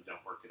majority of them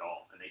don't work at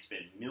all, and they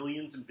spend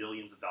millions and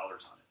billions of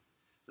dollars on it.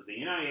 So the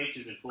NIH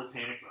is in full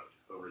panic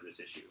mode over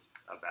this issue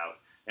about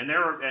And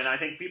I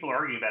think people are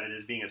arguing about it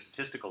as being a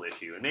statistical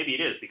issue, and maybe it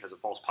is because of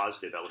false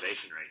positive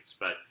elevation rates.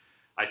 But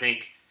I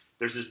think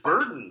there's this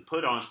burden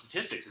put on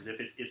statistics as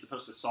if it's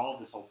supposed to solve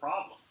this whole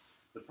problem.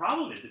 The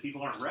problem is that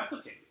people aren't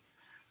replicating,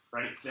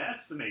 right?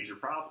 That's the major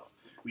problem.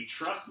 We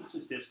trust the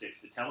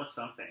statistics to tell us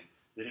something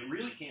that it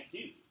really can't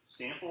do.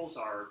 Samples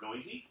are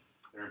noisy,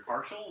 they're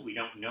impartial, we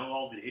don't know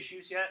all the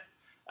issues yet.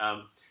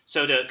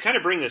 So to kind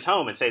of bring this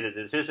home and say that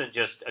this isn't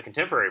just a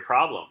contemporary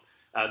problem,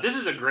 this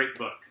is a great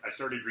book. I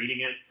started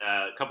reading it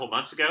a couple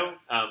months ago,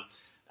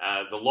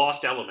 The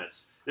Lost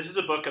Elements. This is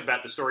a book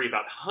about the story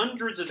about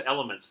hundreds of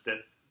elements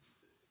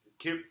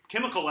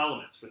chemical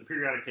elements from the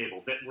periodic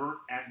table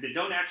that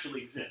don't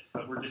actually exist,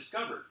 but were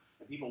discovered,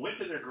 and people went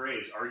to their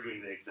graves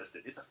arguing they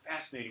existed. It's a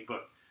fascinating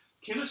book.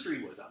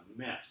 Chemistry was a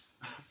mess,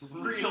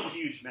 real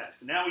huge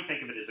mess. And now we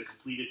think of it as a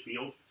completed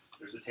field.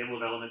 There's a table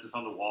of elements. It's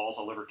on the walls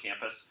all over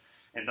campus,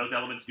 and those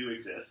elements do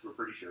exist. We're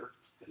pretty sure,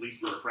 at least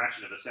for a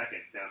fraction of a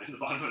second down in the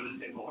bottom of the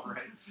table,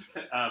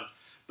 right?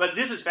 But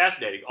this is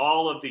fascinating.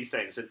 All of these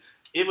things, and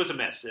it was a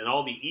mess, and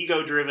all the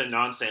ego-driven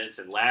nonsense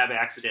and lab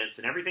accidents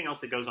and everything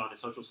else that goes on in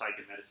social psych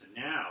and medicine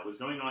now was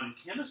going on in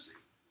chemistry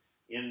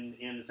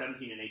in the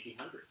 17 and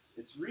 1800s.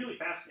 It's really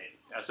fascinating.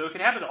 So it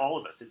can happen to all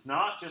of us. It's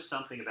not just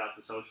something about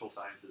the social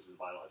sciences or the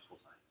biological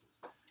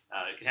sciences.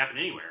 It can happen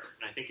anywhere,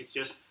 and I think it's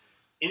just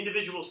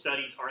individual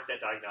studies aren't that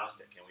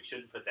diagnostic, and we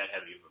shouldn't put that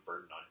heavy of a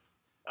burden on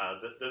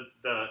it.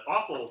 The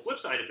awful flip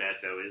side of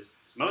that, though, is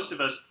most of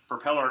us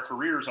propel our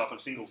careers off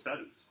of single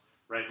studies,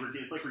 right?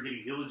 It's like we're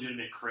getting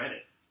illegitimate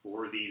credit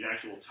for these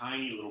actual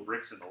tiny little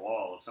bricks in the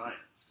wall of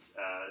science.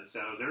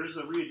 So there's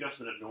a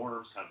readjustment of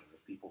norms coming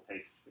if people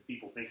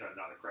think I'm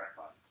not a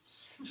crackpot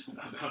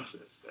about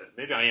this.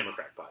 Maybe I am a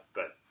crackpot,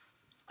 but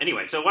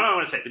anyway. So what I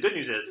want to say, the good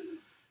news is,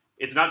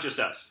 it's not just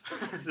us.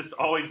 This has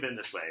always been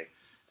this way.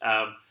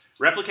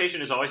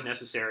 Replication is always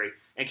necessary,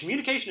 and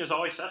communication is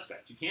always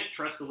suspect. You can't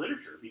trust the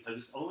literature because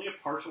it's only a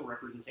partial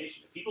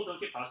representation. If people don't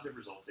get positive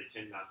results, they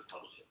tend not to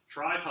publish it.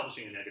 Try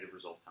publishing a negative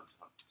result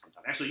sometime.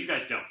 Actually, you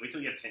guys don't. Wait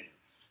till you have tenure.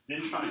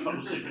 Then try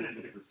publishing a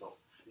negative result.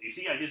 You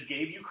see, I just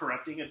gave you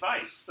corrupting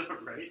advice,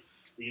 right?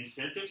 The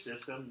incentive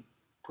system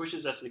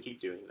pushes us to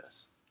keep doing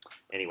this.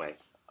 Anyway,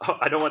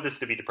 I don't want this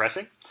to be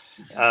depressing.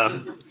 All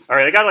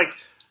right, I got like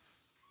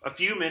a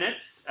few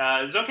minutes.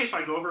 Is it okay if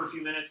I go over a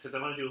few minutes? Because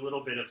I want to do a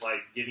little bit of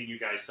like giving you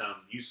guys some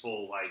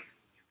useful like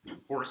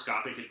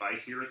horoscopic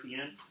advice here at the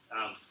end.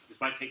 This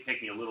might take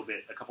me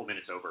a couple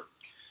minutes over.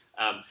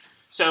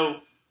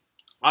 So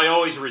I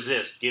always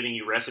resist giving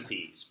you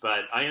recipes,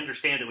 but I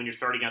understand that when you're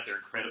starting out, they're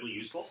incredibly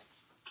useful.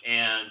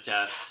 And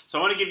so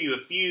I want to give you a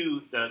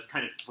few the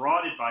kind of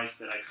broad advice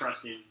that I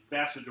trust in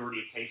vast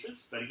majority of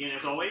cases. But again,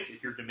 as always,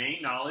 if your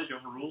domain knowledge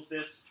overrules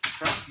this,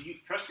 trust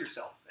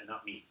yourself and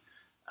not me.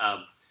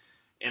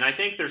 And I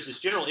think there's this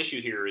general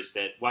issue here is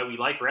that why we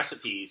like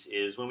recipes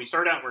is when we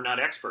start out, we're not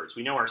experts.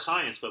 We know our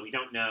science, but we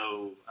don't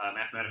know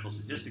mathematical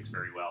statistics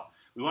very well.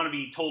 We want to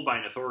be told by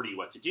an authority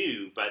what to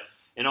do,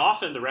 and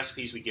often the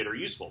recipes we get are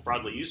useful,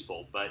 broadly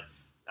useful, but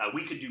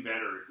we could do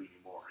better if we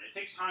knew more. And it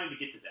takes time to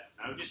get to that.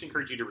 And I would just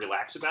encourage you to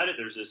relax about it.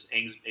 There's this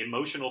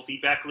emotional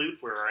feedback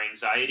loop where our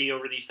anxiety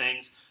over these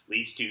things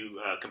leads to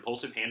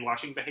compulsive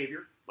hand-washing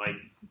behavior, like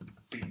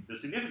the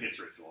significance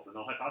ritual, the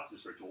null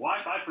hypothesis ritual. Why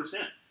 5%?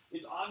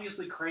 It's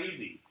obviously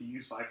crazy to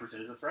use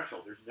 5% as a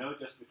threshold. There's no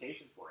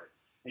justification for it.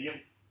 And yet,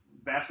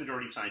 the vast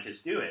majority of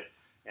scientists do it.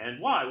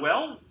 And why?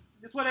 Well,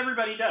 it's what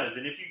everybody does.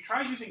 And if you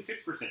try using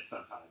 6%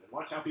 sometime, and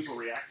watch how people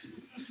react to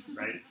it,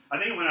 right?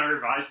 I think when I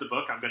revise the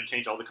book, I'm going to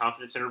change all the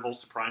confidence intervals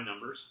to prime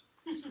numbers.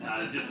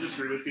 Just to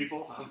screw with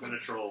people, I'm going to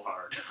troll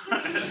hard.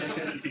 It's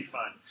going to be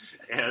fun.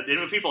 And then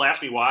when people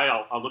ask me why,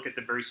 I'll look at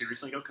them very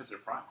seriously and go, because they're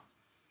prime.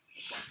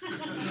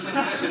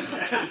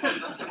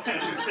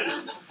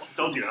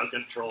 Told you I was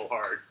going to troll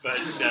hard, but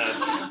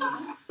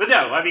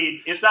no, I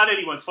mean it's not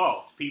anyone's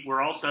fault.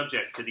 We're all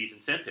subject to these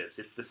incentives.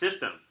 It's the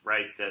system,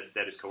 right,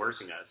 that is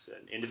coercing us,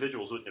 and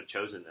individuals wouldn't have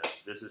chosen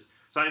this.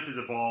 Science is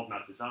evolved,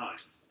 not designed,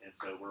 and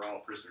so we're all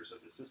prisoners of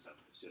the system.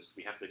 It's just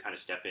we have to kind of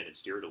step in and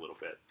steer it a little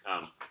bit.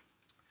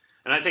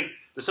 And I think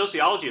the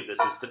sociology of this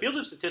is the field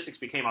of statistics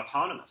became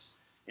autonomous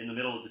in the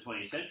middle of the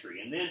 20th century.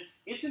 And then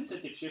its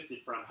incentive shifted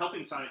from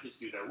helping scientists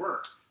do their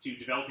work to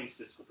developing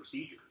statistical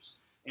procedures.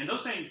 And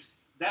those things,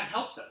 that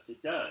helps us,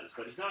 it does,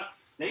 but it's not,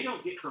 they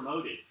don't get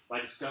promoted by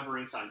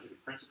discovering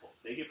scientific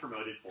principles. They get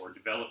promoted for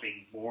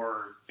developing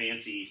more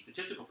fancy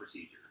statistical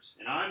procedures.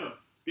 And I'm a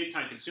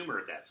big-time consumer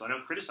of that, so I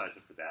don't criticize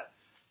them for that.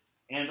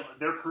 And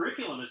their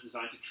curriculum is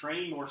designed to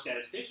train more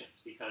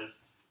statisticians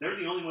because they're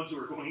the only ones who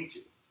are going to,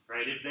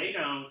 right? If they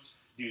don't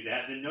do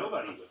that, then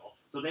nobody will.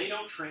 So they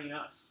don't train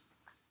us.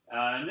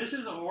 And this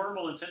is a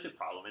horrible incentive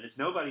problem, and it's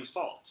nobody's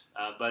fault.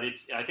 But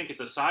I think it's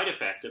a side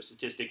effect of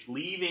statistics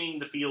leaving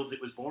the fields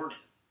it was born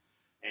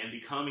in and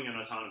becoming an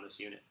autonomous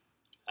unit.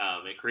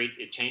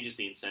 It changes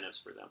the incentives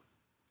for them.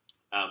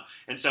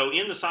 And so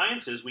in the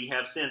sciences, we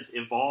have since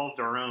evolved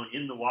our own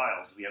in the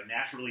wild. We have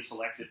naturally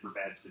selected for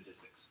bad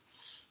statistics.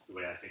 the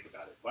way I think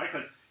about it. Why?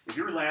 Because if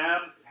your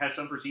lab has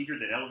some procedure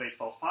that elevates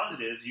false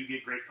positives, you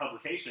get great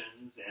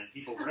publications, and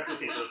people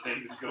replicate those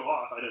things and go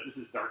off. I know this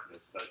is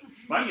darkness, but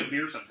buy me a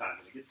beer sometime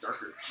when it gets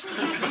darker.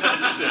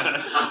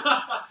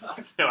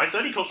 No, I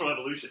study cultural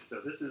evolution,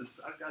 so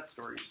I've got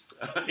stories.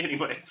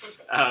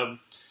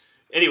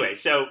 Anyway,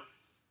 so,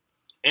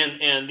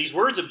 and these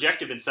words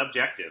objective and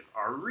subjective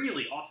are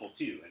really awful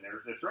too, and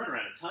they're thrown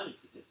around a ton in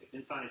statistics,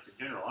 in science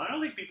in general. I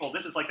don't think people,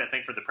 this is like that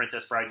thing for the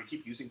Princess Bride, you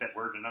keep using that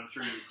word, and I'm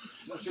sure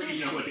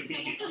you know what it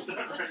means.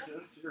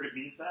 I'm sure it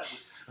means that.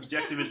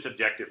 Objective and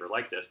subjective are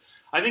like this.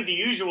 I think the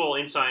usual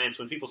in science,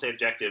 when people say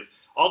objective,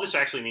 all this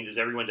actually means is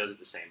everyone does it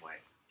the same way.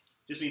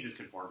 It just means it's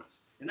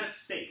conformist. And that's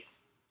safe,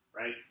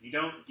 right? You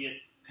don't get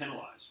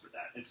penalized for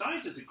that. And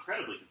science is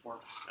incredibly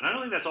conformist. And I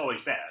don't think that's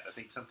always bad. I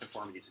think some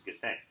conformity is a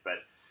good thing. But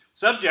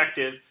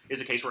subjective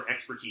is a case where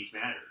expertise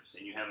matters.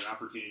 And you have an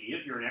opportunity,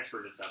 if you're an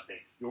expert in something,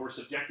 your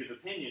subjective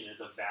opinion is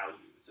of value.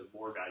 It's of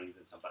more value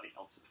than somebody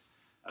else's.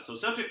 So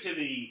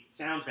subjectivity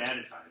sounds bad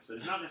in science, but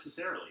it's not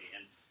necessarily.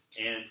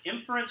 And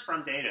inference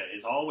from data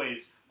is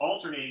always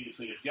alternating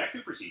between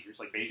objective procedures,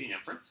 like Bayesian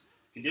inference,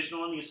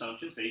 conditional on the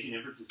assumptions. Bayesian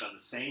inference is done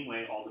the same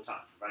way all the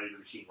time, provided the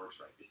machine works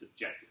right. It's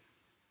objective.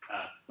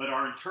 But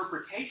our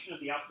interpretation of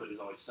the output is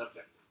always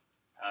subjective.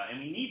 And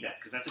we need that,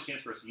 because that's a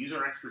chance for us to use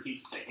our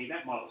expertise to say, hey,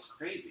 that model's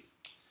crazy,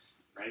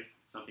 right?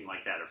 Something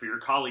like that. Or for your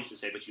colleagues to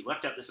say, but you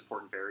left out this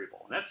important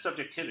variable. And that's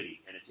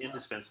subjectivity, and it's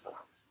indispensable.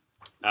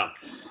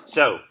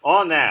 So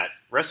on that,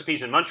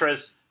 recipes and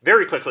mantras,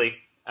 very quickly.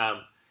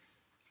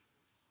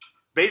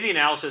 Bayesian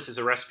analysis is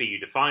a recipe. You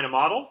define a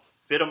model,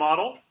 fit a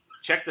model,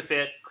 check the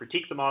fit,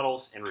 critique the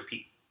models, and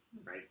repeat,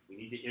 right? We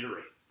need to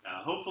iterate.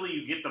 Hopefully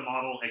you get the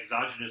model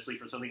exogenously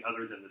from something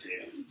other than the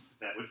data.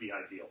 That would be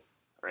ideal,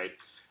 right?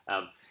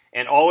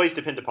 And always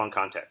depend upon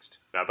context.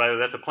 Now, by the way,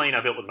 that's a plane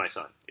I built with my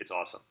son. It's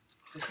awesome.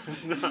 I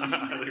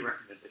highly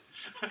recommend it.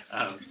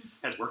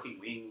 Has working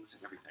wings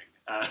and everything.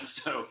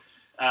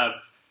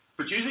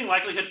 For choosing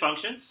likelihood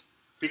functions,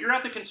 figure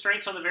out the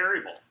constraints on the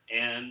variable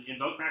and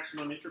invoke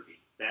maximum entropy.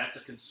 That's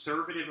a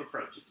conservative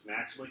approach. It's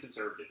maximally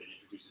conservative. It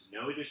introduces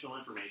no additional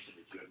information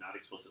that you have not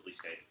explicitly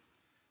stated.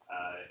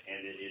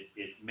 And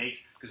it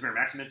makes, because remember,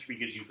 maximum entropy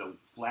gives you the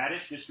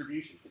flattest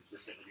distribution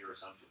consistent with your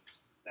assumptions.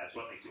 That's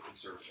what makes it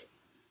conservative.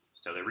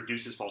 So that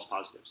reduces false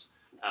positives.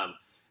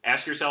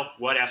 Ask yourself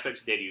what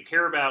aspects of data you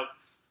care about.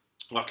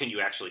 What can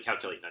you actually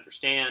calculate and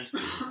understand?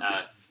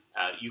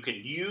 You can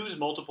use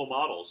multiple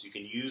models. You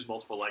can use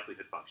multiple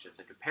likelihood functions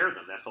and compare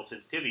them. That's called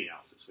sensitivity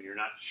analysis. When you're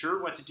not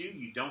sure what to do,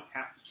 you don't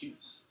have to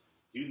choose.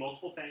 Do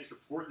multiple things,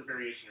 report the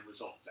variation of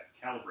results. That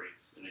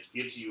calibrates, and it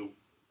gives you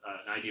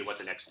an idea what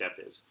the next step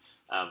is.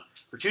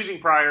 For choosing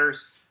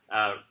priors,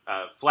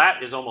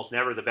 flat is almost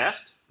never the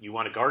best. You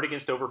want to guard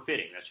against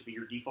overfitting. That should be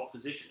your default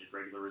position, is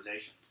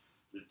regularization.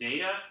 The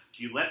data, if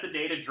you let the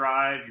data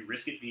drive, you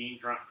risk it being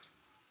drunk,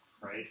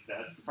 right?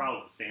 That's the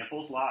problem.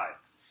 Samples lie.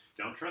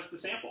 Don't trust the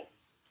sample.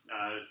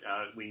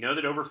 We know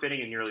that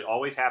overfitting nearly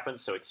always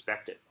happens, so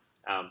expect it.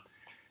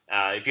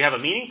 If you have a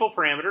meaningful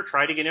parameter,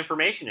 try to get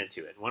information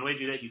into it. One way to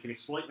do that, you can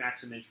exploit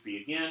maximum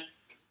entropy again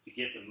to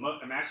get a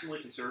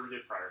maximally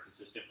conservative prior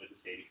consistent with the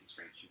stated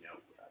constraints you know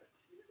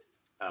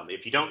about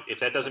it. If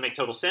that doesn't make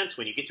total sense,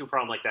 when you get to a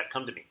problem like that,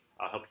 come to me.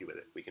 I'll help you with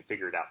it. We can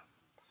figure it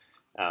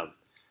out.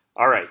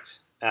 All right.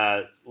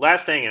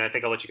 Last thing, and I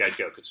think I'll let you guys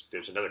go because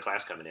there's another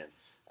class coming in.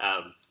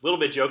 A little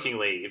bit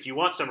jokingly, if you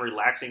want some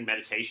relaxing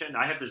meditation,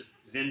 I have this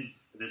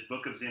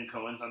book of Zen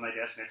koans on my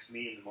desk next to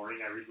me. In the morning,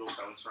 I read little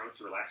koans from it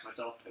to relax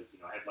myself because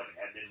I have like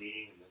an admin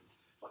meeting and then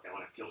like I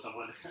want to kill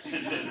someone.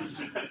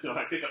 And so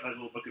I pick up my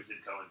little book of Zen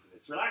koans and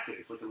it's relaxing.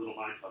 It's like a little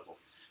mind puzzle.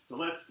 So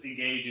let's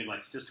engage in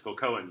like statistical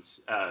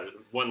koans,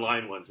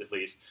 one-line ones at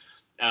least.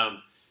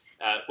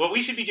 What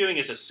we should be doing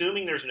is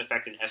assuming there's an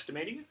effect and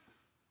estimating it.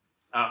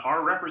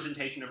 Our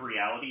representation of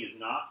reality is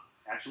not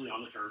actually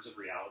on the terms of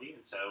reality,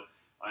 and so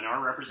in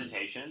our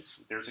representations,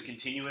 there's a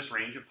continuous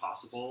range of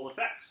possible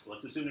effects.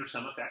 Let's assume there's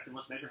some effect, and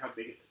let's measure how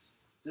big it is.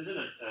 This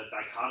isn't a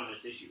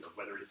dichotomous issue of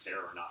whether it's there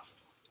or not,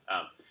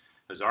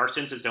 because our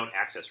senses don't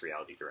access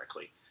reality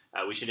directly.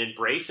 We should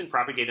embrace and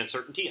propagate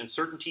uncertainty.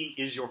 Uncertainty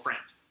is your friend.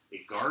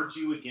 It guards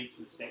you against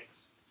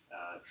mistakes.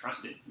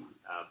 Trust it.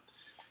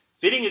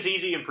 Fitting is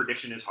easy and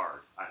prediction is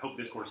hard. I hope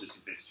this course has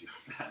convinced you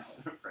of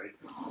that, right?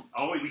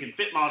 Always, we can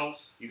fit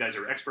models. You guys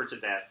are experts at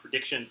that.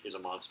 Prediction is a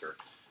monster.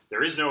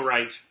 There is no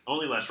right,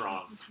 only less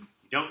wrong. You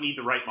don't need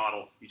the right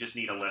model. You just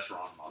need a less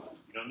wrong model.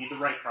 You don't need the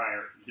right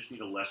prior. You just need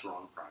a less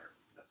wrong prior.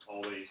 That's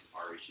always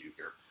our issue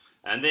here.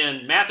 And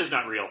then math is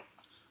not real.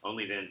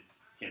 Only then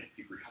can it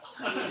be real.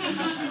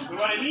 But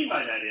what I mean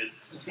by that is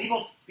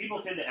people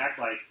tend to act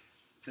like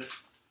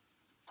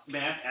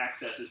math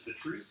accesses the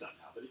truth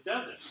somehow, but it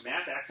doesn't.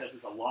 Math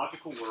accesses a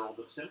logical world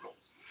of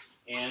symbols.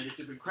 And it's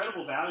of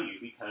incredible value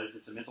because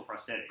it's a mental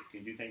prosthetic. It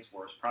can do things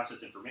for us,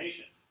 process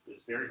information.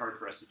 It's very hard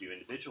for us to do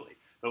individually.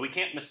 But we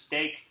can't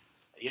mistake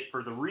it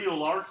for the real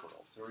large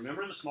world. So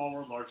remember the small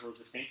world, large world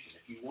distinction.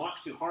 If you want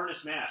to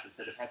harness math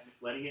instead of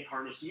letting it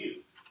harness you,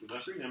 you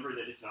must remember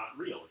that it's not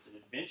real. It's an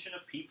invention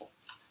of people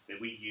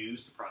that we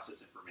use to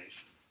process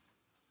information.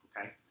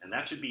 Okay, and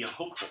that should be a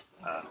hopeful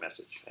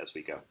message as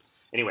we go.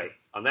 Anyway,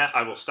 on that,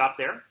 I will stop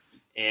there.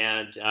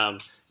 And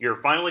your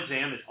final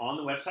exam is on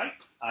the website.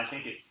 I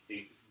think it's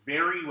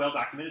very well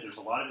documented. There's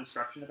a lot of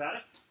instruction about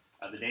it.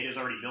 The data is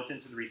already built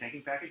into the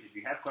Rethinking package. If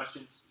you have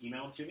questions,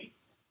 email them to me.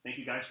 Thank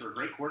you guys for a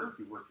great quarter.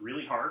 You worked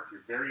really hard.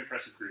 You're a very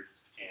impressive group.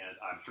 And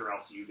I'm sure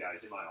I'll see you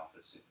guys in my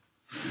office soon.